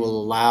 they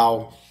will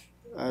allow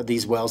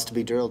these wells to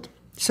be drilled.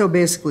 So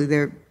basically,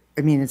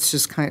 it's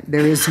just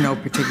there is no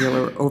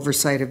particular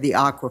oversight of the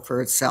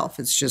aquifer itself.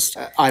 It's just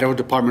Idaho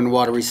Department of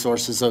Water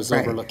Resources is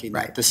overlooking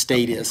that. The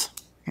state is.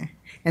 Okay.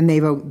 And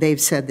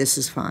they've said this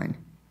is fine.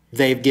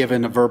 They've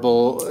given a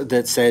verbal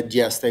that said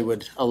yes, they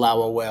would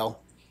allow a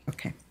well.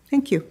 Okay.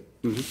 Thank you.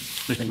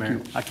 Mm-hmm. Mr.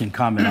 Mayor, I can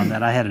comment on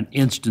that. I had an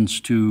instance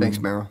to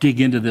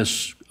dig into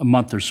this a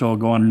month or so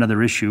ago on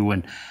another issue,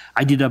 and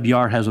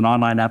IDWR has an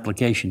online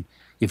application.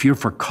 If you're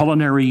for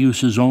culinary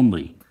uses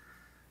only,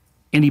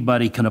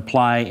 anybody can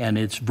apply, and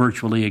it's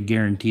virtually a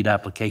guaranteed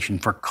application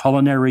for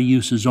culinary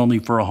uses only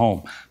for a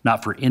home,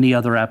 not for any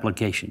other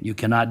application. You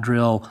cannot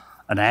drill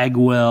an ag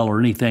well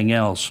or anything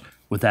else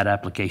with that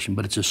application,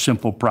 but it's a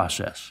simple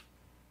process.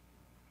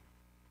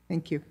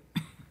 Thank you.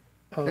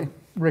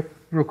 Rick,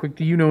 real quick,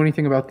 do you know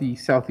anything about the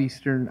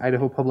Southeastern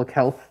Idaho Public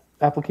Health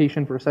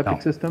application for a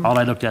septic system? All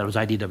I looked at was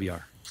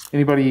IDWR.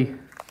 Anybody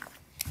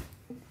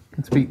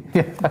can speak?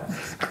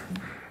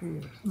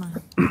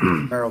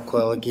 Merrill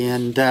Quill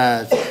again.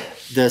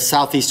 The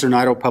Southeastern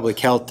Idaho Public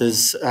Health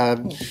is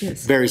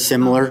very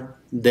similar.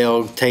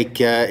 They'll take,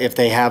 if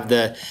they have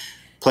the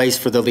place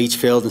for the leach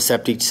field and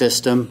septic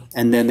system,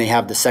 and then they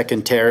have the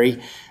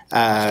secondary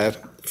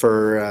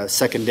for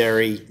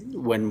secondary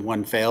when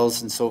one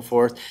fails and so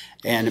forth,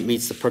 and it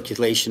meets the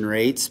percolation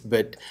rates,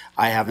 but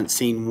I haven't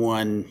seen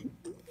one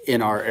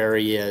in our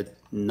area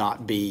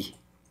not be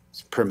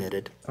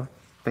permitted.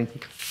 Thank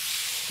you.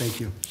 Thank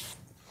you.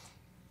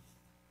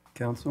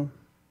 Council?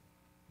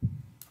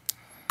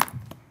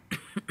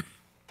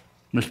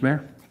 Mr.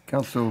 Mayor?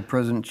 Council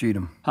President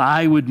Cheatham.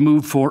 I would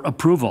move for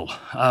approval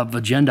of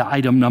agenda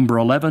item number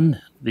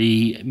 11,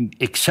 the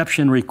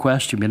exception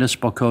request to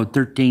Municipal Code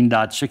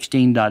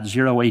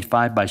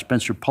 13.16.085 by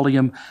Spencer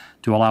Pulliam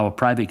to allow a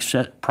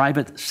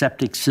private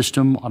septic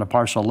system on a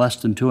parcel less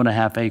than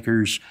 2.5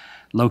 acres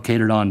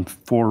located on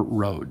Fore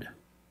Road.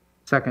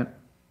 Second.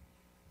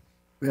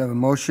 We have a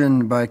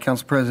motion by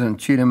Council President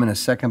Cheatham and a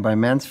second by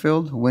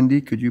Mansfield.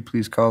 Wendy, could you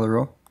please call the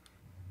roll?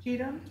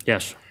 Cheatham,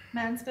 Yes.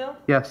 Mansfield,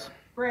 Yes.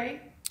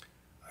 Bray,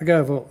 I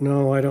gotta vote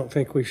no. I don't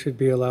think we should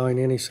be allowing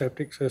any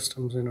septic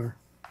systems in our.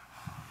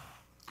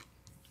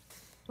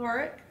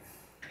 Lorick,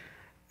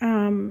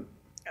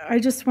 I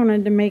just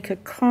wanted to make a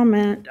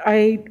comment.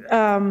 I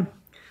am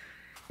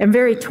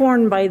very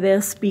torn by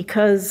this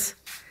because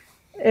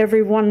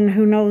everyone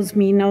who knows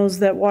me knows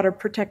that water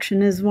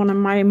protection is one of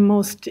my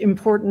most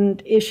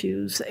important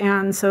issues.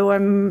 And so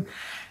I'm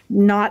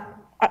not,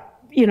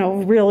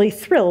 really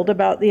thrilled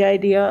about the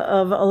idea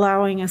of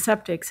allowing a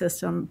septic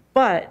system.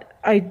 But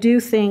I do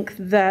think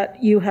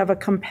that you have a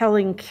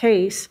compelling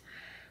case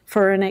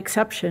for an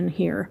exception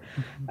here.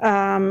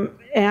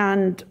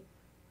 And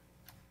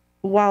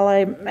while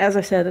as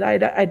I said,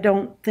 I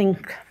don't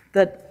think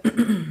that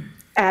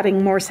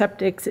adding more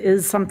septics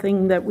is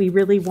something that we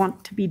really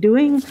want to be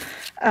doing,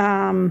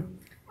 I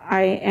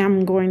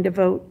am going to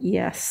vote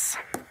yes.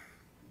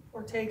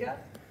 Ortega,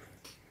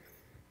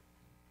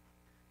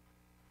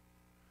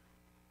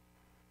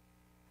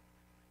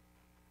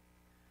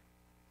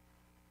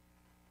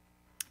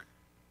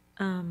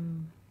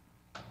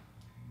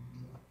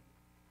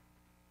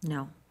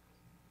 No.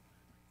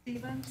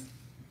 Stevens,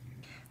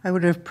 I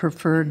would have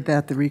preferred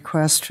that the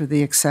request for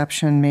the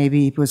exception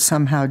maybe was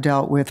somehow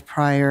dealt with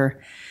prior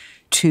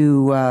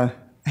to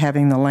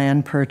having the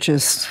land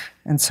purchased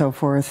and so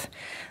forth,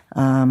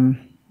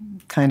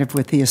 kind of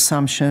with the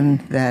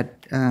assumption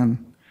that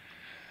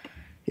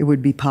it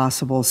would be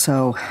possible.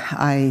 So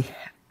I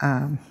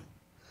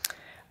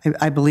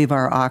believe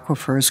our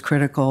aquifer is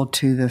critical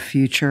to the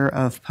future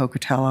of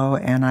Pocatello,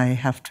 and I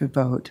have to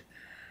vote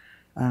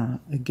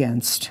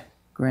against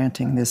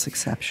granting this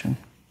exception.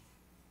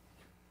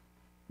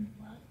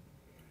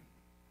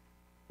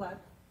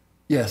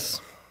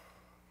 Yes.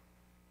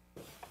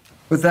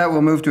 With that,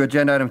 we'll move to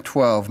agenda item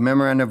 12,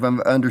 Memorandum of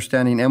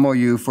Understanding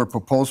MOU for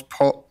proposed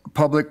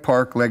public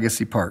park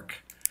Legacy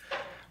Park.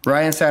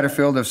 Ryan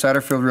Satterfield of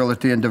Satterfield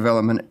Realty and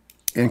Development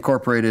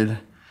Incorporated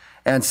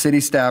and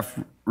city staff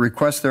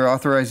request their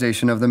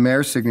authorization of the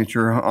mayor's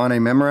signature on a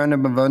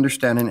Memorandum of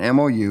Understanding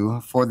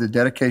MOU for the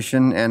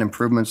dedication and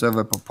improvements of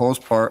a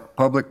proposed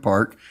public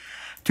park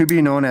to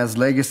be known as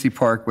Legacy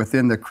Park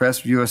within the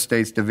Crestview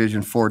Estates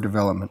Division 4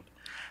 development.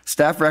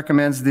 Staff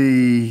recommends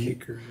the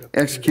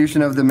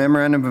execution of the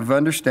Memorandum of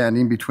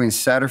Understanding between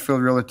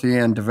Satterfield Realty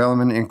and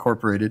Development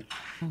Incorporated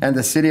and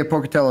the City of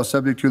Pocatello,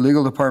 subject to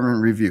legal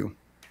department review.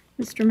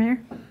 Mr. Mayor?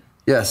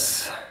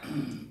 Yes.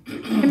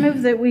 I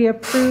move that we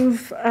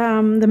approve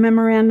the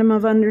Memorandum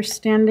of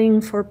Understanding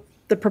for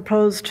the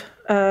proposed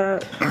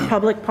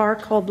public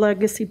park called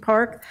Legacy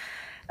Park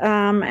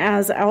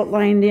as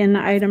outlined in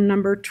item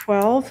number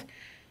 12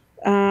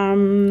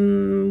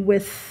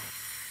 with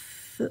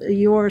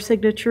your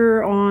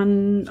signature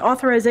on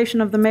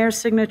authorization of the mayor's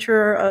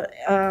signature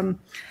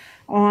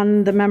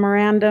on the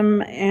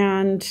memorandum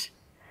and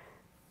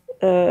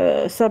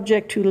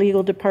subject to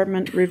legal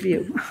department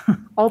review.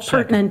 All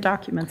pertinent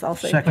documents, I'll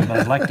say. Second,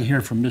 but I'd like to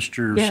hear from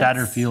Mr. Yes.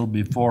 Satterfield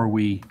before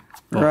we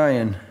vote.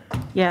 Ryan.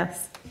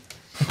 Yes.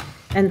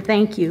 And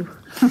thank you.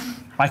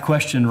 My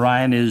question,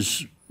 Ryan,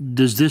 is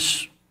does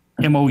this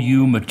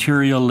MOU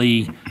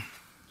materially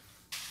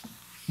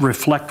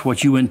reflect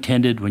what you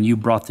intended when you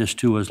brought this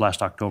to us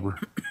last October?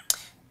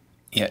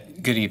 Yeah,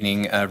 good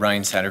evening.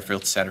 Ryan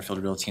Satterfield,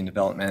 Satterfield Realty and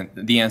Development.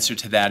 The answer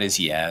to that is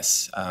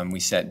yes. We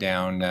sat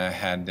down,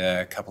 had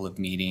a couple of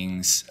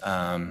meetings,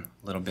 a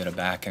little bit of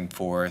back and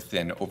forth,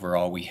 and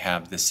overall we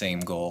have the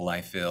same goal,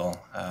 I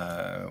feel,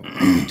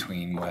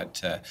 between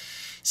what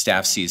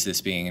staff sees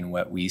this being and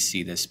what we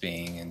see this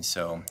being. And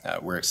so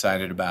we're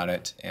excited about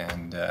it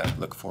and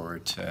look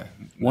forward to.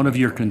 One of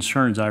your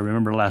concerns, I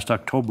remember last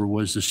October,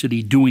 was the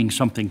city doing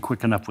something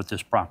quick enough with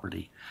this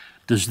property.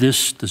 Does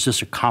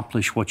this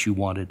accomplish what you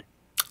wanted?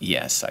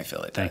 Yes, I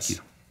feel it does.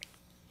 Thank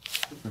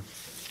you.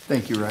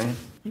 Thank you, Ryan.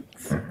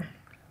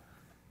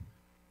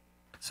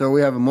 So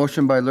we have a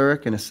motion by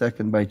Lurick and a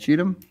second by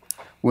Cheatham.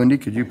 Wendy,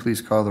 could you please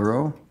call the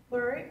roll?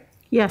 Lurick,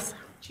 Yes.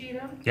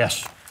 Cheatham,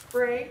 Yes.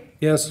 Bray,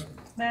 Yes.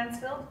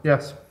 Mansfield,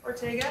 Yes.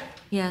 Ortega,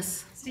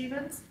 Yes.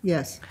 Stevens,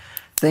 Yes.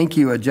 Thank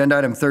you. Agenda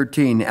item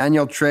 13,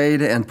 annual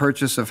trade and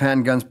purchase of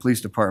handguns,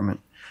 Police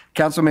Department.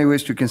 Council may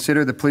wish to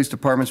consider the Police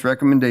Department's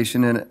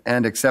recommendation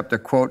and accept a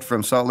quote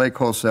from Salt Lake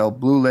Wholesale,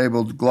 blue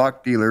labeled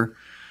Glock dealer,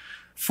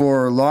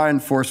 for law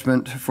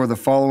enforcement for the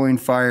following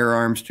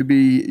firearms to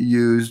be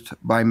used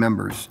by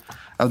members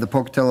of the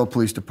Pocatello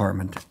Police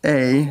Department.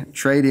 A,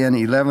 trade in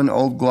 11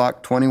 old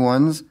Glock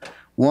 21s,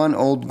 1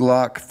 old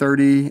Glock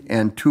 30,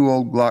 and 2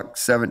 old Glock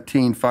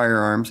 17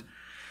 firearms.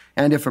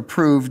 And if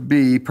approved,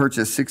 B,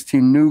 purchase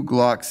 16 new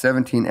Glock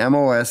 17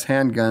 MOS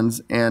handguns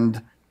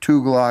and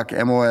 2 Glock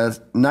MOS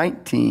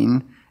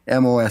 19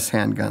 MOS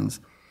handguns.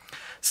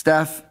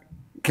 Staff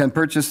can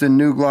purchase the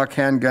new Glock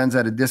handguns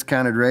at a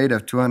discounted rate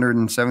of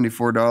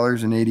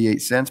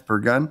 $274.88 per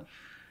gun.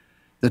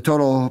 The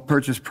total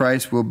purchase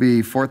price will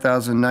be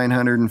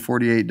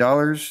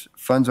 $4,948.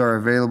 Funds are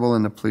available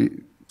in the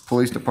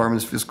Police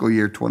Department's fiscal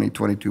year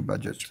 2022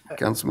 budget.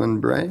 Councilman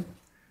Bray?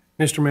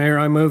 Mr. Mayor,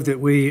 I move that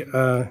we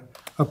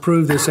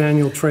approve this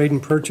annual trade and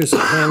purchase of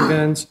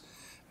handguns,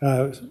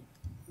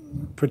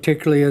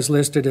 particularly as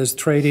listed as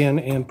trade-in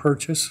and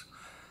purchase.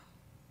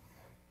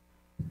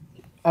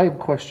 I have a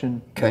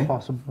question, Okay. if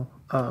possible.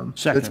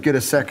 Let's get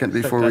a second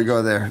before we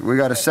go there. We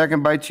got a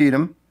second by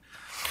Cheatham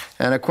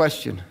and a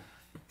question.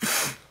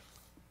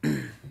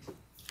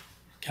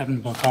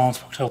 Kevin Collins,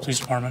 Pocatello Police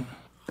Department.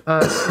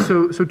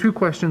 So two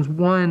questions.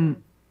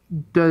 One,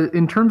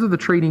 in terms of the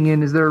trading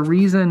in, is there a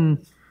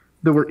reason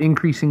that we're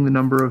increasing the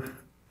number of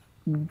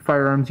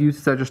firearms used?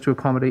 Is that just to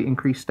accommodate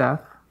increased staff?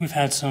 We've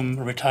had some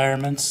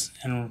retirements,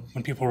 and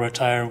when people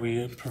retire,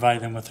 we provide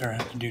them with their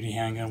duty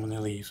handgun when they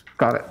leave.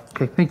 Got it.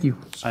 Okay, thank you.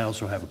 I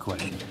also have a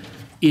question.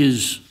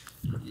 Is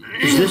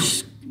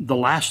this the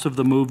last of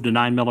the move to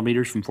 9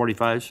 millimeters from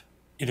 45s?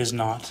 It is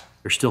not.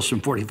 There's still some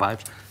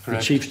 45s. The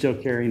Correct. chief's still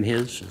carrying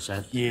his? Is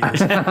that?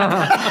 Yes.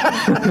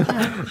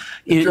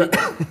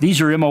 These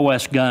are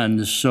MOS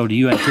guns, so do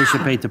you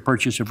anticipate the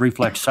purchase of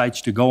reflex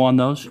sights to go on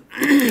those?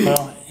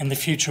 Well, in the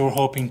future, we're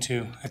hoping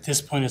to. At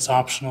this point, it's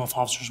optional. If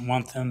officers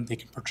want them, they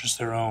can purchase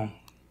their own.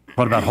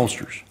 What about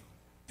holsters?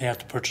 They have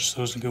to purchase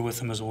those and go with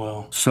them as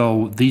well.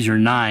 So these are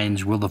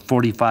 9s. Will the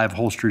 45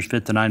 holsters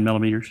fit the 9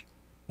 millimeters?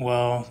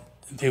 Well,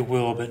 they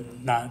will,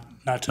 but not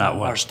to Not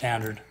what? our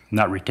standard.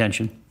 Not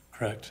retention?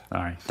 Correct.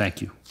 All right, thank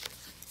you.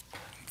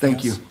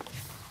 Thank you.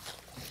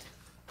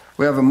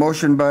 We have a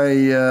motion by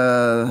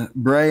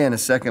Bray and a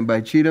second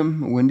by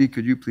Cheatham. Wendy,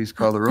 could you please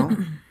call the roll?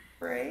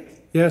 Bray?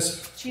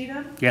 Yes.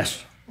 Cheatham?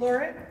 Yes.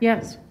 Lurick?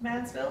 Yes.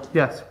 Mansfield?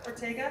 Yes.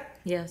 Ortega?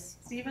 Yes.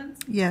 Stevens?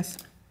 Yes.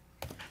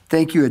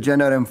 Thank you.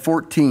 Agenda item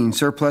 14,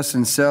 surplus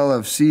and sale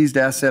of seized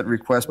asset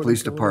request,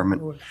 Police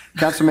Department.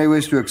 Council may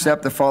wish to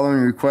accept the following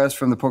request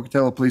from the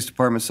Pocatello Police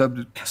Department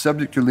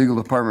subject to legal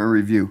department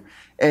review.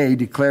 A,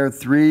 declare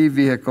 3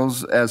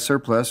 vehicles as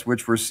surplus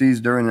which were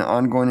seized during the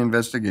ongoing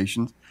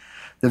investigations.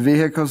 The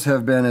vehicles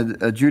have been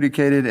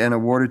adjudicated and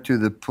awarded to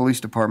the Police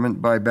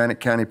Department by Bannock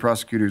County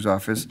Prosecutor's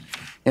Office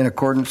in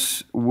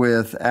accordance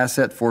with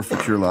asset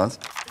forfeiture laws.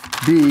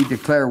 B,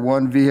 declare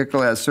 1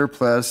 vehicle as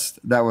surplus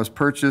that was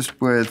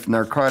purchased with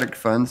narcotic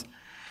funds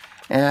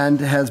and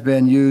has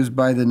been used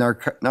by the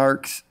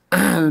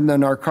the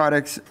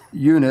narcotics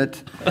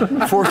unit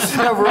for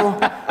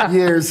several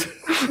years.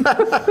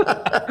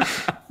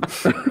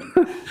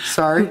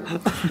 Sorry.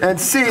 And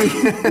C,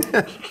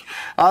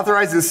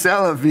 authorize the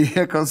sale of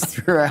vehicles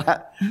through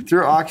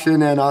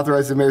auction and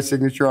authorize the mayor's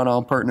signature on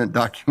all pertinent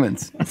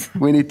documents.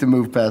 We need to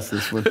move past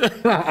this one.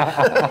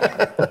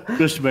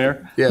 Mr.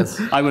 Mayor? Yes.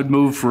 I would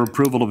move for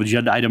approval of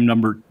agenda item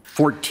number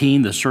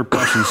 14, the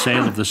surplus and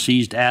sale of the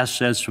seized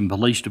assets from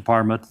Police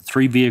Department,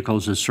 3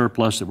 vehicles as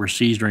surplus that were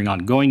seized during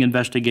ongoing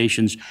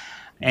investigations,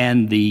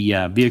 and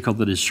the vehicle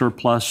that is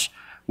surplus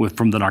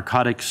from the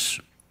narcotics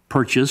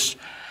purchase,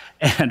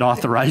 and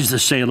authorize the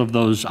sale of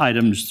those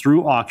items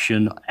through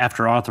auction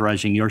after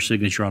authorizing your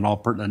signature on all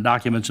pertinent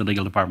documents and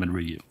legal department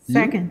review.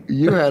 Second.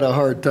 You had a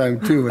hard time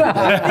too with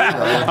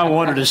that. I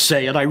wanted to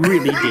say it, I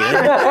really did.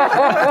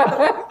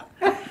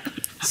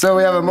 So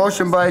we have a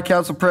motion by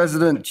Council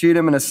President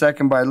Cheatham and a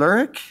second by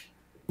Lurick.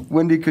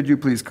 Wendy, could you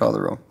please call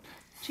the roll?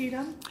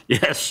 Cheatham?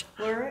 Yes.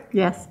 Lurick?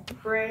 Yes.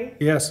 Bray?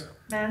 Yes.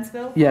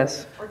 Mansfield?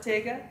 Yes.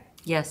 Ortega?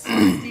 Yes.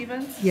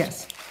 Stevens?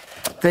 Yes.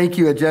 Thank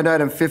you. Agenda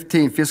item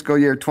 15, fiscal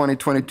year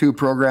 2022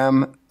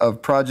 program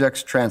of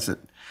projects transit.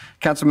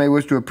 Council may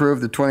wish to approve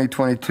the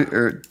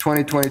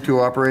 2022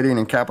 operating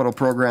and capital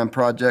program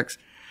projects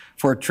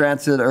for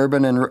transit,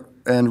 urban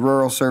and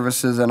rural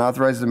services, and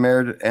authorize the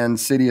mayor and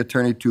city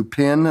attorney to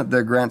pin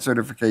the grant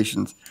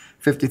certifications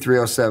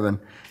 5307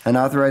 and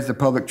authorize the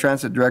public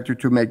transit director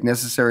to make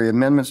necessary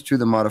amendments to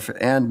the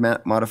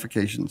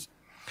modifications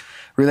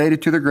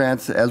related to the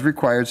grants as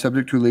required,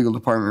 subject to legal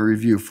department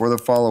review for the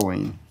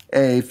following.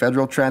 A,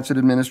 Federal Transit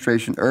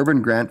Administration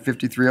Urban Grant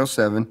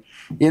 5307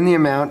 in the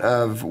amount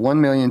of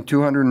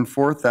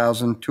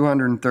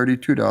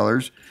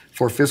 $1,204,232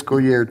 for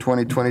fiscal year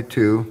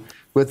 2022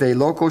 with a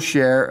local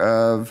share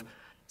of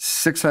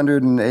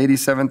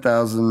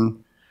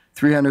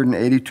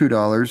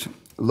 $687,382.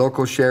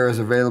 Local share is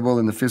available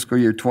in the fiscal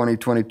year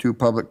 2022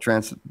 public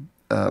transit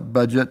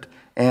budget.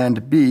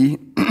 And B,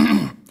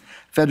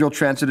 Federal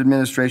Transit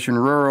Administration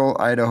Rural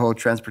Idaho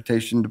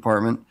Transportation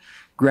Department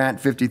Grant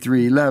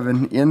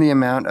 5311 in the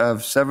amount of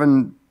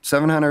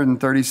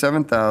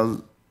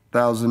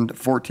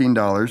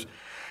 $737,014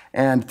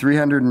 and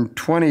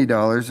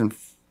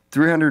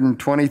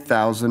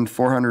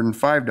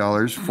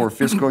 $320,405 for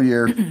fiscal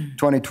year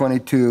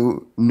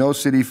 2022. No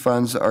city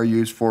funds are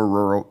used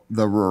for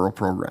the rural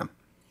program.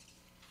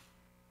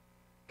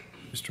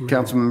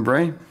 Councilman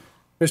Bray.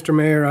 Mr.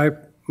 Mayor, I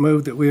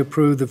move that we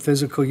approve the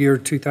fiscal year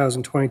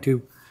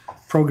 2022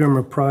 program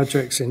of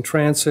projects in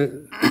transit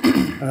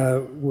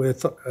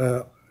with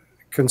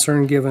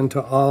concern given to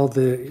all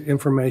the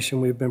information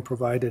we've been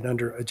provided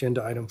under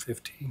agenda item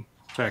 15.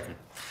 Second.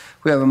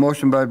 We have a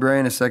motion by Bray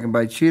and a second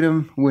by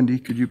Cheatham. Wendy,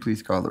 could you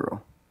please call the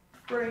roll?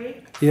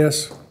 Bray,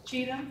 Yes.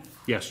 Cheatham,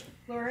 Yes.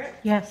 Lurick,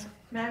 Yes.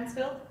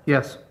 Mansfield,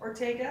 Yes.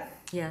 Ortega,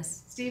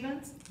 Yes.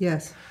 Stevens,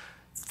 Yes.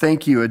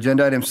 Thank you.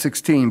 Agenda item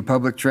 16,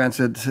 Public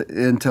Transit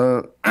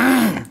Intelligent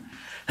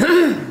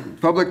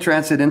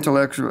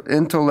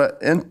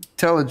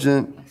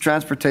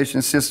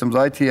Transportation Systems,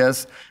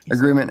 ITS,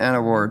 Agreement and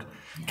Award.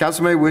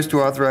 Council may wish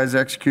to authorize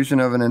execution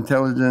of an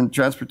Intelligent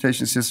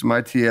Transportation System,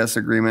 ITS,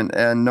 agreement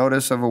and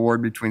notice of award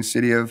between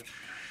City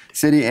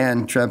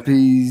and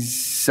Trapeze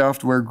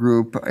Software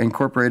Group,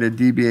 Incorporated,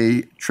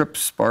 DBA Trip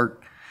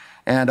Spark,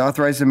 and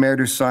authorize the mayor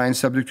to sign,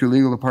 subject to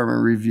legal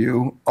department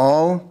review,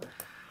 all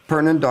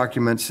pertinent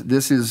documents.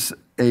 This is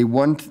a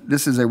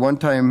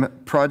one-time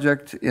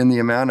project in the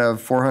amount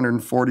of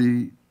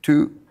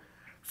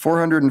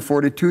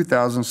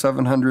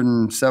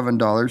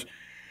 $442,707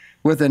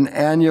 with an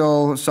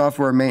annual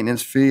software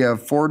maintenance fee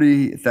of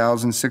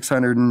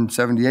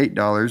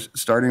 $40,678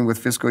 starting with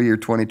fiscal year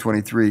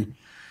 2023.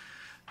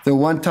 The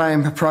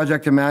one-time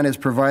project amount is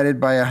provided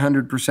by a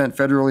 100%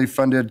 federally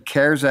funded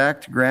CARES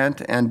Act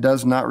grant and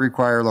does not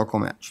require local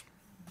match.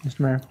 Mr.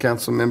 Mayor.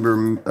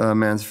 Councilmember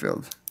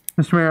Mansfield.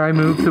 Mr. Mayor, I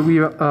move that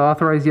we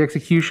authorize the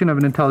execution of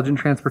an Intelligent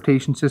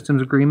Transportation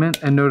Systems Agreement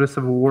and notice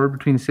of award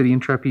between the City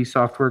and Trapeze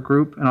Software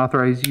Group, and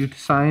authorize you to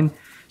sign,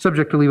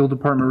 subject to legal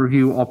department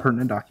review, all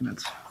pertinent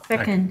documents.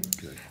 Second.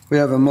 We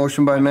have a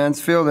motion by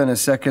Mansfield and a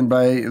second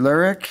by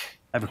Lurick.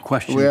 I have a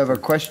question. We have a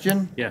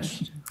question?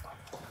 Yes.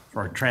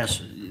 For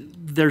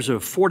there's a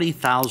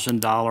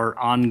 $40,000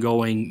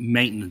 ongoing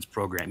maintenance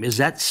program. Is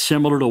that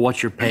similar to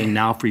what you're paying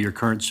now for your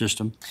current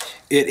system?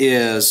 It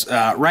is.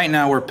 Right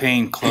now we're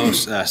paying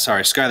close,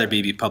 Skylar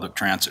Beebe, Public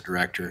Transit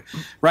Director.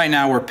 Right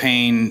now we're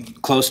paying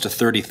close to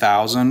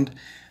 $30,000,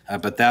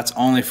 but that's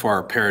only for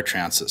our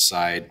paratransit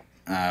side.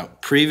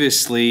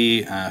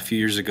 Previously, a few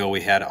years ago,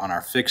 we had it on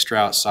our fixed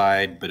route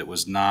side, but it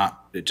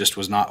just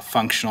was not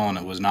functional and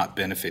it was not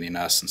benefiting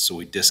us, and so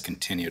we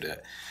discontinued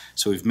it.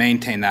 So we've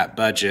maintained that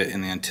budget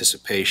in the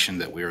anticipation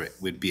that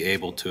we'd be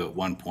able to at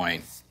one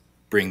point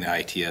bring the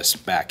ITS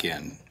back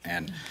in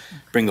and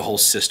bring the whole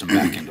system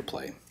back into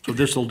play. So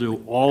this will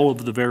do all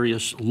of the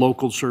various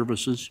local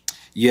services?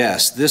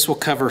 Yes, this will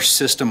cover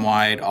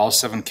system-wide, all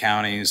 7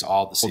 counties,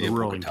 all the city of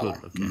Pocatello.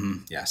 Okay.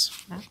 Yes.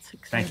 That's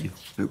exciting. Thank you.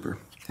 Super.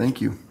 Thank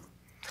you.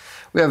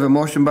 We have a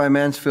motion by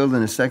Mansfield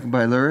and a second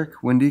by Lurick.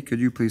 Wendy, could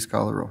you please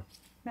call the roll?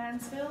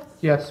 Mansfield,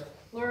 Yes.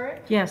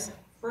 Lurick, Yes.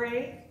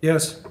 Bray,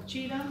 Yes.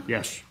 Cheatham,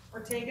 Yes.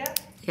 Ortega,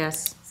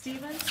 Yes.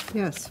 Stevens,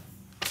 Yes.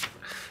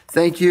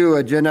 Thank you.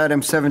 Agenda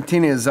item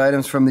 17 is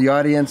items from the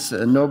audience.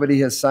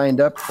 Nobody has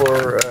signed up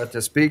to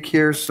speak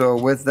here. So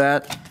with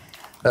that,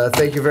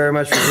 thank you very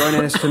much for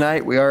joining us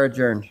tonight. We are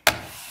adjourned.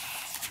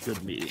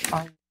 Good meeting.